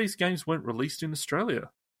 some of these games weren't released in Australia.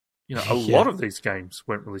 A lot of these games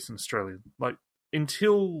weren't released in Australia. Like,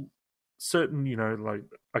 until certain,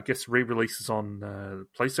 I guess re-releases on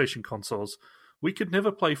PlayStation consoles, we could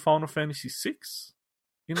never play Final Fantasy VI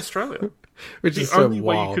in Australia. Which the is so only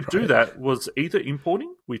way wild, you could do that was either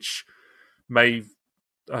importing, which may,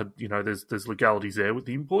 there's legalities there with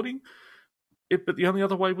the importing, but the only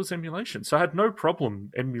other way was emulation. So I had no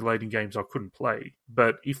problem emulating games I couldn't play.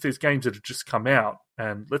 But if there's games that have just come out,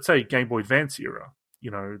 and let's say Game Boy Advance era,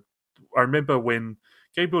 I remember when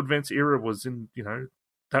Game Boy Advance era was in,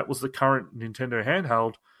 that was the current Nintendo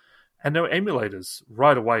handheld, and there were emulators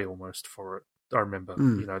right away almost for it. I remember,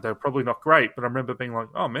 they were probably not great, but I remember being like,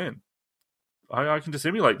 oh man, I can just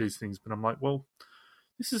emulate these things. But I'm like, well,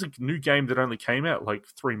 this is a new game that only came out like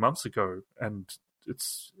 3 months ago, and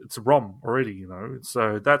it's a ROM already,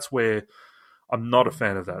 So that's where I'm not a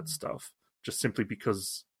fan of that stuff, just simply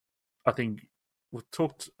because I think we've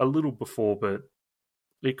talked a little before, but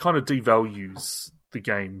it kind of devalues the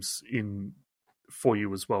games for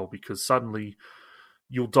you as well, because suddenly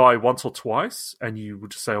you'll die once or twice, and you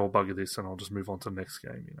would just say, "Oh, bugger this," and I'll just move on to the next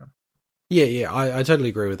game. Yeah, I totally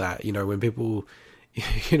agree with that. When people,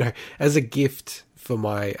 as a gift for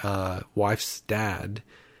my wife's dad,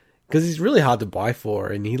 because he's really hard to buy for,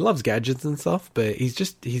 and he loves gadgets and stuff, but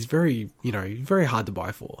he's very, very hard to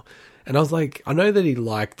buy for. And I was like, I know that he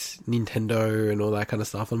liked Nintendo and all that kind of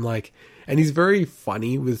stuff. I'm like, and he's very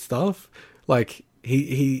funny with stuff. Like,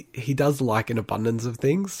 he does like an abundance of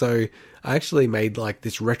things. So I actually made like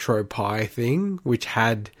this retro pie thing, which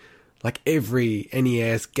had like every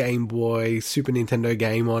NES, Game Boy, Super Nintendo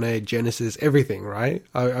game on it, Genesis, everything, right?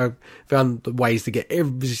 I found ways to get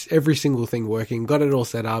every single thing working, got it all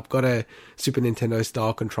set up, got a Super Nintendo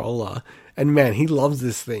style controller, and man, he loves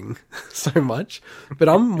this thing so much. But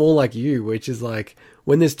I'm more like you, which is like,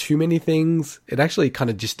 when there's too many things, it actually kind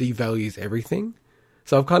of just devalues everything.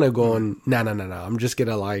 So I've kind of gone, no, I'm just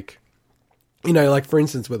gonna like, like for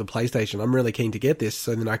instance with a PlayStation, I'm really keen to get this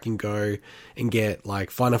so then I can go and get like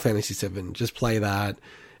Final Fantasy VII, just play that,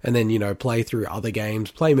 and then, play through other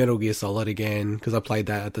games, play Metal Gear Solid again, because I played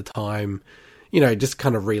that at the time, just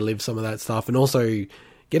kind of relive some of that stuff, and also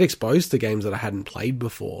get exposed to games that I hadn't played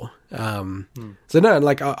before. So no,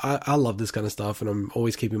 like I love this kind of stuff, and I'm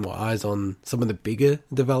always keeping my eyes on some of the bigger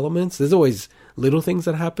developments. There's always little things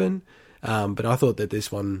that happen. But I thought that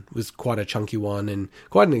this one was quite a chunky one and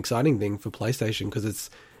quite an exciting thing for PlayStation, because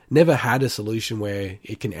it's never had a solution where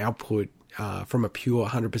it can output from a pure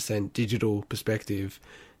 100% digital perspective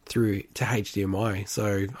through to HDMI.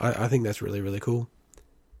 So I think that's really, really cool.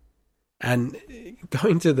 And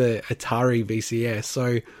going to the Atari VCS,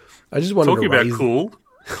 so I just wanted to raise... Talking about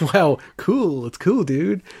cool. Wow, cool. It's cool,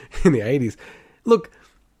 dude. In the 80s. Look,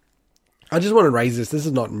 I just want to raise this. This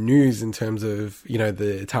is not news in terms of,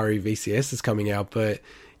 the Atari VCS is coming out, but,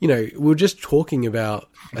 we're just talking about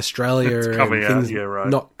Australia and things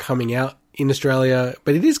not coming out in Australia,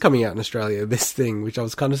 but it is coming out in Australia, this thing, which I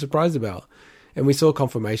was kind of surprised about. And we saw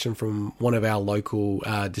confirmation from one of our local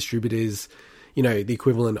distributors, the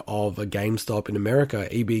equivalent of a GameStop in America,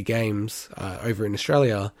 EB Games, over in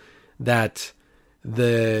Australia, that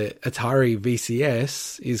the Atari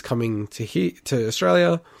VCS is coming to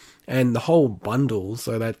Australia. And the whole bundle,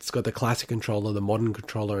 so that's got the classic controller, the modern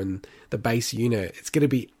controller, and the base unit, it's going to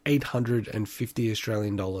be 850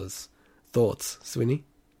 Australian dollars. Thoughts, Swinny?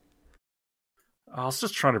 I was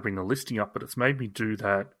just trying to bring the listing up, but it's made me do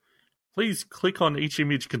that. Please click on each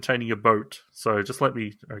image containing a boat. So just let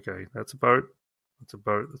me... Okay, that's a boat. That's a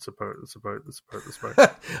boat. That's a boat. That's a boat. That's a boat. That's a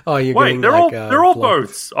boat. Oh, you're Wait, getting they're all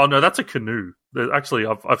boats. Oh no, that's a canoe. Actually,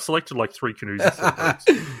 I've selected like 3 canoes instead of boats.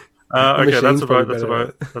 Okay, that's a boat, that's a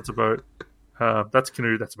boat, that's a boat. That's a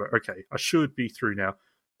canoe, that's a boat. Okay, I should be through now.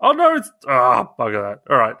 Oh, no, it's... bugger that.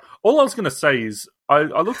 All right. All I was going to say is, I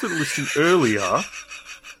looked at the listing earlier.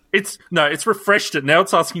 It's refreshed it. Now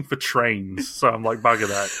it's asking for trains. So I'm like, bugger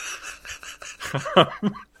that.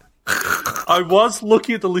 I was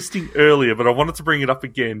looking at the listing earlier, but I wanted to bring it up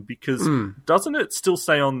again because doesn't it still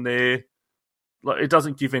say on there, like, it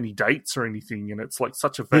doesn't give any dates or anything, and it's like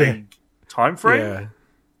such a vague time frame? Yeah.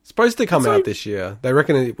 Supposed to come out this year. They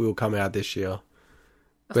reckon it will come out this year.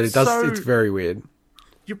 But it does. It's very weird.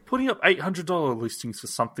 You're putting up $800 listings for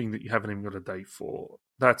something that you haven't even got a date for.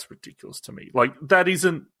 That's ridiculous to me. Like, that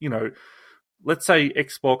isn't, let's say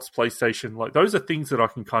Xbox, PlayStation, like, those are things that I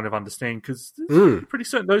can kind of understand because pretty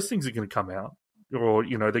certain those things are going to come out, or,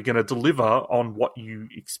 they're going to deliver on what you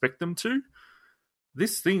expect them to.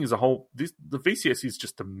 This thing is the VCS is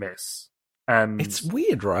just a mess. And it's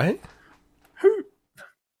weird, right?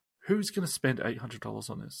 Who's going to spend $800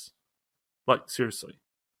 on this? Like, seriously.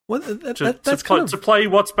 Well, to play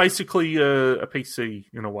what's basically a PC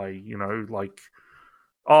in a way, like,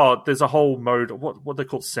 there's a whole mode, what they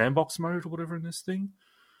call sandbox mode or whatever in this thing.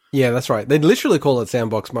 Yeah, that's right. They literally call it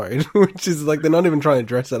sandbox mode, which is like they're not even trying to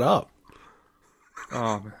dress it up.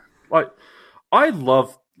 Like, I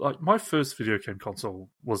love, like, my first video game console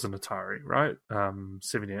was an Atari, right?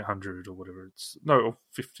 7800 or whatever or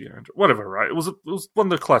 5800, whatever, right? It was one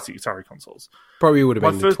of the classic Atari consoles. Probably would have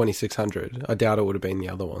been the 2600. I doubt it would have been the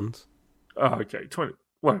other ones. Oh, okay, 20,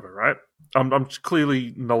 whatever, right? I'm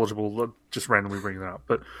clearly knowledgeable, just randomly bringing that up,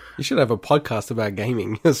 but you should have a podcast about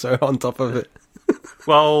gaming. So on top of it,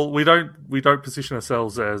 well, we don't position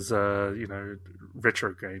ourselves as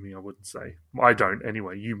retro gaming. I wouldn't say. I don't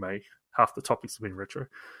anyway. You may. Half the topics have been retro,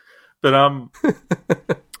 but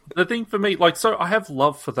the thing for me, like, so I have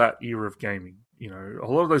love for that era of gaming. A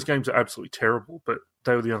lot of those games are absolutely terrible, but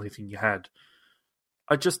they were the only thing you had.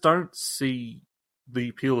 I just don't see the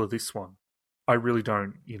appeal of this one. I really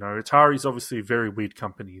don't. Atari's obviously a very weird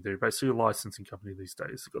company. They're basically a licensing company these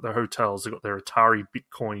days. They've got their hotels, they've got their Atari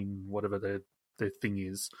Bitcoin, whatever their thing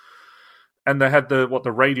is, and they had the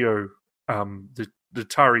radio, the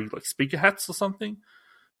Atari, like, speaker hats or something.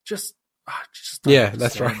 I just don't understand.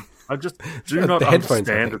 That's right. I just do not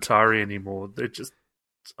understand Atari anymore. They're just.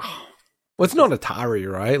 Well, it's not Atari,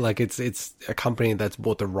 right? Like, it's a company that's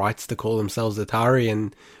bought the rights to call themselves Atari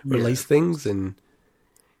and release things. And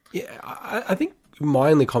yeah, I think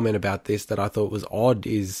my only comment about this that I thought was odd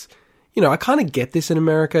is, I kind of get this in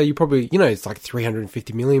America. You probably, it's like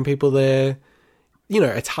 350 million people there.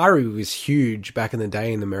 Atari was huge back in the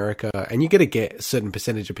day in America, and you got to get a certain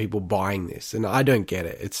percentage of people buying this, and I don't get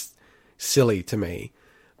it. It's silly to me.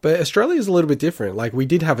 But Australia is a little bit different. Like, we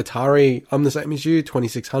did have Atari. I'm the same as you,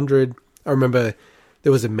 2600. I remember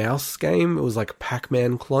there was a mouse game. It was like a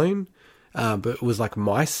Pac-Man clone, but it was like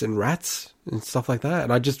mice and rats and stuff like that.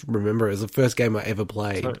 And I just remember it was the first game I ever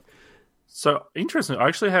played. So interesting. I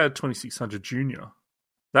actually had 2600 Junior.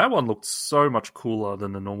 That one looked so much cooler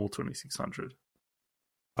than the normal 2600.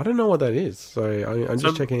 I don't know what that is, so I'm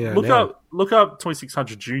just checking it out now. Look up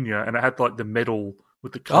 2600 Junior, and it had like the metal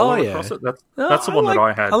with the color across it. That's the one that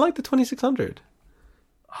I had. I like the 2600.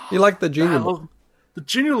 You like the Junior? The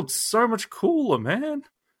Junior looked so much cooler, man.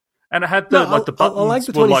 And it had the buttons. I like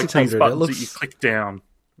the 2600. Were like buttons that you click down.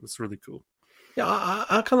 It was really cool. Yeah,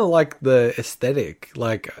 I kind of like the aesthetic.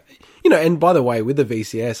 Like, and by the way, with the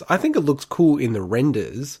VCS, I think it looks cool in the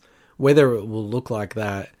renders. Whether it will look like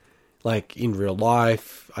that, like, in real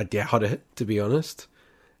life, I doubt it, to be honest.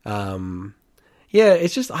 Yeah,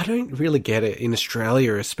 it's just, I don't really get it in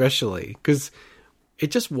Australia, especially, because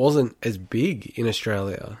it just wasn't as big in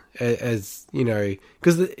Australia as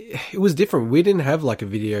because it was different. We didn't have like a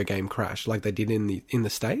video game crash like they did in the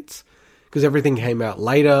States, because everything came out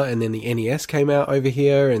later, and then the NES came out over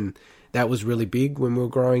here, and that was really big when we were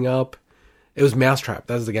growing up. It was Mousetrap.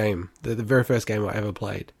 That was the game, the very first game I ever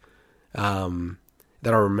played.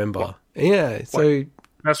 That I remember. What? Yeah, so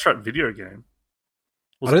Mousetrap video game.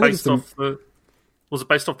 Was it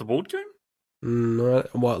based off the board game? No,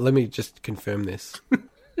 well, let me just confirm this.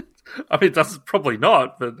 I mean, that's probably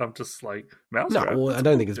not, but I'm just like, Mousetrap. No, well, I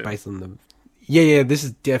don't think it's based on the. Yeah, this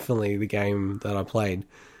is definitely the game that I played.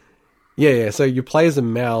 Yeah. So you play as a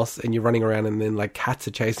mouse and you're running around, and then like cats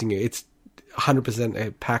are chasing you. It's 100%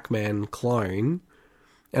 a Pac-Man clone,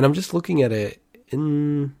 and I'm just looking at it.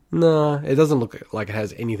 No, it doesn't look like it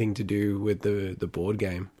has anything to do with the board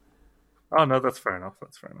game. Oh, no, that's fair enough.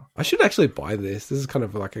 I should actually buy this. This is kind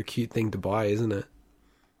of like a cute thing to buy, isn't it?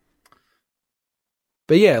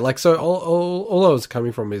 But yeah, like, so all I was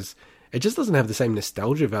coming from is it just doesn't have the same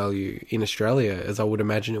nostalgia value in Australia as I would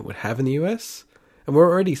imagine it would have in the US. And we're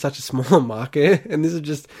already such a small market, and this is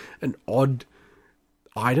just an odd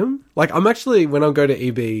item. Like, I'm actually, when I go to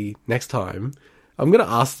EB next time, I'm going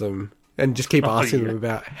to ask them and just keep asking them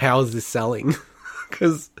about how is this selling?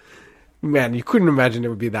 Because, man, you couldn't imagine it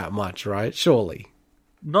would be that much, right? Surely.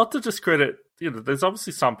 Not to discredit there's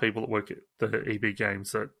obviously some people that work at the EB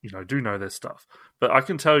Games that do know their stuff, but I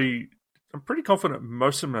can tell you, I'm pretty confident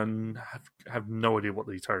most of them have no idea what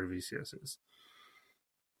the Atari VCS is.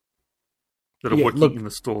 That are working in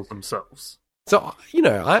the stores themselves. So,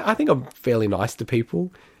 I think I'm fairly nice to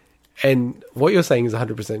people. And what you're saying is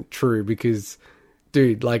 100% true because,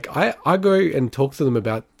 dude, like, I go and talk to them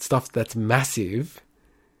about stuff that's massive.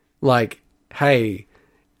 Like, hey,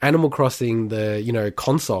 Animal Crossing, the,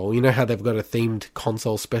 console, how they've got a themed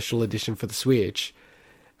console special edition for the Switch.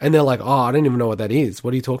 And they're like, oh, I don't even know what that is.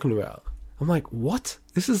 What are you talking about? I'm like, what?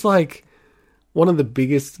 This is like one of the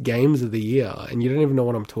biggest games of the year, and you don't even know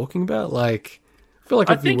what I'm talking about? Like, I feel like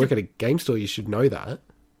if you work at a game store, you should know that.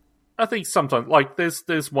 I think sometimes, like,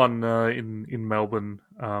 there's one in Melbourne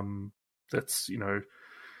that's,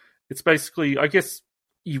 it's basically, I guess,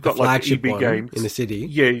 you've got like the EB Games in the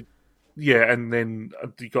city. Yeah, and then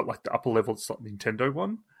you got like the upper level, it's like Nintendo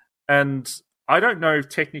one. And I don't know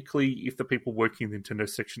technically if the people working in the Nintendo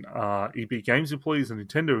section are EB Games employees and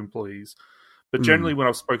Nintendo employees, but generally when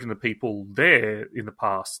I've spoken to people there in the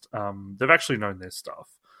past, they've actually known their stuff.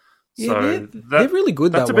 Yeah, so they're really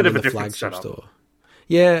good. That's that a bit one of a the different flagship setup. store.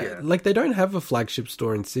 Yeah, like they don't have a flagship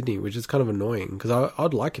store in Sydney, which is kind of annoying because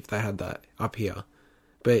I'd like if they had that up here.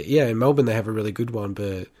 But yeah, in Melbourne they have a really good one,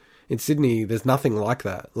 but in Sydney there's nothing like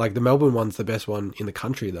that. Like the Melbourne one's the best one in the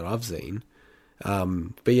country that I've seen.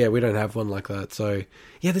 But yeah, we don't have one like that. So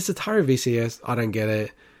yeah, this Atari VCS, I don't get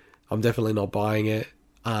it. I'm definitely not buying it.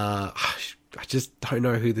 I just don't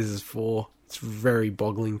know who this is for. It's very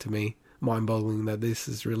boggling to me, mind-boggling that this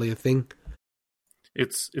is really a thing.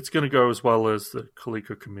 It's going to go as well as the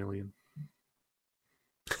Coleco Chameleon.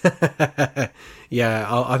 Yeah,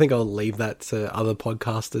 I think I'll leave that to other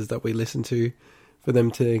podcasters that we listen to for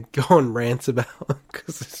them to go on rants about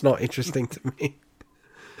because it's not interesting to me.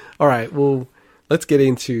 All right, well, let's get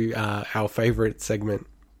into our favorite segment,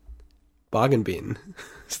 Bargain Bin,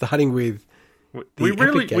 starting with we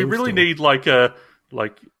really need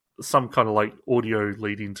some kind of like audio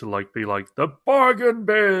lead in to like be like the bargain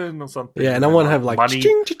bin or something. Yeah, and I want to have like money.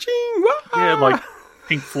 Ching, ching, Yeah, like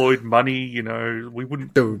Pink Floyd Money. We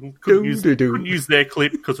couldn't use their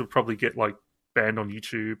clip because we'd probably get like banned on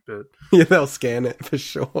YouTube. But yeah, they'll scan it for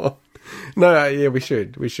sure. No, yeah, we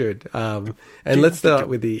should. And let's start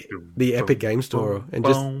with the Epic Game Store and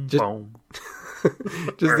just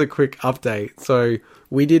a quick update. So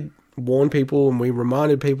we did warn people and we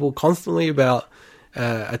reminded people constantly about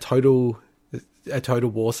a total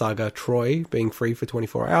War Saga Troy being free for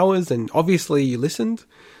 24 hours, and obviously you listened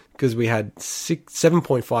because we had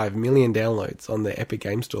 7.5 million downloads on the Epic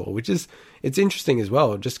Game Store, which is it's interesting as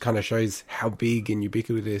well. It just kind of shows how big and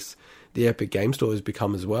ubiquitous the Epic Game Store has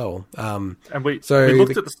become as well. And we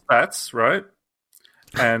looked at the stats, right?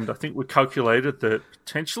 And I think we calculated that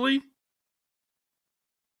potentially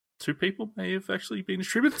 2 people may have actually been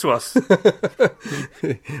distributed to us.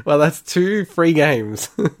 Well, that's 2 free games.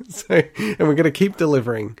 And we're going to keep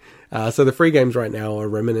delivering. So the free games right now are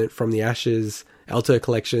Remnant from the Ashes, Alto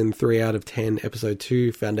Collection 3 out of 10, Episode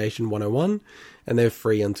 2, Foundation 101, and they're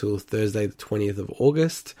free until Thursday the 20th of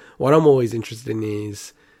August. What I'm always interested in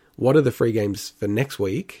is, what are the free games for next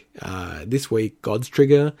week? This week, God's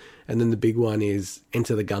Trigger, and then the big one is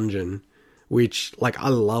Enter the Gungeon, which, like, I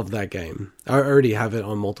love that game. I already have it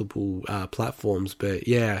on multiple platforms, but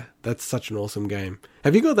yeah, that's such an awesome game.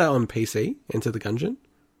 Have you got that on PC, Enter the Gungeon?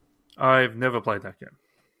 I've never played that game.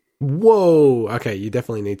 Whoa! Okay, you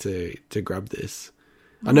definitely need to grab this.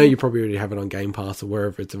 I know you probably already have it on Game Pass or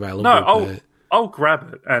wherever it's available. No, I'll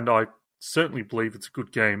grab it, and I certainly believe it's a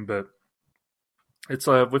good game, but it's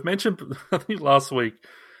we've mentioned, I think last week,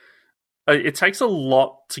 it takes a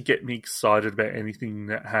lot to get me excited about anything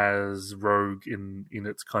that has rogue in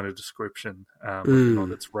its kind of description,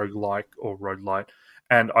 whether it's roguelike or roguelite.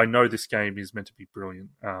 And I know this game is meant to be brilliant.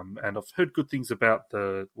 And I've heard good things about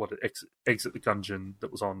Exit the Gungeon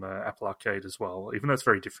that was on Apple Arcade as well, even though it's a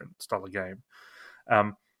very different style of game.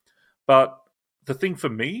 But the thing for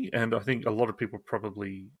me, and I think a lot of people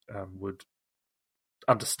probably would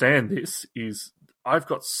understand this, is I've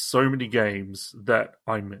got so many games that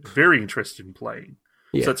I'm very interested in playing.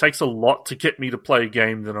 Yeah. So it takes a lot to get me to play a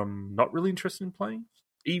game that I'm not really interested in playing,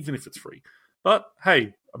 even if it's free. But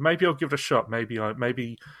hey, maybe I'll give it a shot. Maybe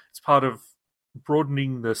it's part of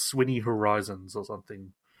broadening the Swinny horizons or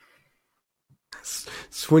something.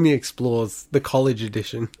 Swinny Explores, the college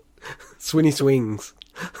edition. Swinny Swings.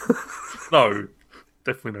 No,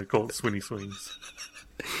 definitely don't call it Swinny Swings.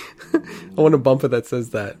 I want a bumper that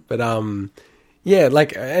says that. But yeah,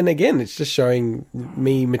 like, and again, it's just showing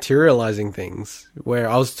me materializing things. Where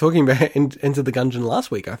I was talking about Enter the Gungeon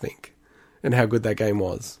last week, I think, and how good that game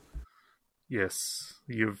was. Yes,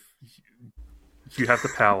 you have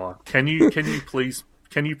the power. Can you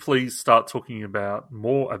please start talking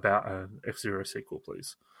more about an F-Zero sequel,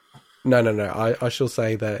 please? No. I shall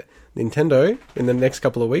say that Nintendo in the next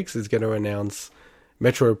couple of weeks is going to announce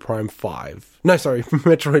Metroid Prime 5. No, sorry,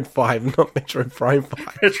 Metroid 5, not Metroid Prime 5.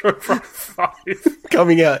 Metroid Prime 5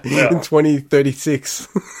 coming out in 2036.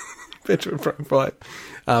 Metroid Prime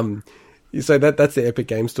 5. So that's the Epic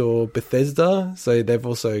Game Store Bethesda. So they've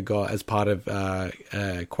also got, as part of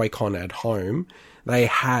QuakeCon at Home, they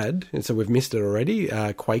had, and so we've missed it already,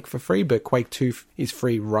 Quake for free, but Quake 2 is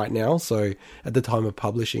free right now. So at the time of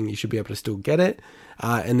publishing, you should be able to still get it.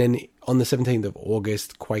 And then on the 17th of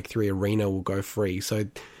August, Quake 3 Arena will go free. So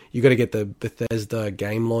you got to get the Bethesda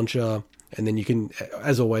game launcher, and then you can,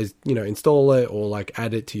 as always, install it or like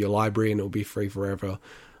add it to your library, and it'll be free forever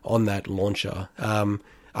on that launcher.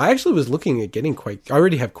 I actually was looking at getting Quake. I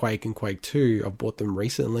already have Quake and Quake 2. I've bought them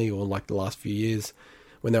recently, or like the last few years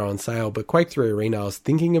when they're on sale. But Quake 3 Arena I was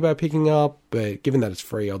thinking about picking up, but given that it's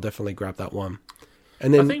free, I'll definitely grab that one.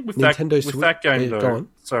 And then I think with Nintendo with that game, though,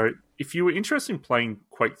 so if you were interested in playing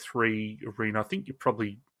Quake 3 Arena, I think you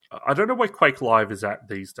probably... I don't know where Quake Live is at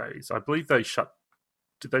these days. I believe they shut...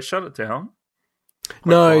 Did they shut it down? Quake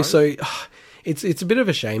no, Live? So it's a bit of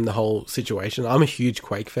a shame, the whole situation. I'm a huge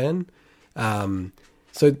Quake fan.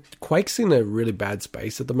 So Quake's in a really bad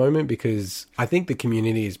space at the moment because I think the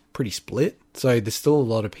community is pretty split. So there's still a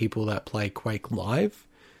lot of people that play Quake Live.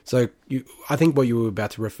 So I think what you were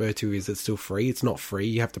about to refer to is it's still free. It's not free.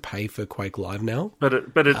 You have to pay for Quake Live now. But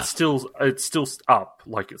it's still up.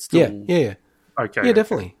 Like it's still yeah. Okay. Yeah,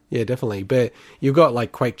 definitely. Yeah, definitely. But you've got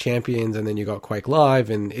like Quake Champions, and then you got Quake Live,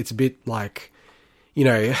 and it's a bit like,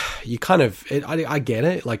 you kind of. I get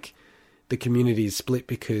it. Like, the community is split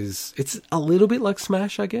because it's a little bit like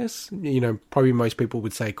Smash, I guess. Probably most people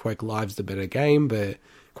would say Quake Live's the better game, but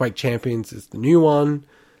Quake Champions is the new one.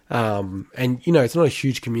 And, it's not a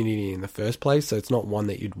huge community in the first place, so it's not one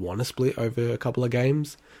that you'd want to split over a couple of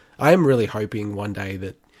games. I am really hoping one day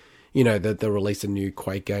that, that they'll release a new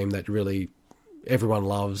Quake game that really everyone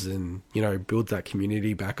loves and, builds that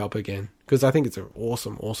community back up again. Because I think it's an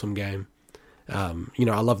awesome, awesome game. I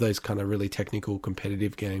love those kind of really technical,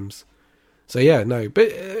 competitive games. So yeah, no,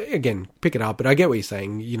 but again, pick it up. But I get what you're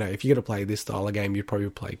saying. If you're going to play this style of game, you'd probably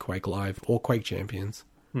play Quake Live or Quake Champions.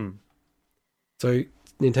 So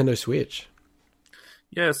Nintendo Switch.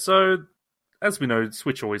 Yeah, so as we know,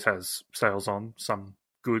 Switch always has sales on, some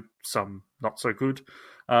good, some not so good.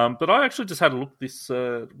 But I actually just had a look at this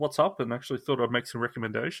what's up and actually thought I'd make some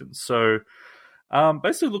recommendations. So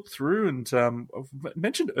basically looked through and I've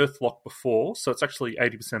mentioned Earthlock before, so it's actually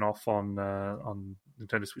 80% off on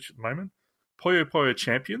Nintendo Switch at the moment. Puyo Puyo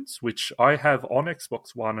Champions, which I have on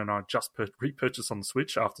Xbox One and I just repurchased on the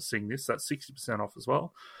Switch after seeing this. That's 60% off as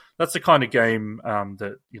well. That's the kind of game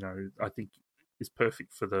that I think is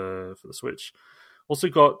perfect for the Switch. Also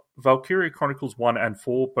got Valkyria Chronicles 1 and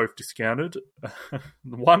 4 both discounted.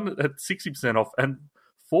 1 at 60% off and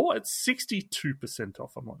 4 at 62%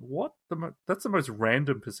 off. I'm like, what? That's the most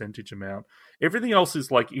random percentage amount. Everything else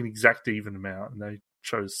is like in exact even amount, and they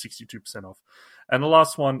chose 62% off. And the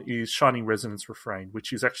last one is Shining Resonance Refrain,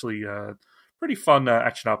 which is actually a pretty fun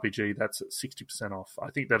action RPG that's at 60% off. I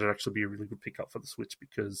think that'd actually be a really good pickup for the Switch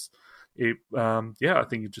because I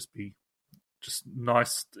think it'd just be just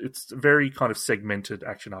nice. It's a very kind of segmented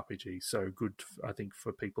action RPG, so good, I think,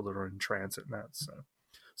 for people that are in transit and that.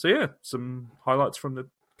 So yeah, some highlights from the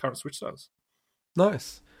current Switch sales.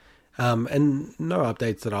 Nice. And no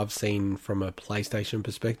updates that I've seen from a PlayStation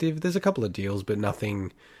perspective. There's a couple of deals, but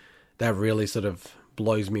nothing that really sort of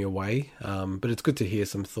blows me away. But it's good to hear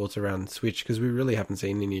some thoughts around Switch because we really haven't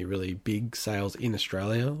seen any really big sales in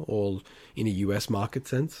Australia or in a US market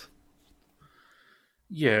sense.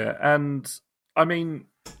 Yeah, and I mean,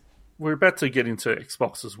 we're about to get into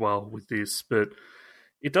Xbox as well with this, but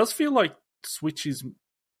it does feel like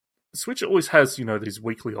Switch always has, these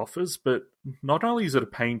weekly offers, but not only is it a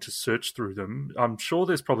pain to search through them, I'm sure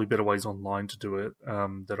there's probably better ways online to do it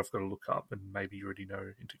that I've got to look up, and maybe you already know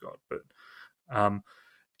into God. But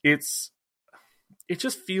it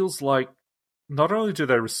just feels like not only do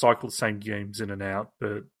they recycle the same games in and out,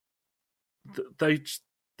 but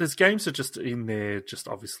there's games that are just in there, just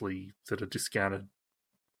obviously that are discounted.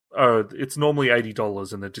 Oh, it's normally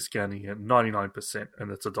 $80 and they're discounting it 99%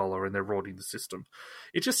 and it's $1 and they're rorting the system.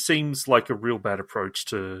 It just seems like a real bad approach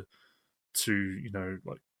to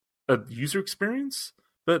like a user experience.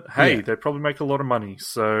 But hey, They probably make a lot of money,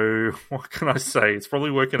 so what can I say? It's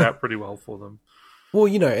probably working out pretty well for them. Well,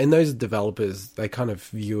 and those developers, they kind of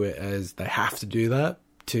view it as they have to do that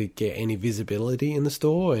to get any visibility in the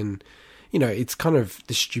store. And, it's kind of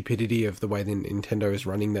the stupidity of the way that Nintendo is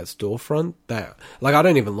running that storefront that, like, I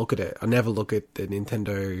don't even look at it. I never look at the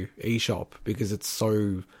Nintendo eShop because it's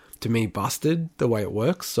so, to me, busted the way it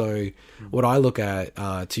works. So what I look at,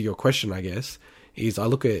 to your question, I guess, is I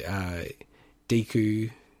look at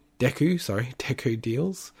Deku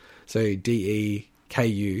deals. So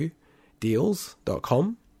DEKU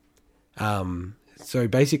deals.com. So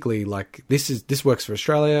basically, like, this works for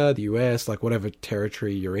Australia, the US, like whatever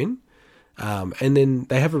territory you're in. And then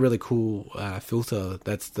they have a really cool filter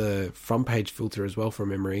that's the front page filter as well from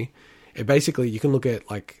memory. It basically, you can look at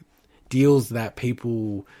like deals that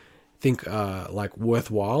people think are like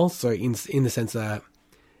worthwhile. So in the sense that,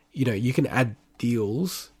 you can add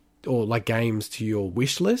deals or like games to your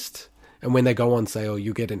wish list. And when they go on sale,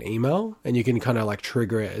 you get an email and you can kind of like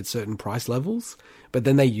trigger it at certain price levels. But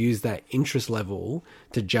then they use that interest level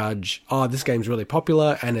to judge, this game's really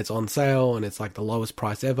popular and it's on sale and it's like the lowest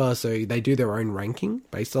price ever. So they do their own ranking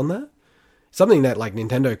based on that. Something that like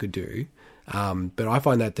Nintendo could do. But I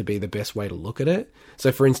find that to be the best way to look at it.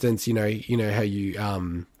 So for instance, you know how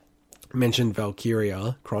you mentioned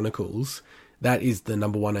Valkyria Chronicles. That is the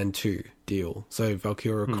number 1 and 2 deal. So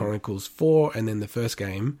Valkyria Chronicles 4 and then the first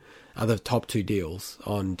game are the top 2 deals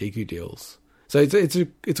on DQ deals. So it's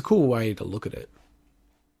a cool way to look at it.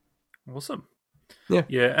 Awesome. Yeah.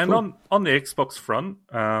 Yeah, and cool. on the Xbox front,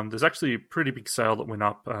 there's actually a pretty big sale that went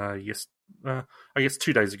up I guess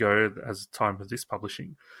 2 days ago as the time of this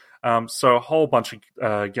publishing. So a whole bunch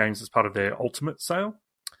of games as part of their Ultimate sale.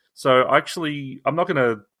 So I'm not going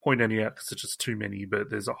to point any out because it's just too many, but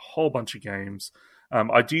there's a whole bunch of games.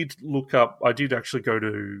 I did actually go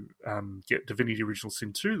to get Divinity Original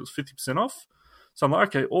Sin 2. It was 50% off. So I'm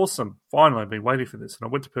like, okay, awesome. Finally, I've been waiting for this. And I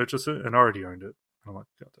went to purchase it and I already owned it. And I'm like,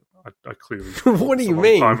 God, I clearly... What do you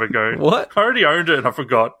mean? Time ago. What? I already owned it and I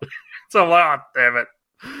forgot. So I'm like, damn it.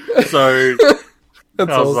 So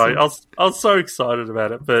That's I was awesome. like, I was so excited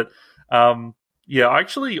about it. But yeah,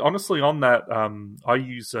 actually, honestly, on that, I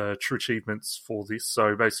use True Achievements for this.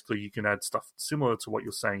 So basically, you can add stuff similar to what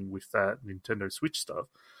you're saying with that Nintendo Switch stuff.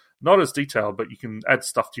 Not as detailed, but you can add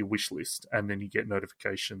stuff to your wish list, and then you get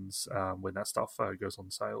notifications when that stuff goes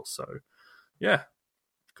on sale. So, yeah,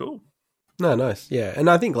 cool. No, nice. Yeah, and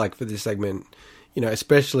I think like for this segment,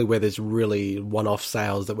 especially where there's really one-off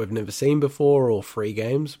sales that we've never seen before or free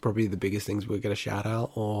games, probably the biggest things we're going to shout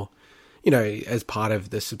out, or as part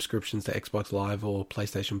of the subscriptions to Xbox Live or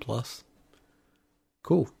PlayStation Plus.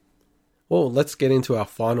 Cool. Well, let's get into our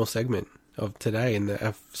final segment of today and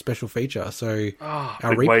our special feature. So, our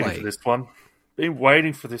replay. Waiting for this one. Been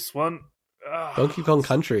waiting for this one. Donkey Kong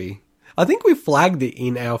Country. I think we flagged it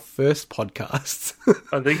in our first podcast.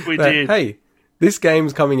 I think we did. Hey, this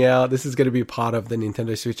game's coming out. This is going to be part of the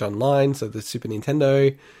Nintendo Switch Online, so the Super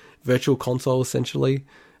Nintendo Virtual Console, essentially.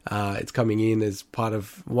 It's coming in as part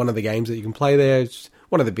of one of the games that you can play there. It's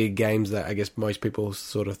one of the big games that I guess most people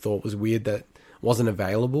sort of thought was weird that wasn't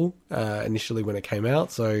available initially when it came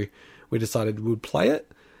out. So we decided we'd play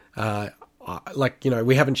it.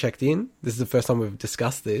 We haven't checked in. This is the first time we've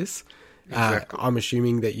discussed this. Exactly. I'm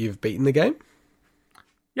assuming that you've beaten the game?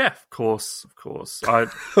 Yeah, of course. Of course.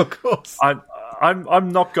 I'm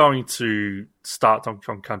not going to start Donkey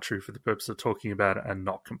Kong Country for the purpose of talking about it and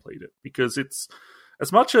not complete it, because it's,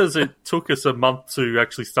 as much as it took us a month to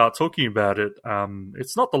actually start talking about it,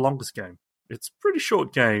 it's not the longest game. It's a pretty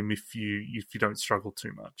short game if you don't struggle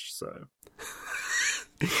too much. So,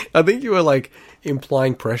 I think you were like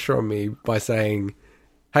implying pressure on me by saying,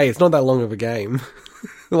 "Hey, it's not that long of a game,"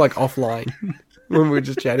 like offline when we were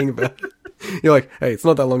just chatting about it. You're like, "Hey, it's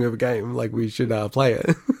not that long of a game. Like we should play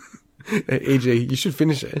it." E.g., you should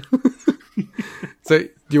finish it. So, do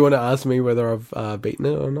you want to ask me whether I've beaten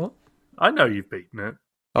it or not? I know you've beaten it.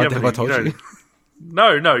 Oh, have I told you?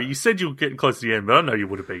 No, you said you were getting close to the end, but I know you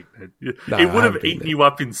would have beaten it. It would have eaten you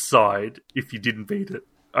up inside if you didn't beat it.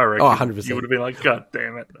 I reckon. 100%. You would have been like, God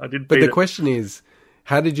damn it, I didn't beat it. But the question is,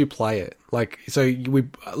 how did you play it? Like, so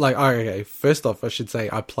okay, first off, I should say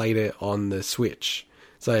I played it on the Switch.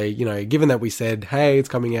 So, given that we said, hey, it's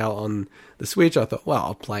coming out on the Switch, I thought, well,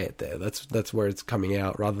 I'll play it there. That's where it's coming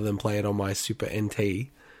out, rather than play it on my Super NT.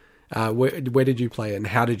 Where did you play it, and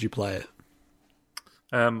how did you play it?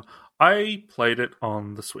 I played it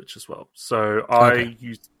on the Switch as well. So Okay.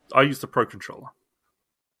 I used the Pro Controller.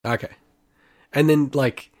 Okay. And then,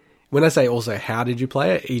 like, when I say also, how did you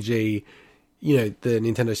play it? E.g., the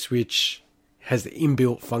Nintendo Switch has the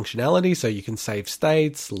inbuilt functionality, so you can save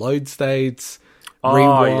states, load states,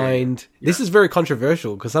 rewind. Yeah. This is very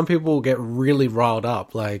controversial because some people get really riled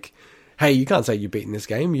up. Like, hey, you can't say you've beaten this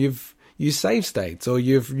game. You've used save states or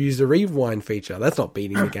you've used a rewind feature. That's not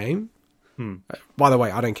beating the game. By the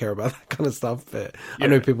way, I don't care about that kind of stuff, but I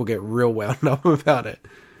know people get real wound up about it.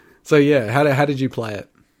 So yeah, how did you play it?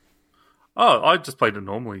 Oh, I just played it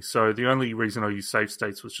normally. So the only reason I used save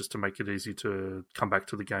states was just to make it easy to come back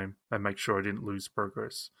to the game and make sure I didn't lose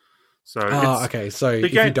progress. So okay. So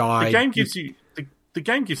if you die, the game gives you the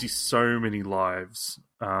game gives you so many lives,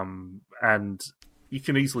 and you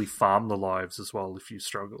can easily farm the lives as well if you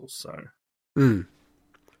struggle. So.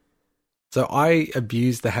 So I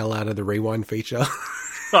abused the hell out of the rewind feature.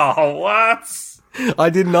 Oh, what? I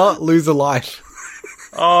did not lose a life.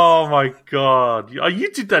 Oh my god!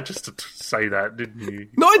 You did that just to say that, didn't you?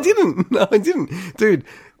 No, I didn't. No, I didn't, dude.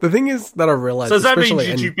 The thing is that I realized. So does that mean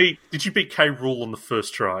did you beat K. Rool on the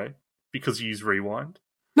first try because you used rewind?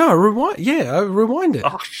 No, rewind. Yeah, I rewind it.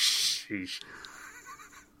 Oh, sheesh.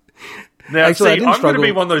 Now, Actually, see, I'm going to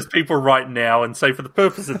be one of those people right now and say, for the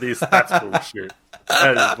purpose of this, that's bullshit.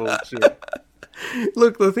 That is bullshit.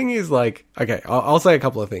 Look, the thing is, like, okay, I'll say a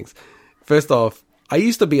couple of things. First off, I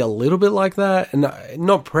used to be a little bit like that, and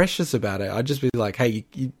not precious about it. I'd just be like, hey,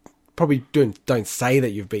 you probably don't say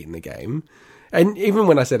that you've beaten the game. And even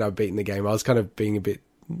when I said I've beaten the game, I was kind of being a bit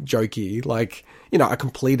jokey. Like, you know, I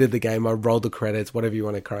completed the game, I rolled the credits, whatever you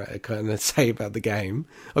want to kind of say about the game.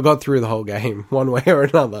 I got through the whole game, one way or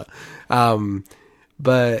another.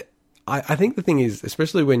 But I think the thing is,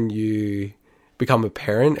 especially when you become a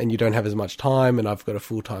parent and you don't have as much time, and I've got a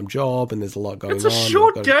full-time job and there's a lot going on. It's a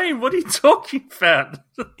short game. What are you talking about?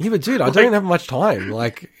 Yeah, but dude, I don't have much time.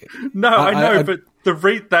 Like, no, I know, but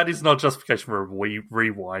that is not justification for a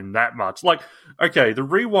rewind that much. Like, okay, the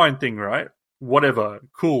rewind thing, right? Whatever,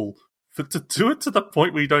 cool. But to do it to the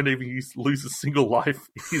point where you don't even lose a single life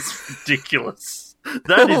is ridiculous.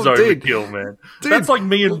 That is overkill, man. Dude. That's like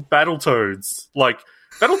me and Battletoads. Like,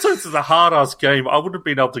 Battletoads is a hard-ass game. I wouldn't have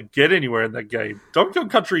been able to get anywhere in that game. Donkey Kong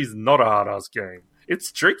Country is not a hard-ass game.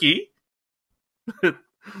 It's tricky.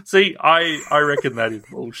 See, I reckon that is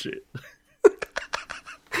bullshit.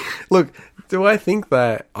 Look, do I think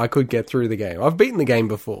that I could get through the game? I've beaten the game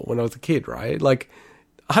before when I was a kid, right? Like,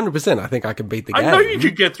 100% I think I can beat the game. I know you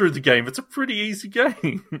could get through the game. It's a pretty easy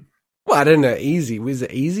game. Well, I don't know. Easy. Was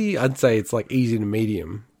it easy? I'd say it's like easy to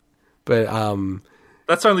medium. But,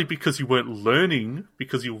 that's only because you weren't learning,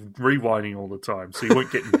 because you were rewinding all the time, so you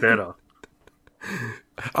weren't getting better.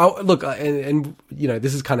 Oh, look, and you know,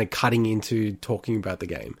 this is kind of cutting into talking about the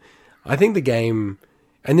game. I think the game,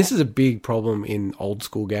 and this is a big problem in old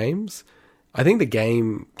school games, I think the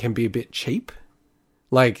game can be a bit cheap.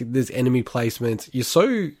 Like, there's enemy placements.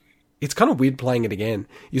 It's kind of weird playing it again.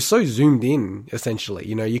 You're so zoomed in, essentially.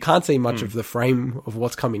 You know, you can't see much of the frame of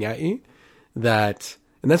what's coming at you.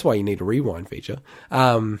 And that's why you need a rewind feature.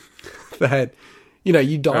 That, you know,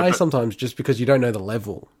 you die sometimes just because you don't know the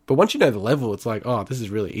level. But once you know the level, it's like, oh, this is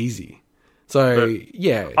really easy. So,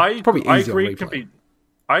 yeah, probably easy on replay.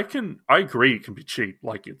 I agree it can be cheap.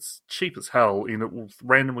 Like, it's cheap as hell, and it will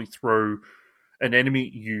randomly throw an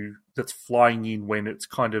enemy that's flying in when it's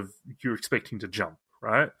kind of, you're expecting to jump,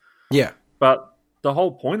 right? Yeah. But the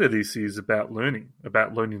whole point of this is about learning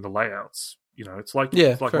the layouts. You know, it's like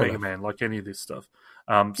Mega Man, like any of this stuff.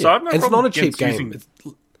 So I've no it's problem not a cheap game.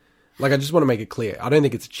 using... Like, I just want to make it clear. I don't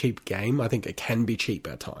think it's a cheap game. I think it can be cheap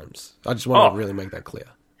at times. I just want to really make that clear.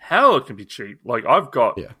 Hell, it can be cheap. Like, I've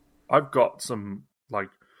got some, like,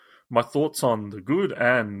 my thoughts on the good,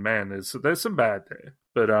 and man, there's some bad there.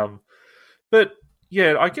 But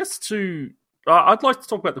yeah, I guess I'd like to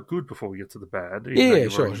talk about the good before we get to the bad. Yeah,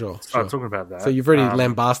 sure. Start talking about that. So you've already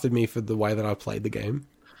lambasted me for the way that I played the game.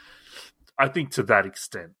 I think to that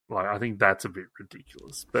extent, like, I think that's a bit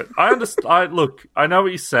ridiculous. But I understand. Look, I know what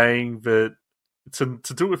you're saying, but to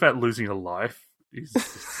do it without losing a life is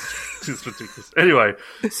just ridiculous. Anyway,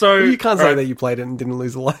 so you can't say that you played it and didn't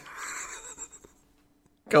lose a life.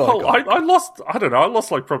 Go on. I lost. I don't know. I lost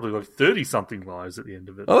probably 30 something lives at the end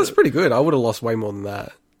of it. Oh, that's pretty good. I would have lost way more than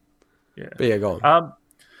that. Yeah, but yeah, go on.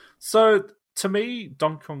 So to me,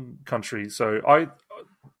 Donkey Kong Country. So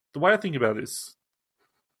the way I think about it is,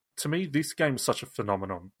 to me, this game is such a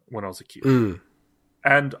phenomenon when I was a kid.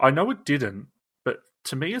 And I know it didn't, but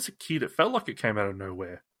to me as a kid, it felt like it came out of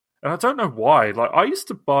nowhere. And I don't know why. Like, I used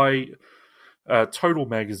to buy Total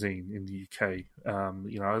magazine in the UK.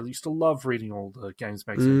 You know, I used to love reading all the games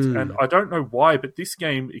magazines. And I don't know why, but this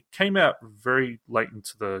game, it came out very late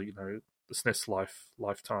into the SNES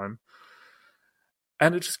lifetime.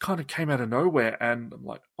 And it just kind of came out of nowhere. And I'm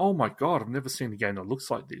like, oh my God, I've never seen a game that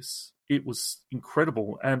looks like this. It was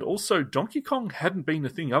incredible. And also, Donkey Kong hadn't been a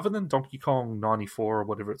thing other than Donkey Kong 94 or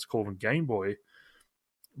whatever it's called on Game Boy.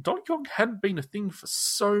 Donkey Kong hadn't been a thing for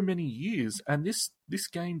so many years. And this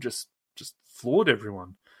game just floored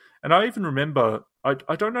everyone. And I even remember,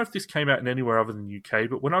 I don't know if this came out in anywhere other than the UK,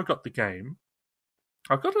 but when I got the game,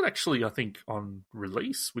 I got it actually, I think, on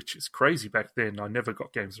release, which is crazy back then. I never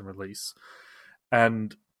got games on release.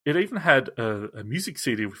 And it even had a music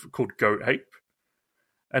CD called Go Ape.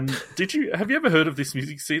 And have you ever heard of this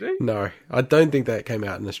music CD? No, I don't think that came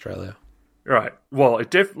out in Australia. Right. Well, I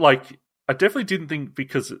definitely didn't think,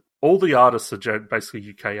 because all the artists are basically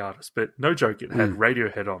UK artists, but no joke, it had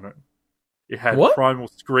Radiohead on it. It had Primal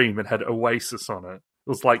Scream. It had Oasis on it. It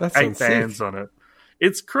was like 8 bands on it.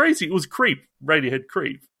 It's crazy. It was Creep, Radiohead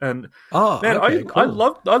Creep. And okay,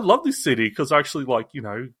 cool. I love this CD because I actually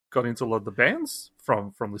got into a lot of the bands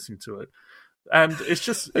from listening to it. And it's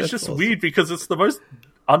just awesome. Weird because it's the most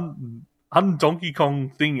un-Donkey Kong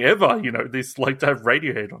thing ever, this to have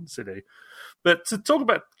Radiohead on the CD. But to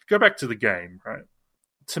go back to the game, right?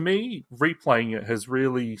 To me, replaying it has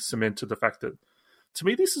really cemented the fact that, to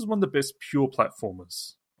me, this is one of the best pure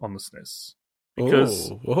platformers on the SNES. Because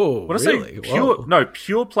when I say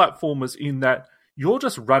pure platformers, in that you're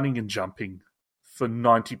just running and jumping for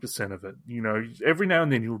 90% of it. Every now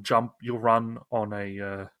and then you'll run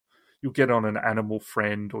on you'll get on an animal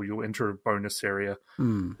friend, or you'll enter a bonus area,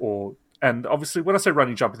 and obviously when I say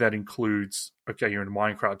running jumping, that includes, you're in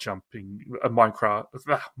minecart jumping,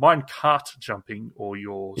 minecart jumping, or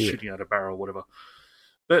you're shooting out a barrel, or whatever.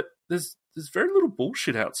 But there's very little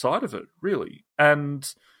bullshit outside of it, really, and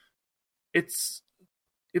that's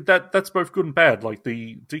both good and bad. Like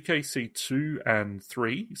the DKC 2 and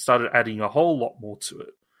 3 started adding a whole lot more to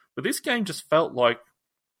it, but this game just felt like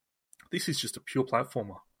this is just a pure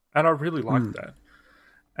platformer, and I really like that.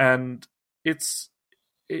 And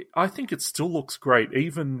I think it still looks great,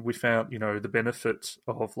 even without the benefit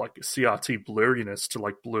of like CRT blurriness to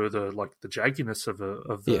like blur the jagginess of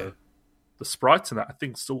the sprites, and that I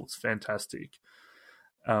think still looks fantastic.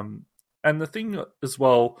 And the thing as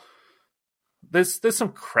well, there's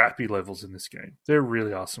some crappy levels in this game. There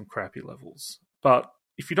really are some crappy levels, but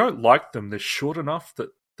if you don't like them, they're short enough that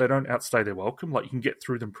they don't outstay their welcome. Like, you can get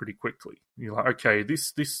through them pretty quickly. You're like, okay,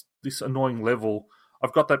 this annoying level,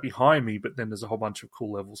 I've got that behind me, but then there's a whole bunch of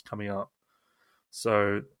cool levels coming up.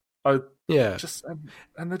 So and they're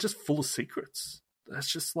just full of secrets. There's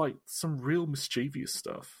just like some real mischievous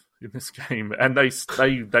stuff in this game, and they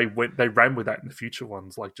ran with that in the future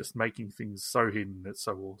ones, like just making things so hidden. It's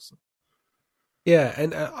so awesome. Yeah,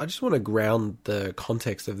 and I just want to ground the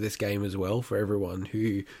context of this game as well for everyone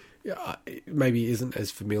who maybe isn't as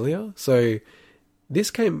familiar. So this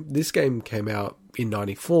game came out in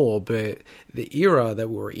 '94, but the era that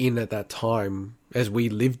we were in at that time, as we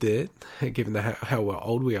lived it, given how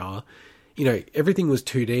old we are, everything was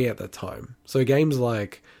 2D at that time. So games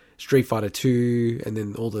like Street Fighter 2, and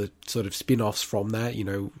then all the sort of spin-offs from that,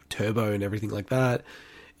 Turbo and everything like that,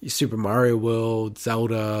 Super Mario World,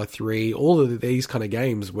 Zelda 3, all of these kind of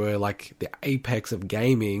games were like the apex of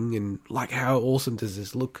gaming, and like, how awesome does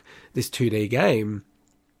this look, this 2D game?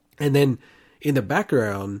 And then in the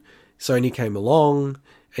background, Sony came along,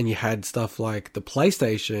 and you had stuff like the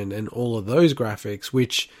PlayStation and all of those graphics,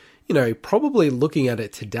 which, probably looking at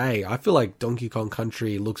it today, I feel like Donkey Kong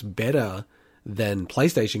Country looks better than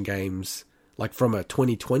PlayStation games, like from a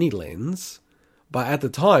 2020 lens. But at the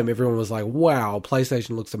time, everyone was like, wow,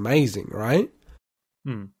 PlayStation looks amazing, right?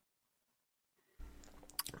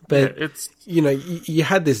 But, you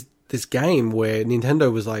had this game where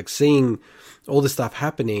Nintendo was like seeing all this stuff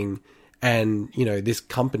happening, and, this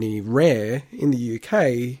company, Rare, in the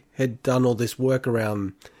UK, had done all this work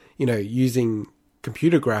around, using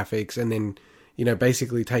computer graphics, and then,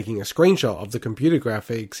 basically taking a screenshot of the computer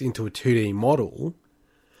graphics into a 2D model.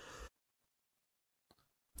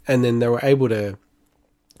 And then they were able to,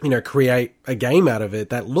 create a game out of it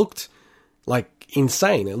that looked like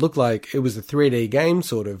insane. It looked like it was a 3D game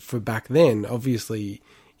sort of for back then. Obviously,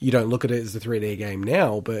 you don't look at it as a 3D game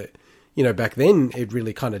now, but, back then it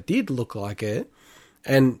really kind of did look like it.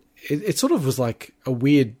 And it sort of was like a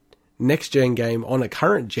weird next-gen game on a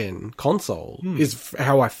current-gen console is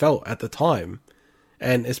how I felt at the time.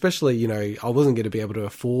 And especially, I wasn't going to be able to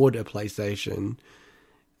afford a PlayStation.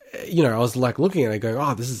 I was like looking at it going,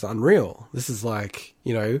 oh, this is unreal. This is like,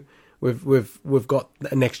 we've got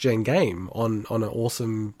a next gen game on an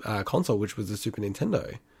awesome console, which was the Super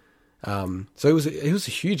Nintendo. So it was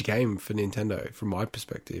a huge game for Nintendo from my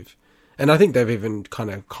perspective. And I think they've even kind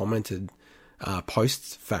of commented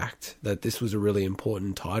post fact that this was a really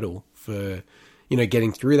important title for,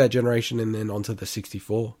 getting through that generation and then onto the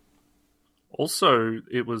 64. Also,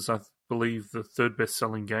 it was, I believe, the third best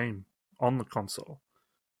selling game on the console.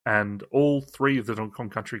 And all 3 of the Donkey Kong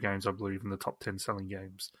Country games, I believe, in the top 10 selling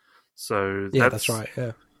games. So that's right.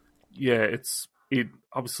 Yeah, it's it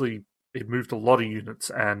obviously it moved a lot of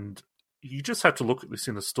units, and you just had to look at this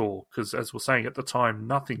in the store because, as we're saying at the time,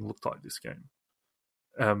 nothing looked like this game.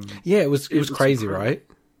 Yeah, it was crazy, incredible. Right?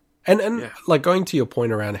 And like going to your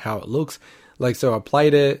point around how it looks, like, so I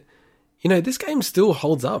played it, you know, this game still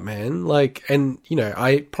holds up, man. Like, and, you know,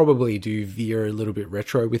 I probably do veer a little bit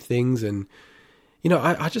retro with things, and, you know,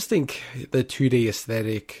 I just think the 2D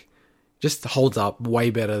aesthetic just holds up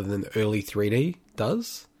way better than early 3D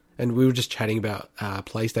does. And we were just chatting about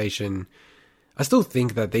PlayStation. I still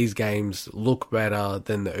think that these games look better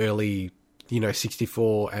than the early, you know,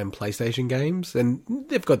 64 and PlayStation games, and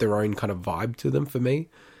they've got their own kind of vibe to them for me.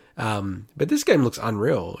 But this game looks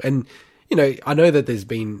unreal. And, you know, I know that there's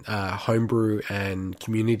been homebrew and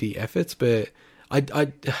community efforts, but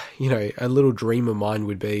I, you know, a little dream of mine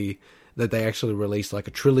would be that they actually release like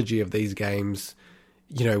a trilogy of these games,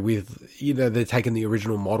 you know, with, you know, they're taking the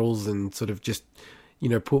original models and sort of just, you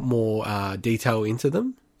know, put more detail into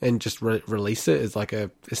them and just release it as like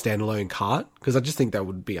a standalone cart. Because I just think that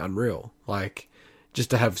would be unreal. Like, just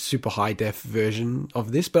to have super high def version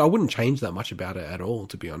of this, but I wouldn't change that much about it at all,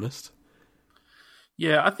 to be honest.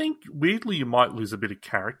 Yeah, I think weirdly you might lose a bit of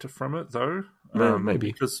character from it, though.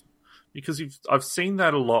 Maybe because I've seen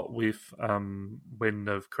that a lot with when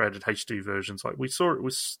they've created HD versions. Like we saw it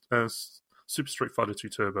with Super Street Fighter 2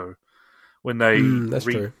 Turbo when they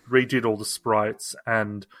redid all the sprites,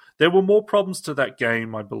 and there were more problems to that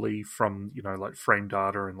game, I believe, from, you know, like frame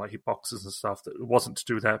data and like hitboxes and stuff. That it wasn't to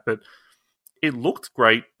do with that, but it looked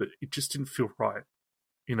great, but it just didn't feel right.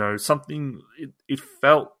 You know, it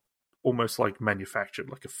felt almost like manufactured,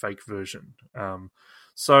 like a fake version.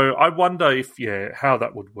 So I wonder if, how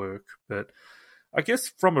that would work. But I guess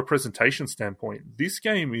from a presentation standpoint, this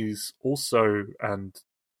game is also, and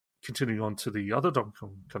continuing on to the other Donkey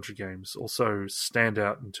Kong Country games, also stand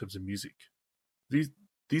out in terms of music.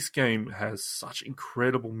 This game has such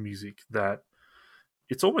incredible music that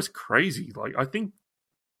it's almost crazy. Like, I think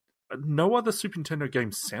no other Super Nintendo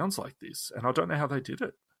game sounds like this, and I don't know how they did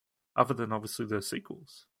it, other than obviously the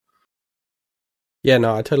sequels. Yeah,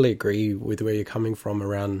 no, I totally agree with where you're coming from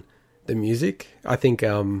around the music. I think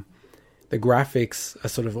the graphics are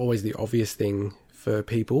sort of always the obvious thing for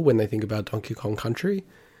people when they think about Donkey Kong Country.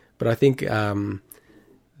 But I think the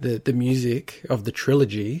music of the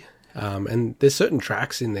trilogy, and there's certain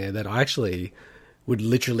tracks in there that I actually would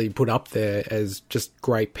literally put up there as just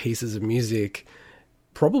great pieces of music,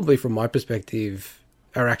 probably from my perspective,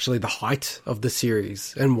 are actually the height of the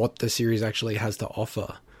series and what the series actually has to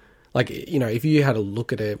offer. Like, you know, if you had a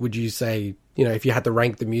look at it, would you say, you know, if you had to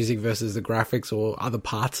rank the music versus the graphics or other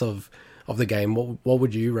parts of the game, what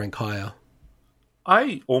would you rank higher?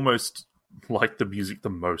 I almost like the music the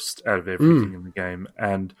most out of everything in the game.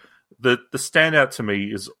 And the standout to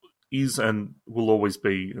me is and will always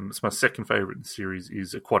be, and it's my second favorite in the series,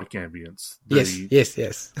 is Aquatic Ambience.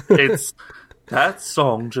 Yes. It's that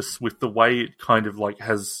song, just with the way it kind of like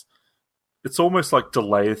has... It's almost like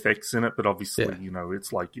delay effects in it, but obviously, you know,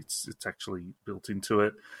 it's like it's actually built into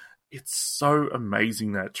it. It's so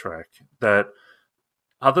amazing, that track, that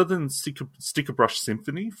other than Sticker Brush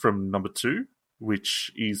Symphony from number 2, which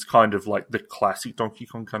is kind of like the classic Donkey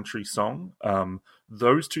Kong Country song,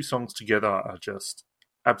 those two songs together are just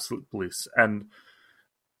absolute bliss. And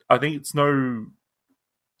I think it's no,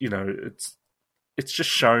 you know, it's just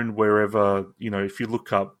shown wherever, you know, if you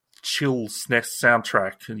look up chill SNES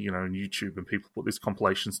soundtrack, and you know, on YouTube, and people put these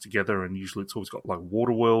compilations together, and usually it's always got like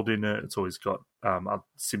Waterworld in it, it's always got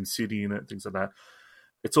SimCity in it, things like that.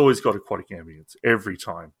 It's always got Aquatic Ambience every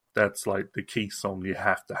time. That's like the key song you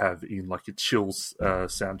have to have in like a chills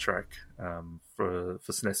soundtrack for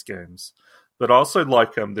SNES games. But I also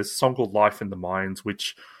like there's a song called Life in the Mines,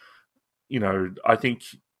 which, you know, I think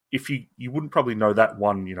if you wouldn't probably know that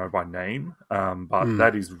one, you know, by name, but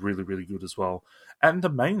that is really, really good as well. And the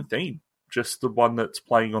main theme, just the one that's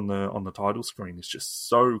playing on the title screen, is just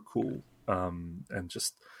so cool, and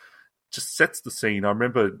just sets the scene. I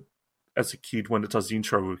remember as a kid when it does the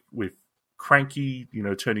intro with Cranky, you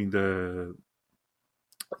know, turning the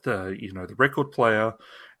you know, the record player,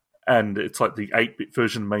 and it's like the 8-bit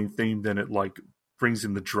version main theme. Then it like brings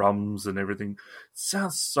in the drums and everything. It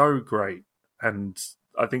sounds so great, and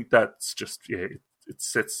I think that's just it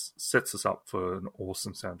sets us up for an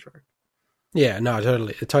awesome soundtrack. Yeah, no, I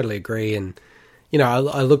totally agree. And, you know,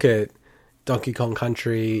 I look at Donkey Kong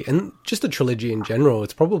Country and just the trilogy in general.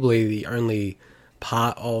 It's probably the only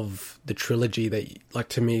part of the trilogy that, like,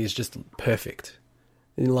 to me is just perfect.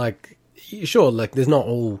 And, like, sure, like, there's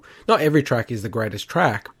not every track is the greatest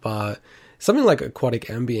track, but something like Aquatic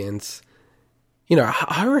Ambience, you know,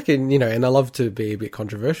 I reckon, you know, and I love to be a bit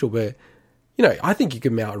controversial, but, you I think you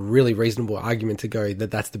could mount a really reasonable argument to go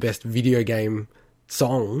that that's the best video game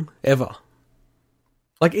song ever.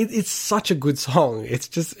 Like, it's such a good song.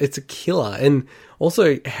 It's a killer. And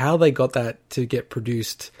also how they got that to get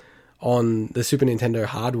produced on the Super Nintendo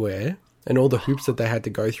hardware and all the hoops that they had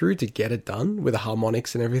to go through to get it done with the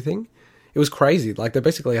harmonics and everything. It was crazy. Like, they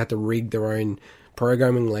basically had to rig their own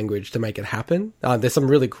programming language to make it happen. There's some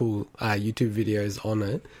really cool YouTube videos on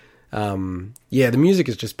it. The music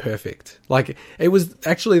is just perfect. Like, it was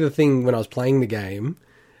actually the thing when I was playing the game.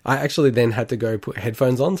 I actually then had to go put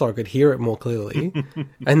headphones on so I could hear it more clearly.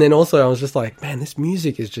 And then also I was just like, man, this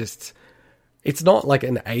music is just, it's not like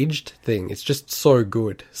an aged thing. It's just so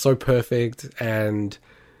good, so perfect, and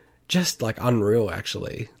just like unreal,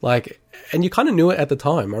 actually. Like, and you kind of knew it at the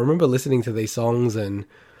time. I remember listening to these songs and,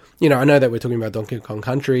 I know that we're talking about Donkey Kong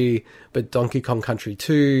Country, but Donkey Kong Country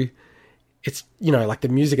 2, it's, like the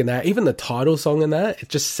music in that, even the title song in that, it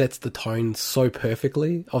just sets the tone so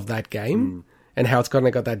perfectly of that game. And how it's kind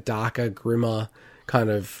of got that darker, grimmer kind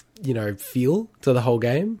of, feel to the whole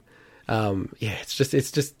game. It's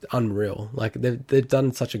just unreal. Like, they've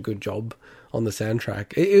done such a good job on the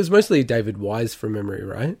soundtrack. It was mostly David Wise from memory,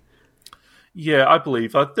 right? Yeah, I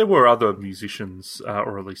believe. There were other musicians,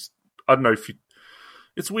 or at least, I don't know if you...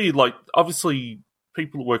 It's weird, like, obviously,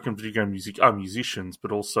 people that work in video game music are musicians,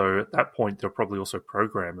 but also, at that point, they're probably also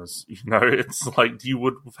programmers. It's like, you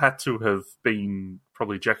would have had to have been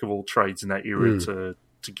probably jack of all trades in that era to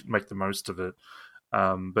make the most of it.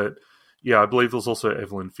 But yeah, I believe there's also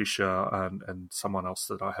Evelyn Fisher and someone else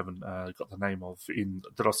that I haven't got the name of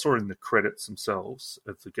that I saw in the credits themselves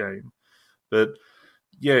of the game. But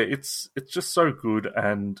yeah, it's just so good,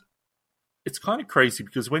 and it's kind of crazy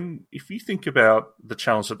because if you think about the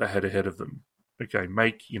challenge that they had ahead of them, okay,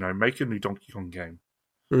 make a new Donkey Kong game.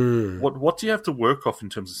 What do you have to work off in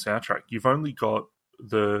terms of soundtrack? You've only got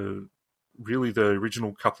the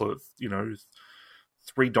original couple of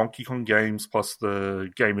 3 Donkey Kong games plus the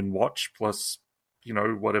Game & Watch plus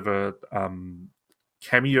whatever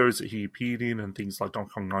cameos that he appeared in and things like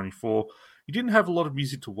Donkey Kong 94. You didn't have a lot of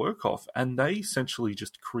music to work off, and they essentially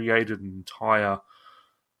just created an entire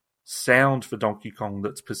sound for Donkey Kong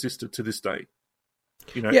that's persisted to this day.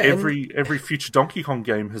 Every future Donkey Kong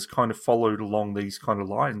game has kind of followed along these kind of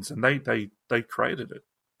lines, and they created it.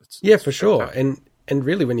 It's for sure. And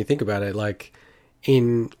really, when you think about it, like,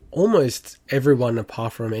 in almost everyone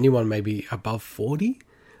apart from anyone maybe above 40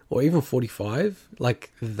 or even 45,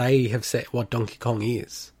 like, they have set what Donkey Kong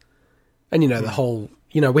is. And, the whole,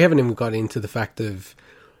 we haven't even got into the fact of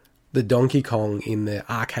the Donkey Kong in the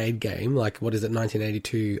arcade game, like, what is it,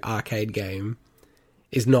 1982 arcade game,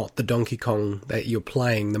 is not the Donkey Kong that you're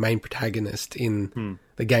playing, the main protagonist in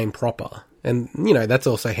the game proper. And, that's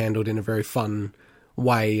also handled in a very fun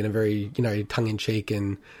way, in a very, tongue-in-cheek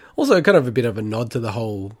and also kind of a bit of a nod to the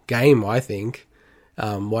whole game, I think,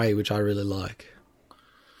 way, which I really like.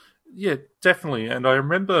 Yeah, definitely. And I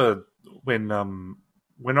remember when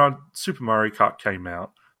Super Mario Kart came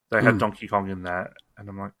out, they had Donkey Kong in that, and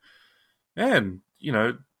I'm like, man,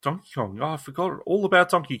 Donkey Kong, I forgot all about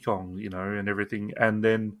Donkey Kong, and everything. And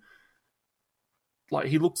then, like,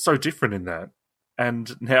 he looked so different in that.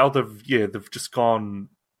 And now they've just gone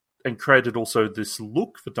and created also this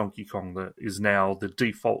look for Donkey Kong that is now the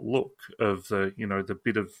default look of the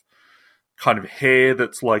bit of kind of hair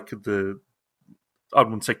that's like I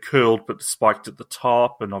wouldn't say curled, but spiked at the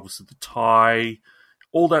top, and obviously the tie.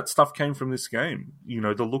 All that stuff came from this game.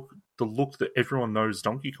 The look that everyone knows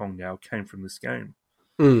Donkey Kong now came from this game.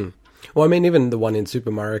 Well, I mean, even the one in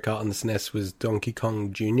Super Mario Kart on the SNES was Donkey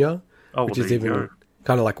Kong Jr., which is even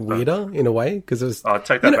kind of like weirder in a way, because it was... I'll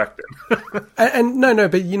take that back then. and no,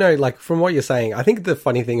 but like, from what you're saying, I think the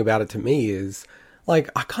funny thing about it to me is, like,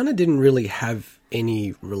 I kind of didn't really have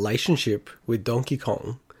any relationship with Donkey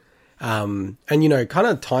Kong. And, kind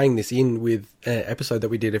of tying this in with an episode that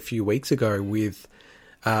we did a few weeks ago with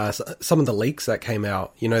some of the leaks that came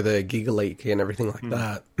out, the Giga Leak and everything like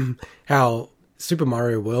that, how Super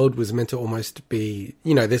Mario World was meant to almost be,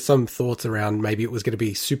 there's some thoughts around maybe it was going to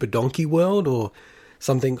be Super Donkey World or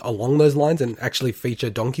something along those lines and actually feature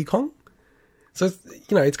Donkey Kong. So,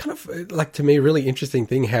 it's kind of, like, to me, a really interesting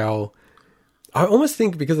thing how I almost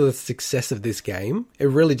think because of the success of this game, it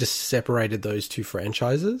really just separated those two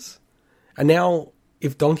franchises. And now,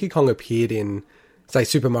 if Donkey Kong appeared in, say,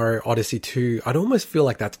 Super Mario Odyssey 2, I'd almost feel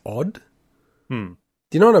like that's odd. Do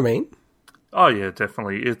you know what I mean? Oh, yeah,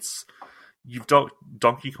 definitely. You've got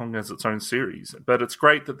Donkey Kong as its own series, but it's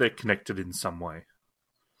great that they're connected in some way.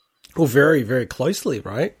 Well, very, very closely,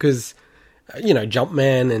 right? Because,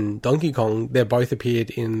 Jumpman and Donkey Kong, they both appeared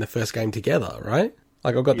in the first game together, right?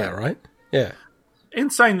 Like, I got that right? Yeah. In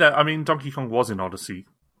saying that, I mean, Donkey Kong was in Odyssey,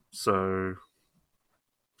 so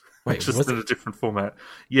Wait, just in a different format.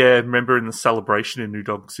 Yeah, remember in the celebration in New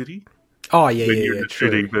Dog City? Oh yeah, When yeah, you're yeah. in the True.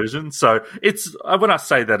 2D version. So it's when I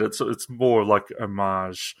say that, it's more like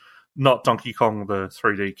homage, not Donkey Kong the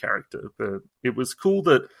 3D character, but it was cool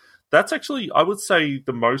that that's actually, I would say,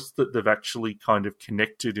 the most that they've actually kind of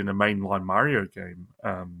connected in a mainline Mario game.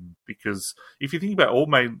 Because if you think about all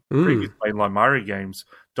previous mainline Mario games,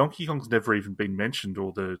 Donkey Kong's never even been mentioned,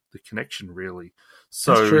 or the connection really.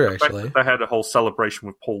 So That's true, the fact actually. that they had a whole celebration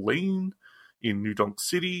with Pauline in New Donk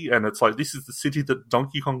City, and it's like, this is the city that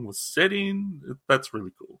Donkey Kong was set in. That's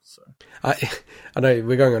really cool. So I know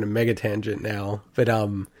we're going on a mega tangent now, but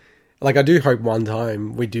like I do hope one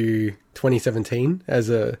time we do 2017 as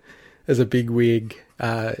a big wig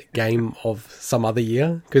game of some other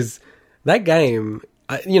year, because that game,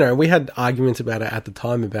 we had arguments about it at the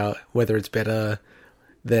time about whether it's better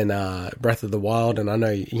than Breath of the Wild, and I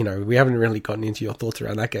know we haven't really gotten into your thoughts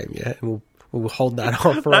around that game yet, and we'll hold that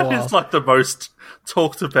off for a while. That is like the most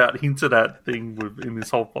talked about hinted at thing in this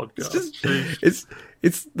whole podcast.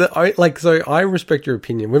 So I respect your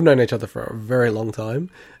opinion. We've known each other for a very long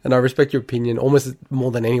time, and I respect your opinion almost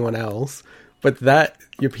more than anyone else. But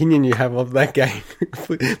your opinion you have of that game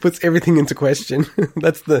puts everything into question.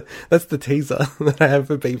 That's the teaser that I have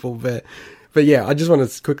for people. But yeah, I just want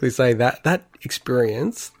to quickly say that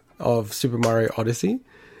experience of Super Mario Odyssey,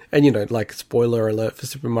 and like spoiler alert for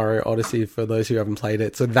Super Mario Odyssey for those who haven't played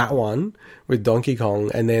it. So that one with Donkey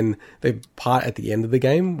Kong, and then the part at the end of the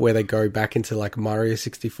game where they go back into like Mario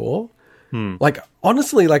 64. Like,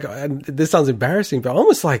 honestly, like, and this sounds embarrassing, but I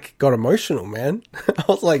almost like got emotional, man. I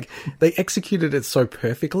was like, they executed it so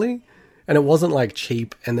perfectly, and it wasn't like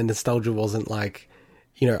cheap, and the nostalgia wasn't like,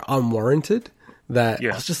 unwarranted, that I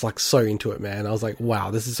was just like so into it, man. I was like,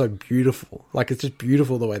 wow, this is so beautiful. Like, it's just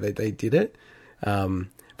beautiful the way they did it.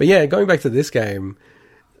 But yeah, going back to this game,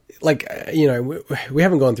 like, we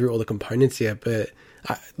haven't gone through all the components yet, but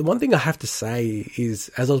the one thing I have to say is,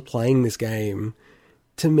 as I was playing this game,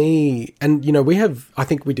 to me, and I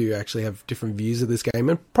think we do actually have different views of this game,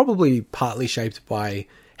 and probably partly shaped by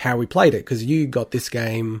how we played it, because you got this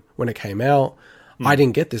game when it came out. I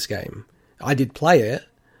didn't get this game. I did play it,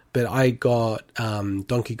 but I got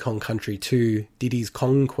Donkey Kong Country 2, Diddy's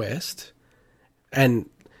Kong Quest, and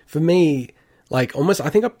for me, like, almost, I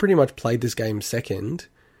think I pretty much played this game second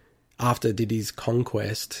after Diddy's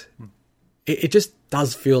Conquest. It just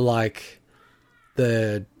does feel like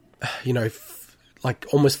the, like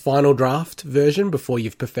almost final draft version before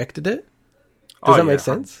you've perfected it. Does that make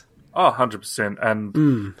sense? Oh, 100%.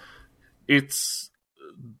 And it's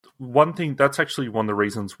one thing, that's actually one of the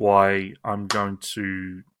reasons why I'm going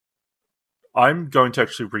to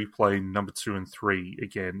actually replay number 2 and 3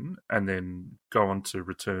 again, and then go on to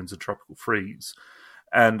Returns and Tropical Freeze.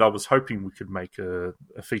 And I was hoping we could make a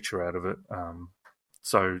feature out of it.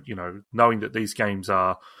 So, knowing that these games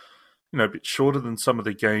are, a bit shorter than some of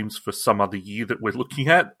the games for some other year that we're looking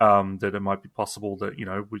at, that it might be possible that, in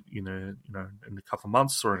a couple of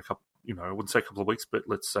months, or in a couple, I wouldn't say a couple of weeks, but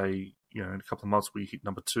let's say, in a couple of months we hit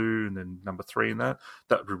number 2 and then number 3 and that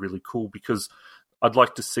would be really cool, because I'd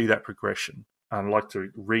like to see that progression. I'd like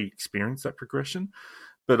to re-experience that progression.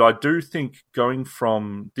 But I do think going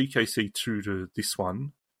from DKC 2 to this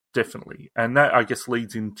one, definitely. And that, I guess,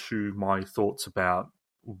 leads into my thoughts about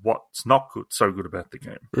what's not so good about the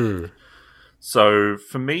game. So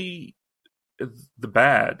for me, the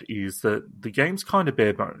bad is that the game's kind of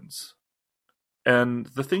bare bones. And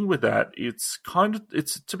the thing with that, it's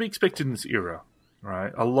to be expected in this era,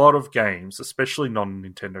 right? A lot of games, especially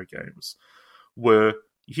non-Nintendo games, where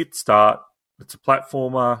you hit start, it's a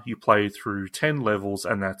platformer, you play through 10 levels,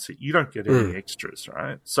 and that's it. You don't get any extras,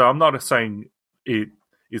 right? So I'm not saying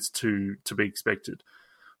it's to be expected.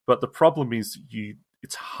 But the problem is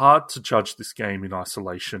it's hard to judge this game in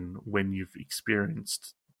isolation when you've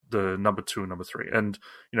experienced the number 2 and number 3. And,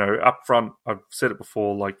 up front, I've said it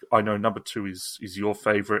before, like, I know number 2 is your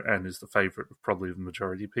favorite and is the favorite of probably the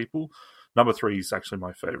majority of people. Number 3 is actually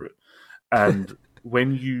my favorite. And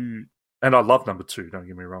and I love number 2, don't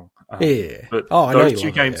get me wrong. But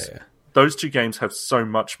those two games have so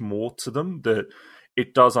much more to them that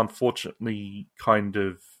it does unfortunately kind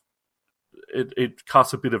of, it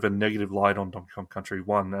casts a bit of a negative light on Donkey Kong Country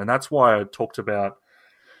 1. And that's why I talked about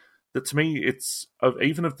that. To me, it's,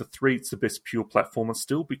 even of the 3, it's the best pure platformer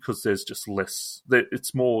still, because there's just less,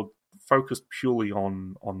 it's more focused purely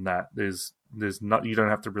on that. There's not, you don't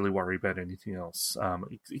have to really worry about anything else,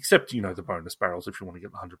 except, the bonus barrels if you want to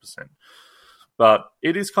get the 100%. but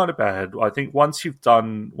it is kind of bad. I think once you've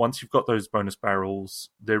got those bonus barrels,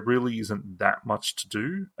 there really isn't that much to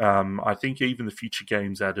do. I think even the future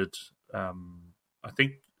games added. I'm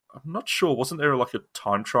not sure. Wasn't there like a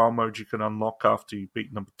time trial mode you can unlock after you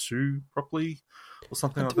beat number 2 properly, or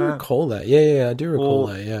something like that? I do recall that. Yeah, I do recall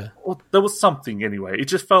that. Yeah. Or there was something anyway. It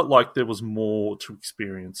just felt like there was more to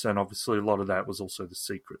experience, and obviously a lot of that was also the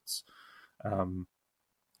secrets.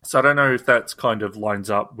 So I don't know if that's kind of lines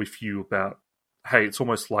up with you about, hey, it's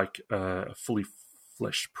almost like a fully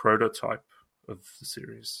fleshed prototype of the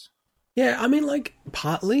series. Yeah, I mean, like,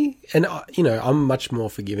 partly. And, I'm much more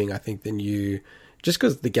forgiving, I think, than you. Just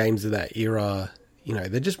because the games of that era,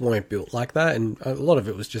 they just weren't built like that. And a lot of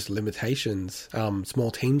it was just limitations, small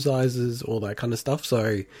team sizes, all that kind of stuff.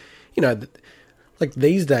 So, like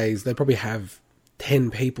these days, they probably have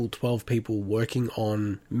 10 people, 12 people working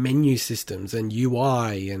on menu systems and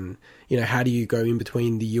UI and, how do you go in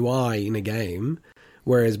between the UI in a game?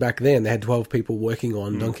 Whereas back then, they had 12 people working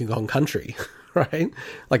on Donkey Kong Country, right?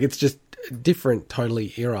 Like, it's just a different,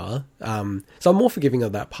 totally era. So I'm more forgiving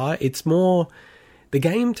of that part. It's more... The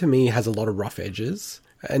game, to me, has a lot of rough edges.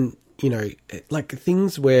 And, like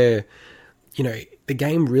things where, the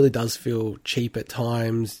game really does feel cheap at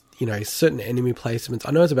times. Certain enemy placements.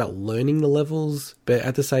 I know it's about learning the levels, but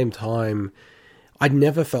at the same time, I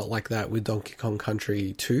never felt like that with Donkey Kong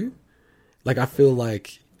Country 2. Like, I feel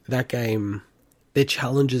like that game, they're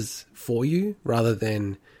challenges for you rather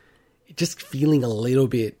than just feeling a little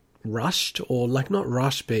bit rushed, or like not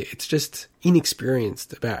rushed, but it's just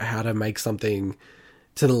inexperienced about how to make something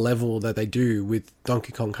to the level that they do with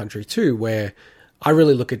Donkey Kong Country 2, where I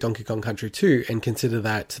really look at Donkey Kong Country 2 and consider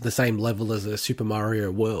that to the same level as a Super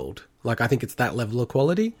Mario World. Like, I think it's that level of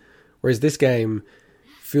quality, whereas this game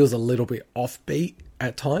feels a little bit offbeat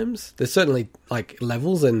at times. There's certainly, like,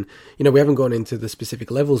 levels, and, we haven't gone into the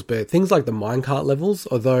specific levels, but things like the minecart levels,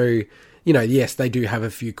 although, yes, they do have a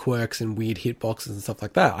few quirks and weird hitboxes and stuff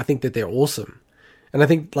like that, I think that they're awesome. And I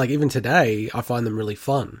think, like, even today, I find them really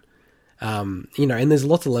fun. And there's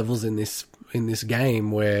lots of levels in this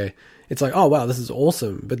game where it's like, oh wow, this is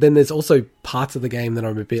awesome. But then there's also parts of the game that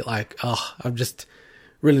I'm a bit like, oh, I'm just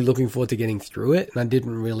really looking forward to getting through it. And I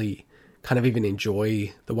didn't really kind of even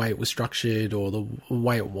enjoy the way it was structured or the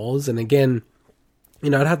way it was. And again,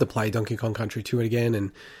 I'd have to play Donkey Kong Country 2 again.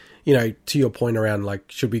 And, to your point around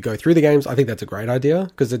like, should we go through the games? I think that's a great idea,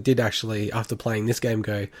 because it did actually, after playing this game,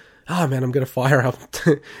 go, oh man, I'm going to fire up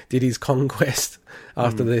Diddy's Conquest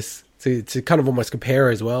after this. To kind of almost compare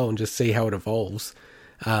as well and just see how it evolves.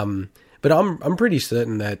 But I'm pretty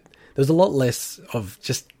certain that there's a lot less of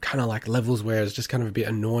just kind of like levels where it's just kind of a bit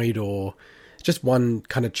annoyed or just one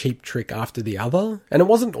kind of cheap trick after the other. And it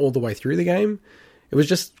wasn't all the way through the game. It was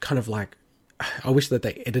just kind of like, I wish that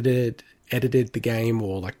they edited the game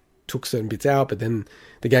or like took certain bits out, but then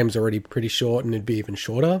the game's already pretty short and it'd be even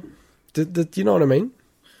shorter. Do you know what I mean?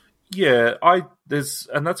 Yeah,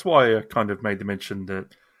 and that's why I kind of made the mention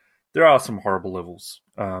that there are some horrible levels,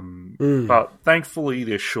 but thankfully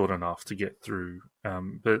they're short enough to get through.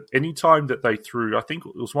 But any time that they threw, I think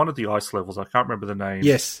it was one of the ice levels, I can't remember the name.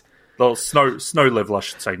 Yes. The snow level, I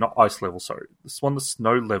should say, not ice level, sorry. It's one of the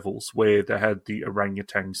snow levels where they had the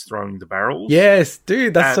orangutans throwing the barrels. Yes,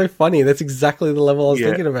 dude, that's so funny. That's exactly the level I was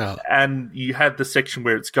thinking about. And you had the section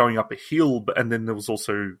where it's going up a hill, and then there was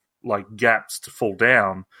also like gaps to fall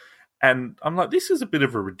down. And I'm like, this is a bit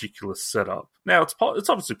of a ridiculous setup. Now, it's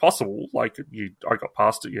obviously possible. Like, I got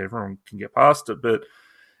past it. Yeah, everyone can get past it. But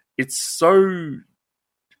it's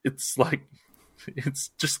like, it's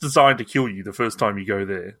just designed to kill you the first time you go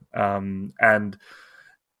there. And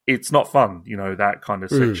it's not fun, that kind of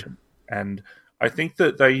section. And I think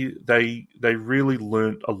that they really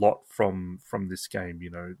learned a lot from this game.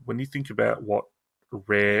 When you think about what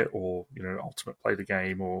Rare or, Ultimate played the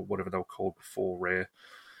game or whatever they were called before Rare,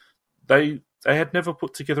 they had never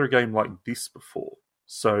put together a game like this before,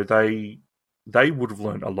 so they would have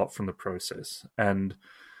learned a lot from the process. And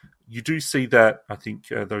you do see that, I think,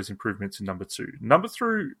 those improvements in number 2. Number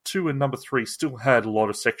 2 and number 3 still had a lot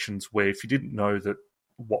of sections where if you didn't know that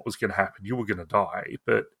what was going to happen, you were going to die.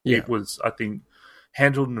 But it was, I think,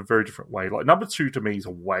 handled in a very different way. Like, number 2 to me is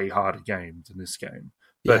a way harder game than this game,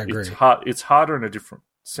 but it's harder in a different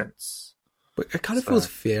sense. But it kind of feels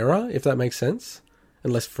fairer, if that makes sense.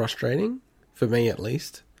 And less frustrating, for me at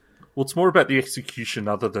least. Well, it's more about the execution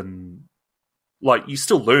other than... Like, you're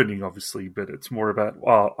still learning, obviously, but it's more about,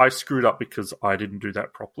 I screwed up because I didn't do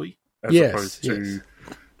that properly. As opposed to,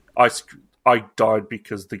 I died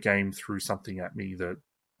because the game threw something at me that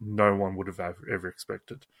no one would have ever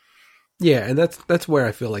expected. Yeah, and that's where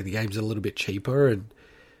I feel like the game's a little bit cheaper. And,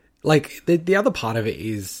 like, the other part of it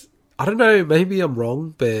is, I don't know, maybe I'm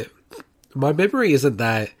wrong, but my memory isn't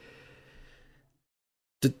that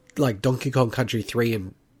like Donkey Kong Country 3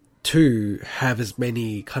 and 2 have as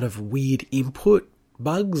many kind of weird input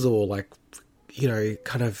bugs or like, you know,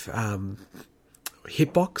 kind of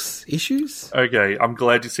hitbox issues. Okay, I'm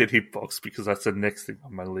glad you said hitbox because that's the next thing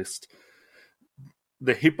on my list.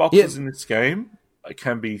 The hitboxes in this game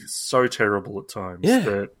can be so terrible at times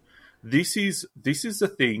that this is the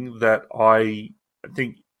thing that I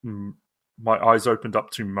think my eyes opened up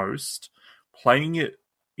to most playing it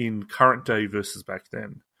in current day versus back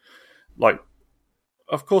then. Like,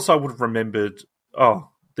 of course I would have remembered,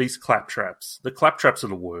 these claptraps. The claptraps are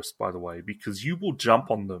the worst, by the way, because you will jump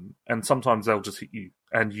on them and sometimes they'll just hit you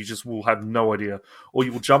and you just will have no idea. Or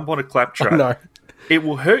you will jump on a claptrap. Oh, no. It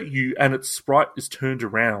will hurt you and its sprite is turned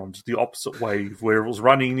around the opposite way where it was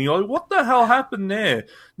running and you're like, what the hell happened there?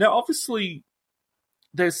 Now, obviously,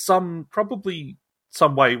 there's probably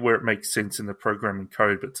some way where it makes sense in the programming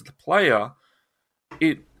code, but to the player,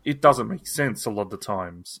 it doesn't make sense a lot of the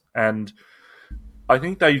times. And I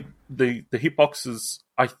think the hitboxes,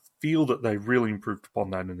 I feel that they really improved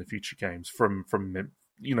upon that in the future games from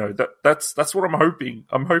you know, that's what I'm hoping.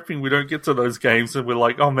 I'm hoping we don't get to those games and we're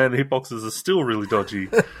like, oh man, the hitboxes are still really dodgy.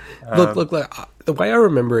 Look, the way I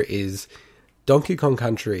remember it is Donkey Kong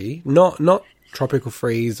Country, not Tropical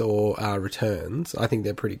Freeze or Returns. I think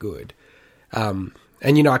they're pretty good. And,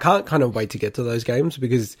 you know, I can't kind of wait to get to those games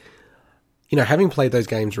because, you know, having played those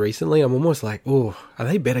games recently, I'm almost like, oh, are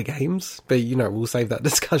they better games? But, you know, we'll save that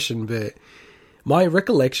discussion. But my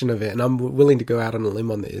recollection of it, and I'm willing to go out on a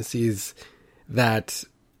limb on this, is that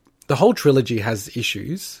the whole trilogy has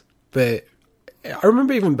issues. But I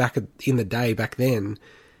remember even back in the day, back then,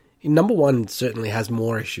 number 1 certainly has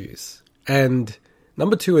more issues. And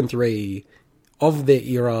number 2 and 3 of their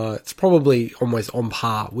era, it's probably almost on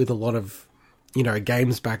par with a lot of, you know,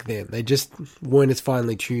 games back then. They just weren't as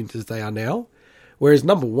finely tuned as they are now. Whereas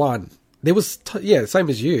number 1, there was, same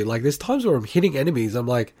as you. Like, there's times where I'm hitting enemies. I'm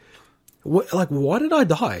like, why did I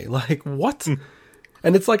die? Like, what?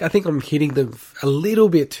 And it's like, I think I'm hitting them a little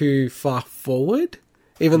bit too far forward,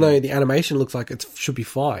 even though the animation looks like it should be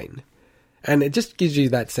fine. And it just gives you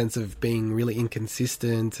that sense of being really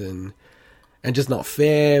inconsistent and just not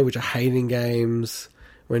fair, which I hate in games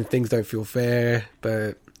when things don't feel fair.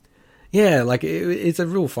 But yeah, like it's a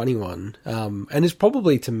real funny one. And it's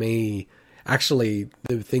probably, to me, actually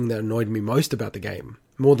the thing that annoyed me most about the game,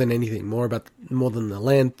 more than anything, more than the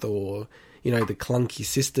length or, you know, the clunky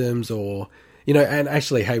systems or, you know, and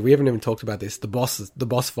actually, hey, we haven't even talked about this, the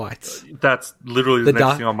boss fights. That's literally the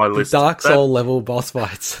next thing on my list. The Dark Soul level boss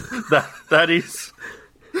fights. That is,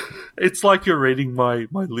 it's like you're reading my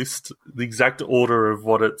list, the exact order of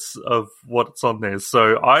what's on there.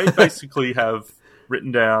 So I basically have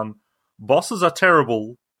written down, bosses are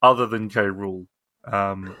terrible other than K. Rool.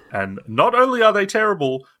 And not only are they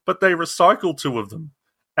terrible, but they recycle 2 of them.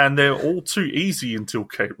 And they're all too easy until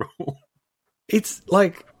K. Rool. It's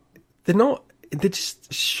like, they're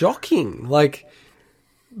just shocking. Like,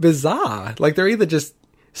 bizarre. Like, they're either just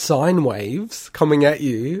sine waves coming at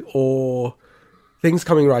you or things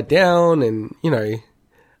coming right down. And, you know,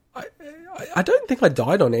 I don't think I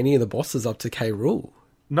died on any of the bosses up to K. Rool.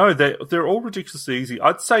 No, they're all ridiculously easy.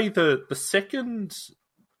 I'd say the second,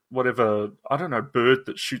 whatever, I don't know, bird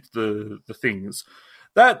that shoots the things,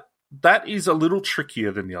 that is a little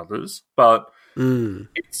trickier than the others. But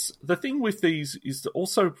it's the thing with these is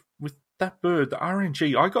also with that bird, the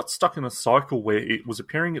RNG. I got stuck in a cycle where it was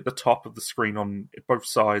appearing at the top of the screen on both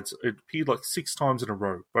sides. It appeared like 6 times in a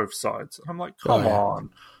row, both sides. And I'm like, come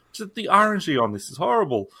on, just the RNG on this is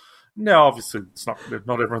horrible. Now, obviously, it's not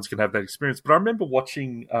everyone's going to have that experience, but I remember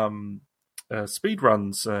watching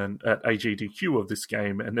speedruns at AGDQ of this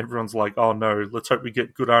game, and everyone's like, oh no, let's hope we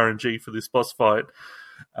get good RNG for this boss fight.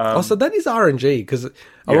 So that is RNG, because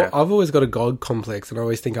I've always got a god complex, and I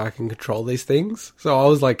always think I can control these things. So I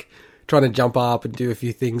was like trying to jump up and do a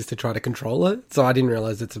few things to try to control it. So I didn't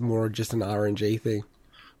realize it's more just an RNG thing.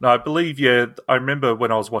 No, I believe, I remember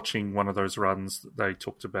when I was watching one of those runs, they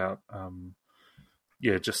talked about,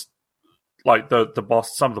 just like the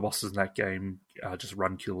boss, some of the bosses in that game are just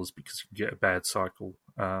run killers because you can get a bad cycle.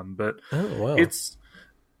 But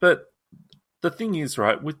the thing is,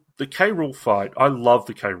 right, with the K. Rool fight, I love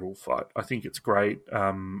the K. Rool fight. I think it's great.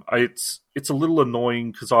 It's a little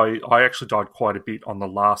annoying because I actually died quite a bit on the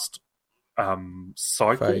last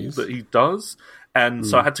cycle phase that he does. And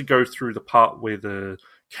so I had to go through the part where the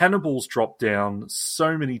cannibals drop down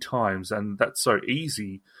so many times, and that's so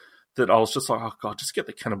easy that I was just like, oh god, just get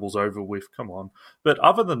the cannibals over with, come on. But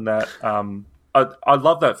other than that, I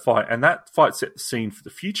love that fight, and that fight set the scene for the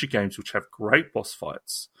future games, which have great boss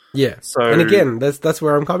fights. Yeah. So, and again, that's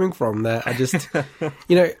where I'm coming from. That I just,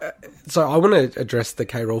 so I want to address the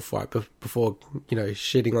K. Rool fight before,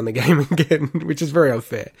 shitting on the game again, which is very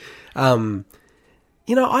unfair.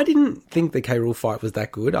 I didn't think the K. Rool fight was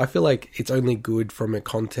that good. I feel like it's only good from a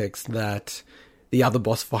context that the other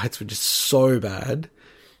boss fights were just so bad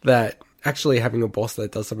that actually having a boss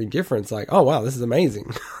that does something different, it's like, oh wow, this is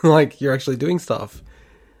amazing. Like, you're actually doing stuff.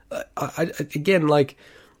 Again, like,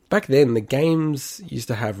 back then, the games used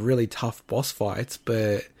to have really tough boss fights,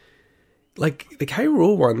 but like the K.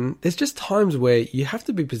 Rool one, there's just times where you have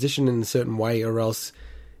to be positioned in a certain way or else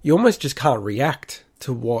you almost just can't react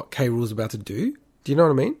to what K. Rool's about to do. Do you know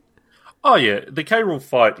what I mean? Oh yeah, the K. Rool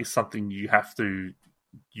fight is something you're going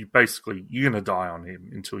to die on him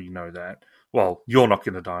until you know that. Well, you're not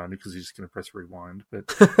going to die on him because you're just going to press rewind. But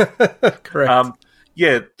correct.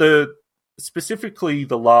 Specifically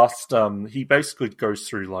the last, he basically goes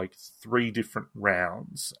through like 3 different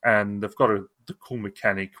rounds, and they've got the cool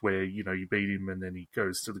mechanic where, you beat him and then he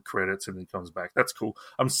goes to the credits and then he comes back. That's cool.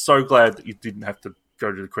 I'm so glad that you didn't have to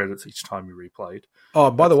go to the credits each time you replayed. Oh,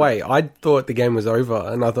 by the way, I thought the game was over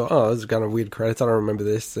and I thought, this is kind of weird credits. I don't remember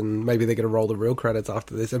this, and maybe they're going to roll the real credits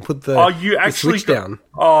after this and put the switch down.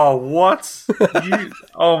 Oh, what?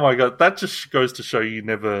 Oh my god, that just goes to show you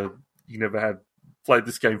never had played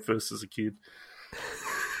this game first as a kid.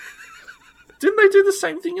 Didn't they do the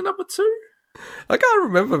same thing in number 2? I can't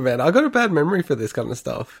remember, man. I got a bad memory for this kind of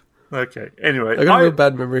stuff. Okay, anyway. I got a real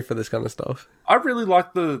bad memory for this kind of stuff. I really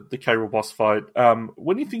like the K. Rool boss fight.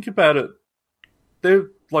 When you think about it, they're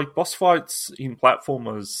like boss fights in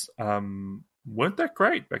platformers weren't that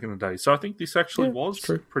great back in the day. So I think this actually was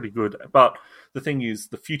pretty good. But the thing is,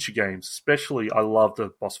 the future games, especially, I love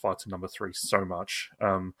the boss fights in number 3 so much.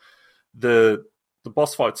 The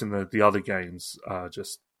boss fights in the other games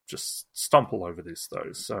just stomp all over this,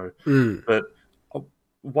 though. So, but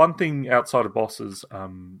one thing outside of bosses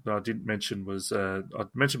that I didn't mention was I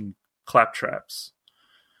mentioned claptraps.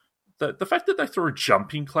 The fact that they throw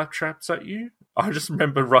jumping claptraps at you, I just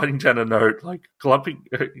remember writing down a note like,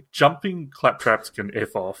 jumping claptraps can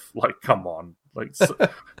F off. Like, come on. Like,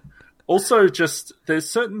 also, just there's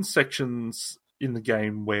certain sections in the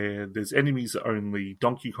game where there's enemies that only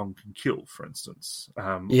Donkey Kong can kill, for instance.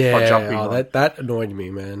 That annoyed me,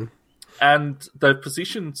 man. And they've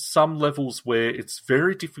positioned some levels where it's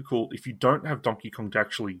very difficult if you don't have Donkey Kong to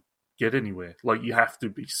actually get anywhere. Like, you have to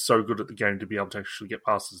be so good at the game to be able to actually get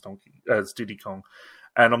past as Diddy Kong.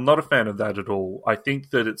 And I'm not a fan of that at all. I think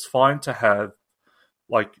that it's fine to have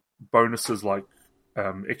like bonuses like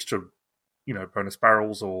extra, bonus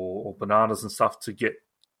barrels or bananas and stuff to get,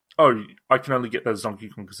 I can only get those Donkey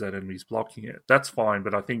Kong because that enemy's blocking it. That's fine,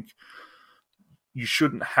 but I think you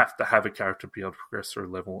shouldn't have to have a character be able to progress through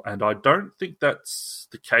a level. And I don't think that's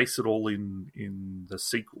the case at all in the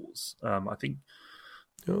sequels. I think,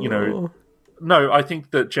 no, I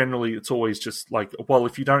think that generally it's always just like, well,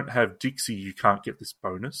 if you don't have Dixie, you can't get this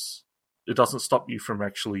bonus. It doesn't stop you from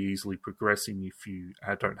actually easily progressing if you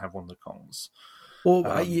don't have one of the Kongs. Well,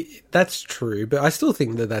 that's true, but I still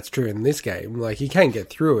think that that's true in this game. Like, you can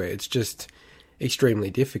get through it. It's just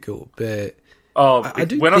extremely difficult, but...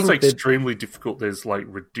 when I say extremely difficult, there's like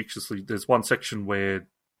ridiculously. There's one section where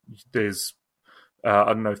there's I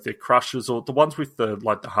don't know if they're crushers or the ones with the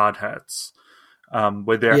hard hats,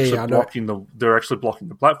 where they're actually blocking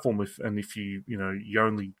the platform. If you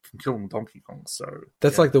only can kill them with Donkey Kong. So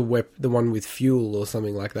that's like the one with fuel or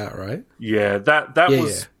something like that, right? Yeah, that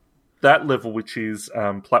was that level, which is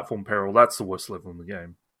platform peril. That's the worst level in the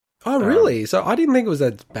game. Oh, really? So I didn't think it was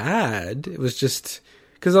that bad. It was just.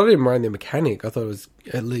 Because I didn't mind the mechanic. I thought it was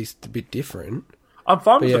at least a bit different. I'm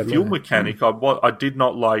fine with the fuel mechanic. I did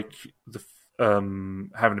not like the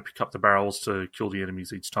having to pick up the barrels to kill the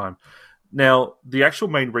enemies each time. Now, the actual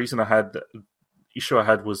main reason issue I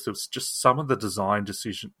had was there was just some of the design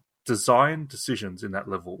decisions in that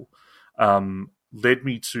level led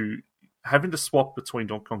me to having to swap between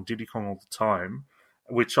Donkey Kong and Diddy Kong all the time,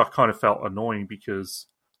 which I kind of felt annoying because...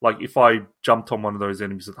 Like, if I jumped on one of those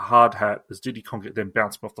enemies with a hard hat, as Diddy Kong, it then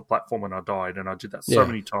bounced me off the platform and I died. And I did that so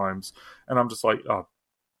many times. And I'm just like, I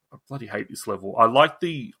bloody hate this level. I like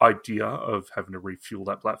the idea of having to refuel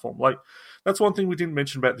that platform. Like, that's one thing we didn't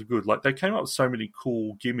mention about the good. Like, they came up with so many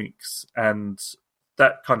cool gimmicks. And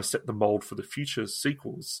that kind of set the mold for the future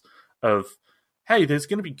sequels of, hey, there's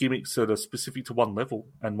going to be gimmicks that are specific to one level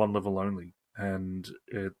and one level only. And,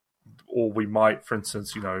 or we might, for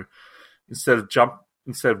instance, instead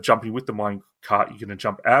of jumping with the mine cart, you're going to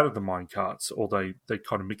jump out of the mine carts, or they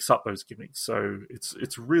kind of mix up those gimmicks. So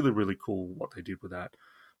it's really, really cool what they did with that.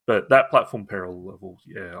 But that platform peril level,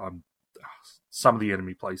 some of the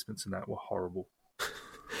enemy placements in that were horrible.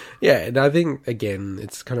 Yeah, and I think, again,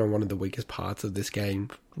 it's kind of one of the weakest parts of this game.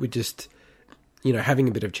 We're just, having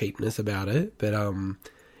a bit of cheapness about it. But,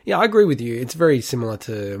 yeah, I agree with you. It's very similar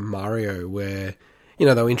to Mario where,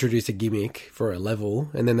 they'll introduce a gimmick for a level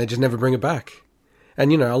and then they just never bring it back.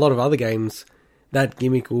 And, a lot of other games, that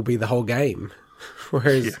gimmick will be the whole game.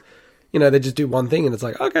 Whereas, they just do one thing and it's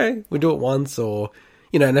like, okay, we do it once or,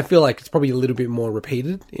 and I feel like it's probably a little bit more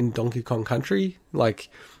repeated in Donkey Kong Country. Like,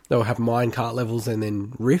 they'll have minecart levels and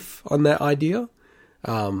then riff on that idea.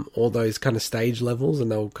 All those kind of stage levels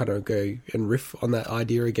and they'll kind of go and riff on that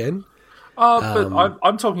idea again. But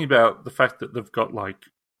I'm talking about the fact that they've got like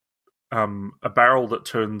a barrel that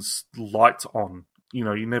turns lights on.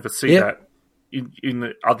 You never see that in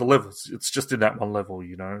the other levels. It's just in that one level,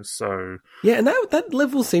 so... Yeah, and that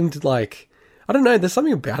level seemed like... I don't know, there's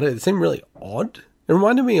something about it that seemed really odd. It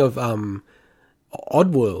reminded me of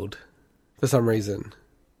Oddworld for some reason,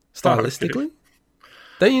 stylistically.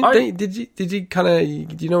 Did you kind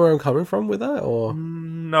of... Do you know where I'm coming from with that, or...?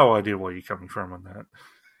 No idea where you're coming from on that.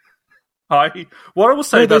 What I will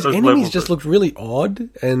say about those enemies just looked really odd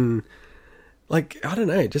and like I don't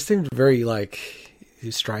know, it just seemed very like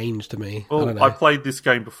strange to me. Well, I played this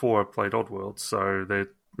game before I played Oddworld, so that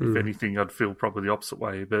if anything, I'd feel probably the opposite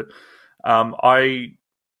way. But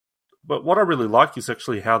but what I really like is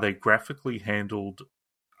actually how they graphically handled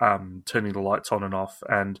turning the lights on and off.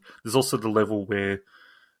 And there's also the level where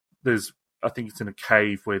I think it's in a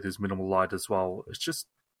cave where there's minimal light as well.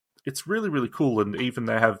 It's really, really cool. And even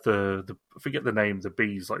they have I forget the name, the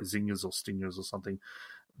bees, like zingers or stingers or something.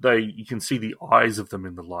 You can see the eyes of them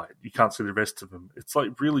in the light. You can't see the rest of them. It's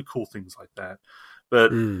like really cool things like that.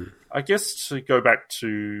 But I guess to go back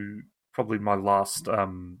to probably my last,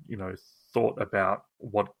 thought about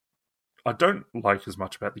what I don't like as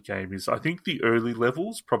much about the game is I think the early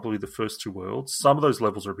levels, probably the first two worlds, some of those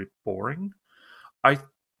levels are a bit boring. I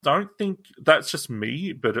don't think that's just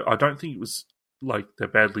me, but I don't think it was like they're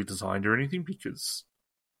badly designed or anything, because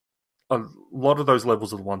a lot of those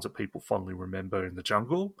levels are the ones that people fondly remember in the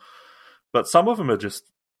jungle. But some of them are just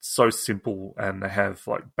so simple and they have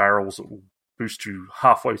like barrels that will boost you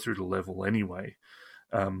halfway through the level anyway.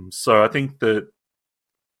 So I think that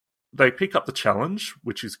they pick up the challenge,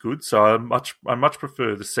 which is good. So I much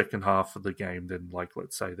prefer the second half of the game than, like,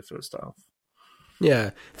 let's say, the first half.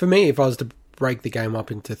 Yeah. For me, if I was to break the game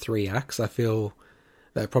up into 3 acts, I feel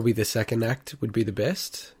that probably the second act would be the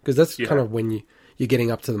best. Because that's kind of when you're getting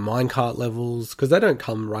up to the minecart levels. Because they don't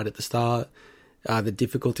come right at the start. The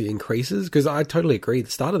difficulty increases. Because I totally agree.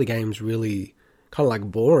 The start of the game is really kind of like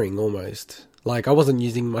boring almost. Like, I wasn't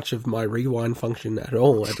using much of my rewind function at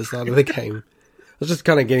all at the start of the game. I was just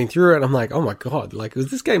kind of getting through it, and I'm like, oh my god, like,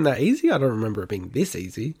 was this game that easy? I don't remember it being this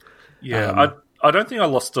easy. Yeah, I don't think I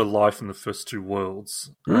lost a life in the first two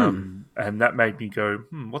worlds, and that made me go,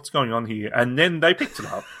 what's going on here? And then they picked it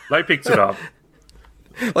up. Like,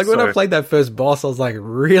 when I played that first boss, I was like,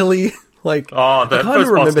 really? Like, I kind of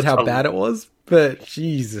remembered how bad it was, but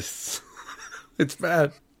Jesus, it's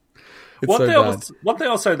bad. One thing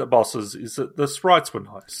I'll say about bosses is that the sprites were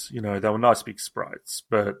nice. They were nice big sprites,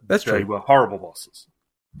 but they were horrible bosses.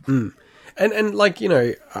 And like,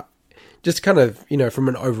 just kind of, from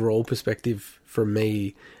an overall perspective from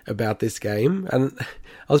me about this game, and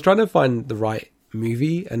I was trying to find the right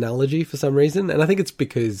movie analogy for some reason, and I think it's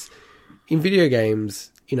because in video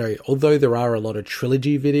games, although there are a lot of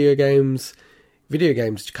trilogy video games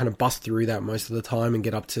kind of bust through that most of the time and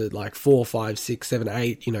get up to like 4, 5, 6, 7,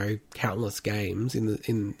 8, countless games in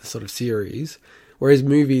the sort of series. Whereas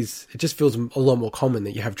movies, it just feels a lot more common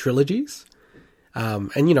that you have trilogies.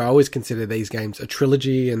 And I always consider these games a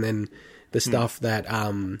trilogy, and then the stuff that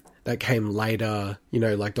came later,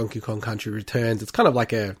 like Donkey Kong Country Returns, it's kind of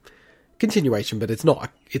like a continuation, but it's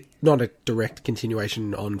not a direct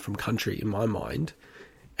continuation on from Country in my mind.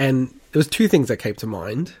 And there was 2 things that came to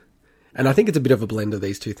mind. And I think it's a bit of a blend of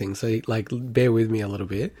these 2 things. So, like, bear with me a little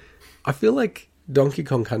bit. I feel like Donkey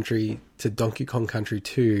Kong Country to Donkey Kong Country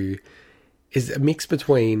 2 is a mix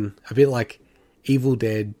between a bit like Evil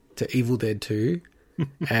Dead to Evil Dead 2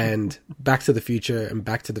 and Back to the Future and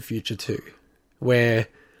Back to the Future 2. Where,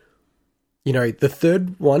 the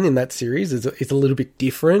third one in that series is a little bit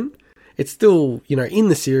different. It's still, in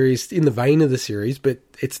the series, in the vein of the series, but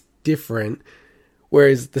it's different.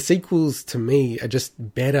 Whereas the sequels, to me, are just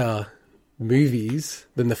better movies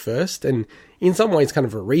than the first, and in some ways kind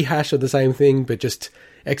of a rehash of the same thing, but just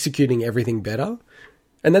executing everything better.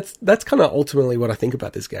 And that's kind of ultimately what I think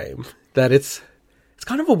about this game, that it's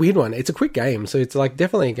kind of a weird one. It's a quick game, so it's like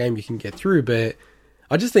definitely a game you can get through, but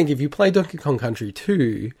I just think if you play Donkey Kong Country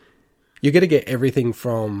 2, you're going to get everything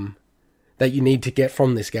from that you need to get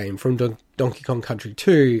from this game, from Donkey Kong Country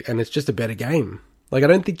 2, and it's just a better game. Like, I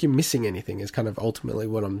don't think you're missing anything is kind of ultimately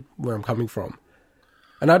where I'm coming from.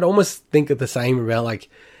 And I'd almost think of the same about, like,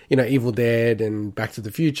 you know, Evil Dead and Back to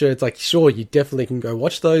the Future. It's like, sure, you definitely can go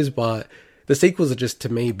watch those, but the sequels are just, to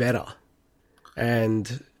me, better.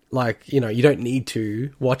 And, like, you know, you don't need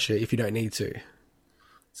to watch it if you don't need to.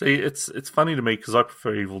 See, it's funny to me because I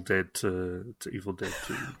prefer Evil Dead to Evil Dead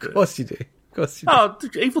 2. Of course you do. Of course you do. Oh,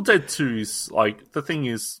 Evil Dead 2 is, like, the thing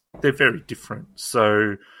is, they're very different.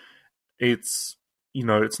 So, it's, you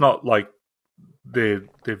know, it's not like they're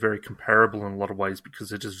very comparable in a lot of ways because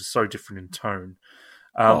they're just so different in tone.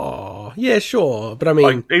 Yeah, sure. But I mean...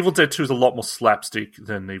 Like, Evil Dead 2 is a lot more slapstick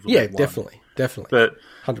than Evil Dead 1. Yeah, definitely. But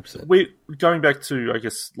 100%. Going back to, I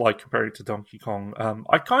guess, like, comparing it to Donkey Kong,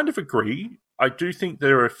 I kind of agree. I do think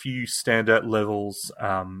there are a few standout levels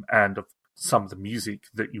and of some of the music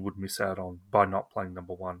that you would miss out on by not playing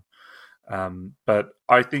number one. But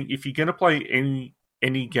I think if you're going to play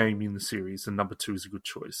any game in the series, then number 2 is a good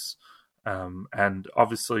choice. And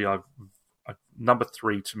obviously, number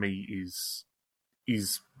 3 to me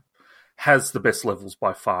has the best levels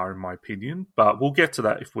by far, in my opinion. But we'll get to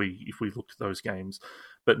that if we look at those games.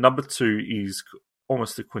 But number 2 is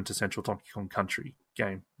almost the quintessential Donkey Kong Country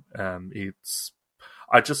game.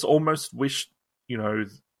 I just almost wish, you know,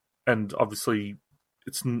 and obviously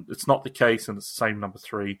it's not the case, and it's the same number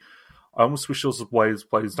 3. I almost wish there was a way to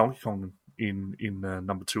play as Donkey Kong in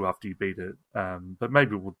number 2 after you beat it. But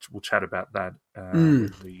maybe we'll chat about that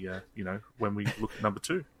when we look at number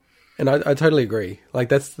 2. And I totally agree. Like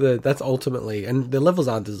that's ultimately, and the levels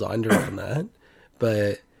aren't designed around that,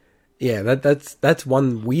 but yeah, that's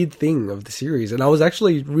one weird thing of the series. And I was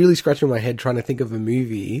actually really scratching my head trying to think of a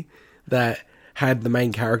movie that had the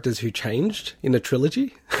main characters who changed in a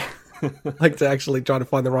trilogy, like to actually try to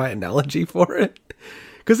find the right analogy for it,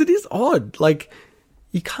 because it is odd. Like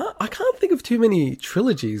I can't think of too many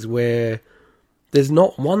trilogies where there's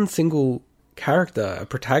not one single character, a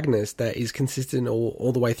protagonist that is consistent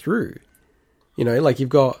all the way through. You know, like you've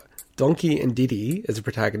got Donkey and Diddy as a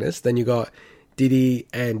protagonist, then you've got Diddy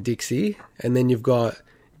and Dixie, and then you've got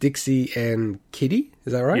Dixie and Kitty.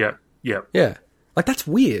 Is that right? Yeah. Like that's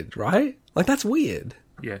weird, right? Like that's weird.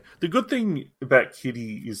 Yeah. The good thing about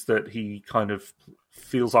Kitty is that he kind of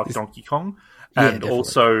feels like Donkey Kong, and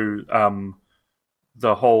also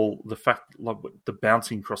the fact like, the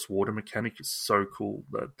bouncing across water mechanic is so cool.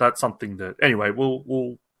 That's something that anyway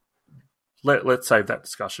let's save that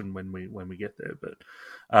discussion when we get there. But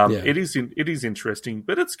it is interesting,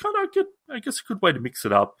 but it's kind of a good way to mix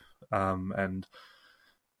it up and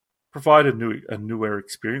provide a newer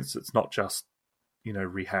experience. It's not just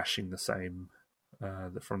rehashing the same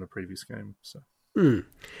from the previous game. So.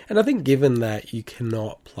 And I think given that you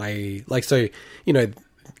cannot play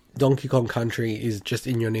Donkey Kong Country is just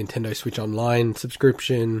in your Nintendo Switch Online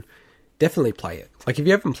subscription, definitely play it. Like if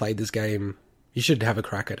you haven't played this game, you should have a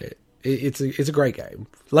crack at it. It's a great game.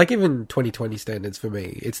 Like even 2020 standards for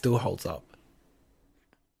me, it still holds up.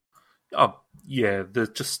 Oh yeah,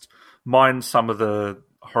 just mind some of the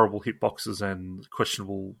horrible hitboxes and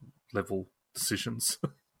questionable level decisions.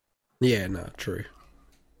 Yeah, no, true.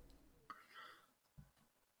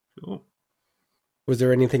 Cool. Was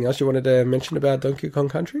there anything else you wanted to mention about Donkey Kong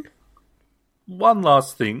Country? One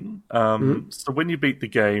last thing. So when you beat the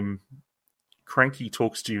game, Cranky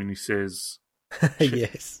talks to you and he says,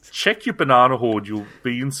 yes. Check your banana hoard, you'll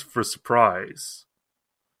be in for a surprise.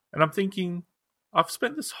 And I'm thinking, I've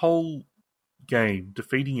spent this whole game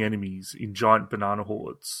defeating enemies in giant banana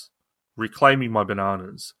hoards, reclaiming my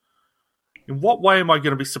bananas. In what way am I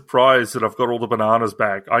going to be surprised that I've got all the bananas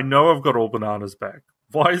back? I know I've got all bananas back.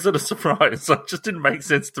 Why is it a surprise? It just didn't make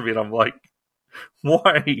sense to me. And I'm like,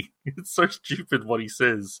 why? It's so stupid what he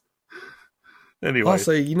says. Anyway. Oh,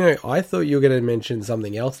 so, I thought you were going to mention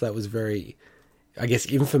something else that was very, I guess,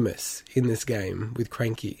 infamous in this game with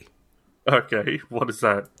Cranky. Okay, what is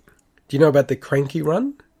that? Do you know about the Cranky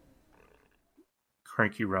Run?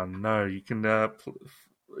 Cranky Run? No, you can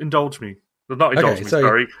indulge me. Not indulge me,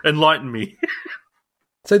 sorry. Enlighten me.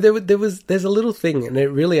 So there's a little thing, and it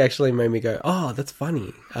really actually made me go, oh, that's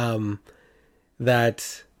funny.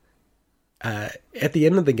 That at the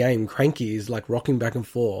end of the game, Cranky is like rocking back and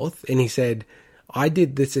forth, and he said, I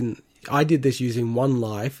did this using one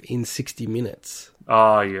life in 60 minutes.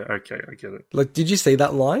 Oh, yeah, okay, I get it. Like, did you see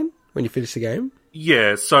that line when you finished the game?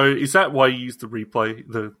 Yeah, so is that why you used the replay,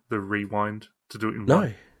 the rewind to do it in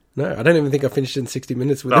one? No, I don't even think I finished in 60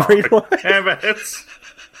 minutes with the rewind. Damn it.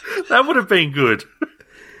 That would have been good.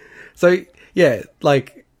 So, yeah,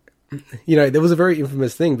 like, you know, there was a very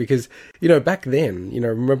infamous thing because, you know, back then, you know,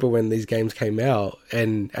 remember when these games came out,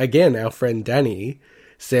 and again, our friend Danny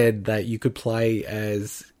said that you could play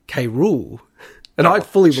as K. Rool, and I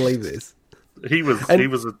fully believe this. He was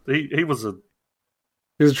a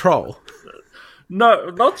troll. No,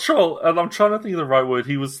 not troll. And I'm trying to think of the right word.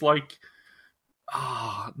 He was like,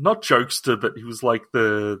 not jokester, but he was like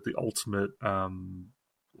the ultimate,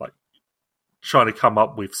 like trying to come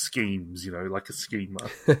up with schemes. You know, like a schemer.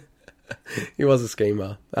 He was a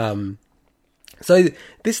schemer. So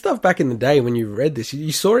this stuff back in the day, when you read this,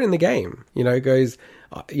 you saw it in the game. You know, it goes,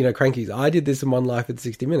 you know, Cranky's, I did this in one life in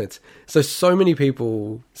 60 minutes. So many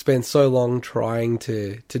people spend so long trying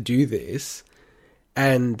to do this.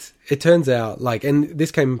 And it turns out, like, and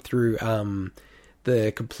this came through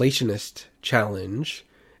the Completionist Challenge,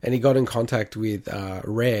 and he got in contact with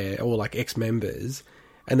Rare, or like ex-members,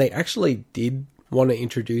 and they actually did want to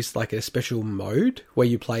introduce like a special mode where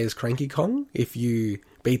you play as Cranky Kong if you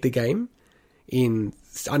beat the game in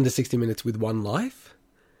under 60 minutes with one life,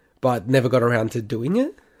 but never got around to doing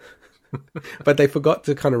it. But they forgot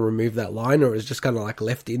to kind of remove that line, or it was just kind of like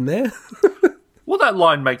left in there. Well, that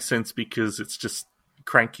line makes sense because it's just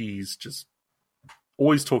Cranky's just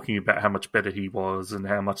always talking about how much better he was and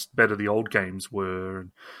how much better the old games were.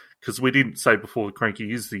 Because we didn't say before that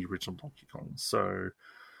Cranky is the original Donkey Kong, so...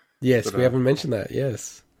 Yes, we haven't mentioned that,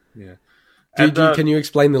 yes. Yeah. Can you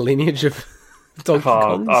explain the lineage of Donkey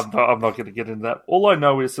Kongs? I'm not going to get into that. All I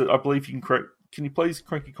know is that I believe you can you play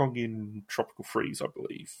Cranky Kong in Tropical Freeze, I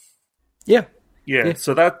believe. Yeah. Yeah,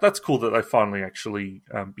 so that's cool that they finally actually...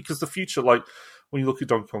 because the future, like, when you look at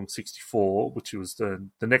Donkey Kong 64, which was the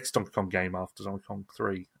next Donkey Kong game after Donkey Kong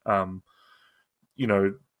 3, you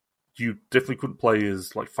know, you definitely couldn't play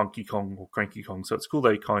as, like, Funky Kong or Cranky Kong, so it's cool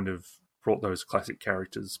they kind of brought those classic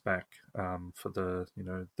characters back for the, you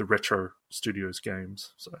know, the Retro Studios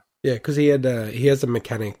games. So yeah, because he has a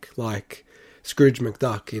mechanic like Scrooge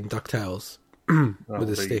McDuck in DuckTales with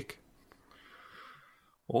a stick.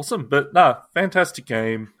 Awesome, but no, fantastic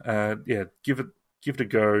game. Yeah, give it a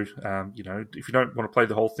go. You know, if you don't want to play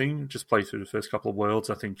the whole thing, just play through the first couple of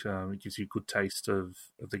worlds. I think it gives you a good taste of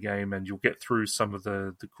the game, and you'll get through some of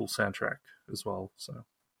the cool soundtrack as well. So,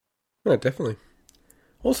 yeah, definitely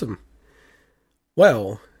awesome.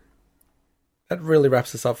 Well, that really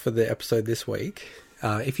wraps us up for the episode this week.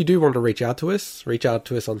 If you do want to reach out to us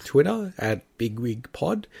on Twitter at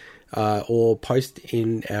BigWigPod, or post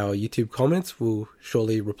in our YouTube comments. We'll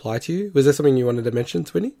surely reply to you. Was there something you wanted to mention,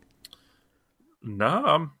 Twinny?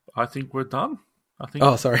 No, I think we're done.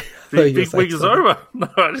 Oh, sorry. Big Wig is over. No,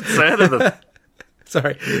 I didn't say anything.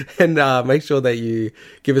 Sorry. And make sure that you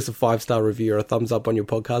give us a 5-star review or a thumbs up on your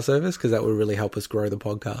podcast service, because that will really help us grow the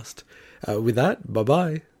podcast. With that,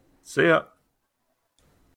 bye-bye. See ya.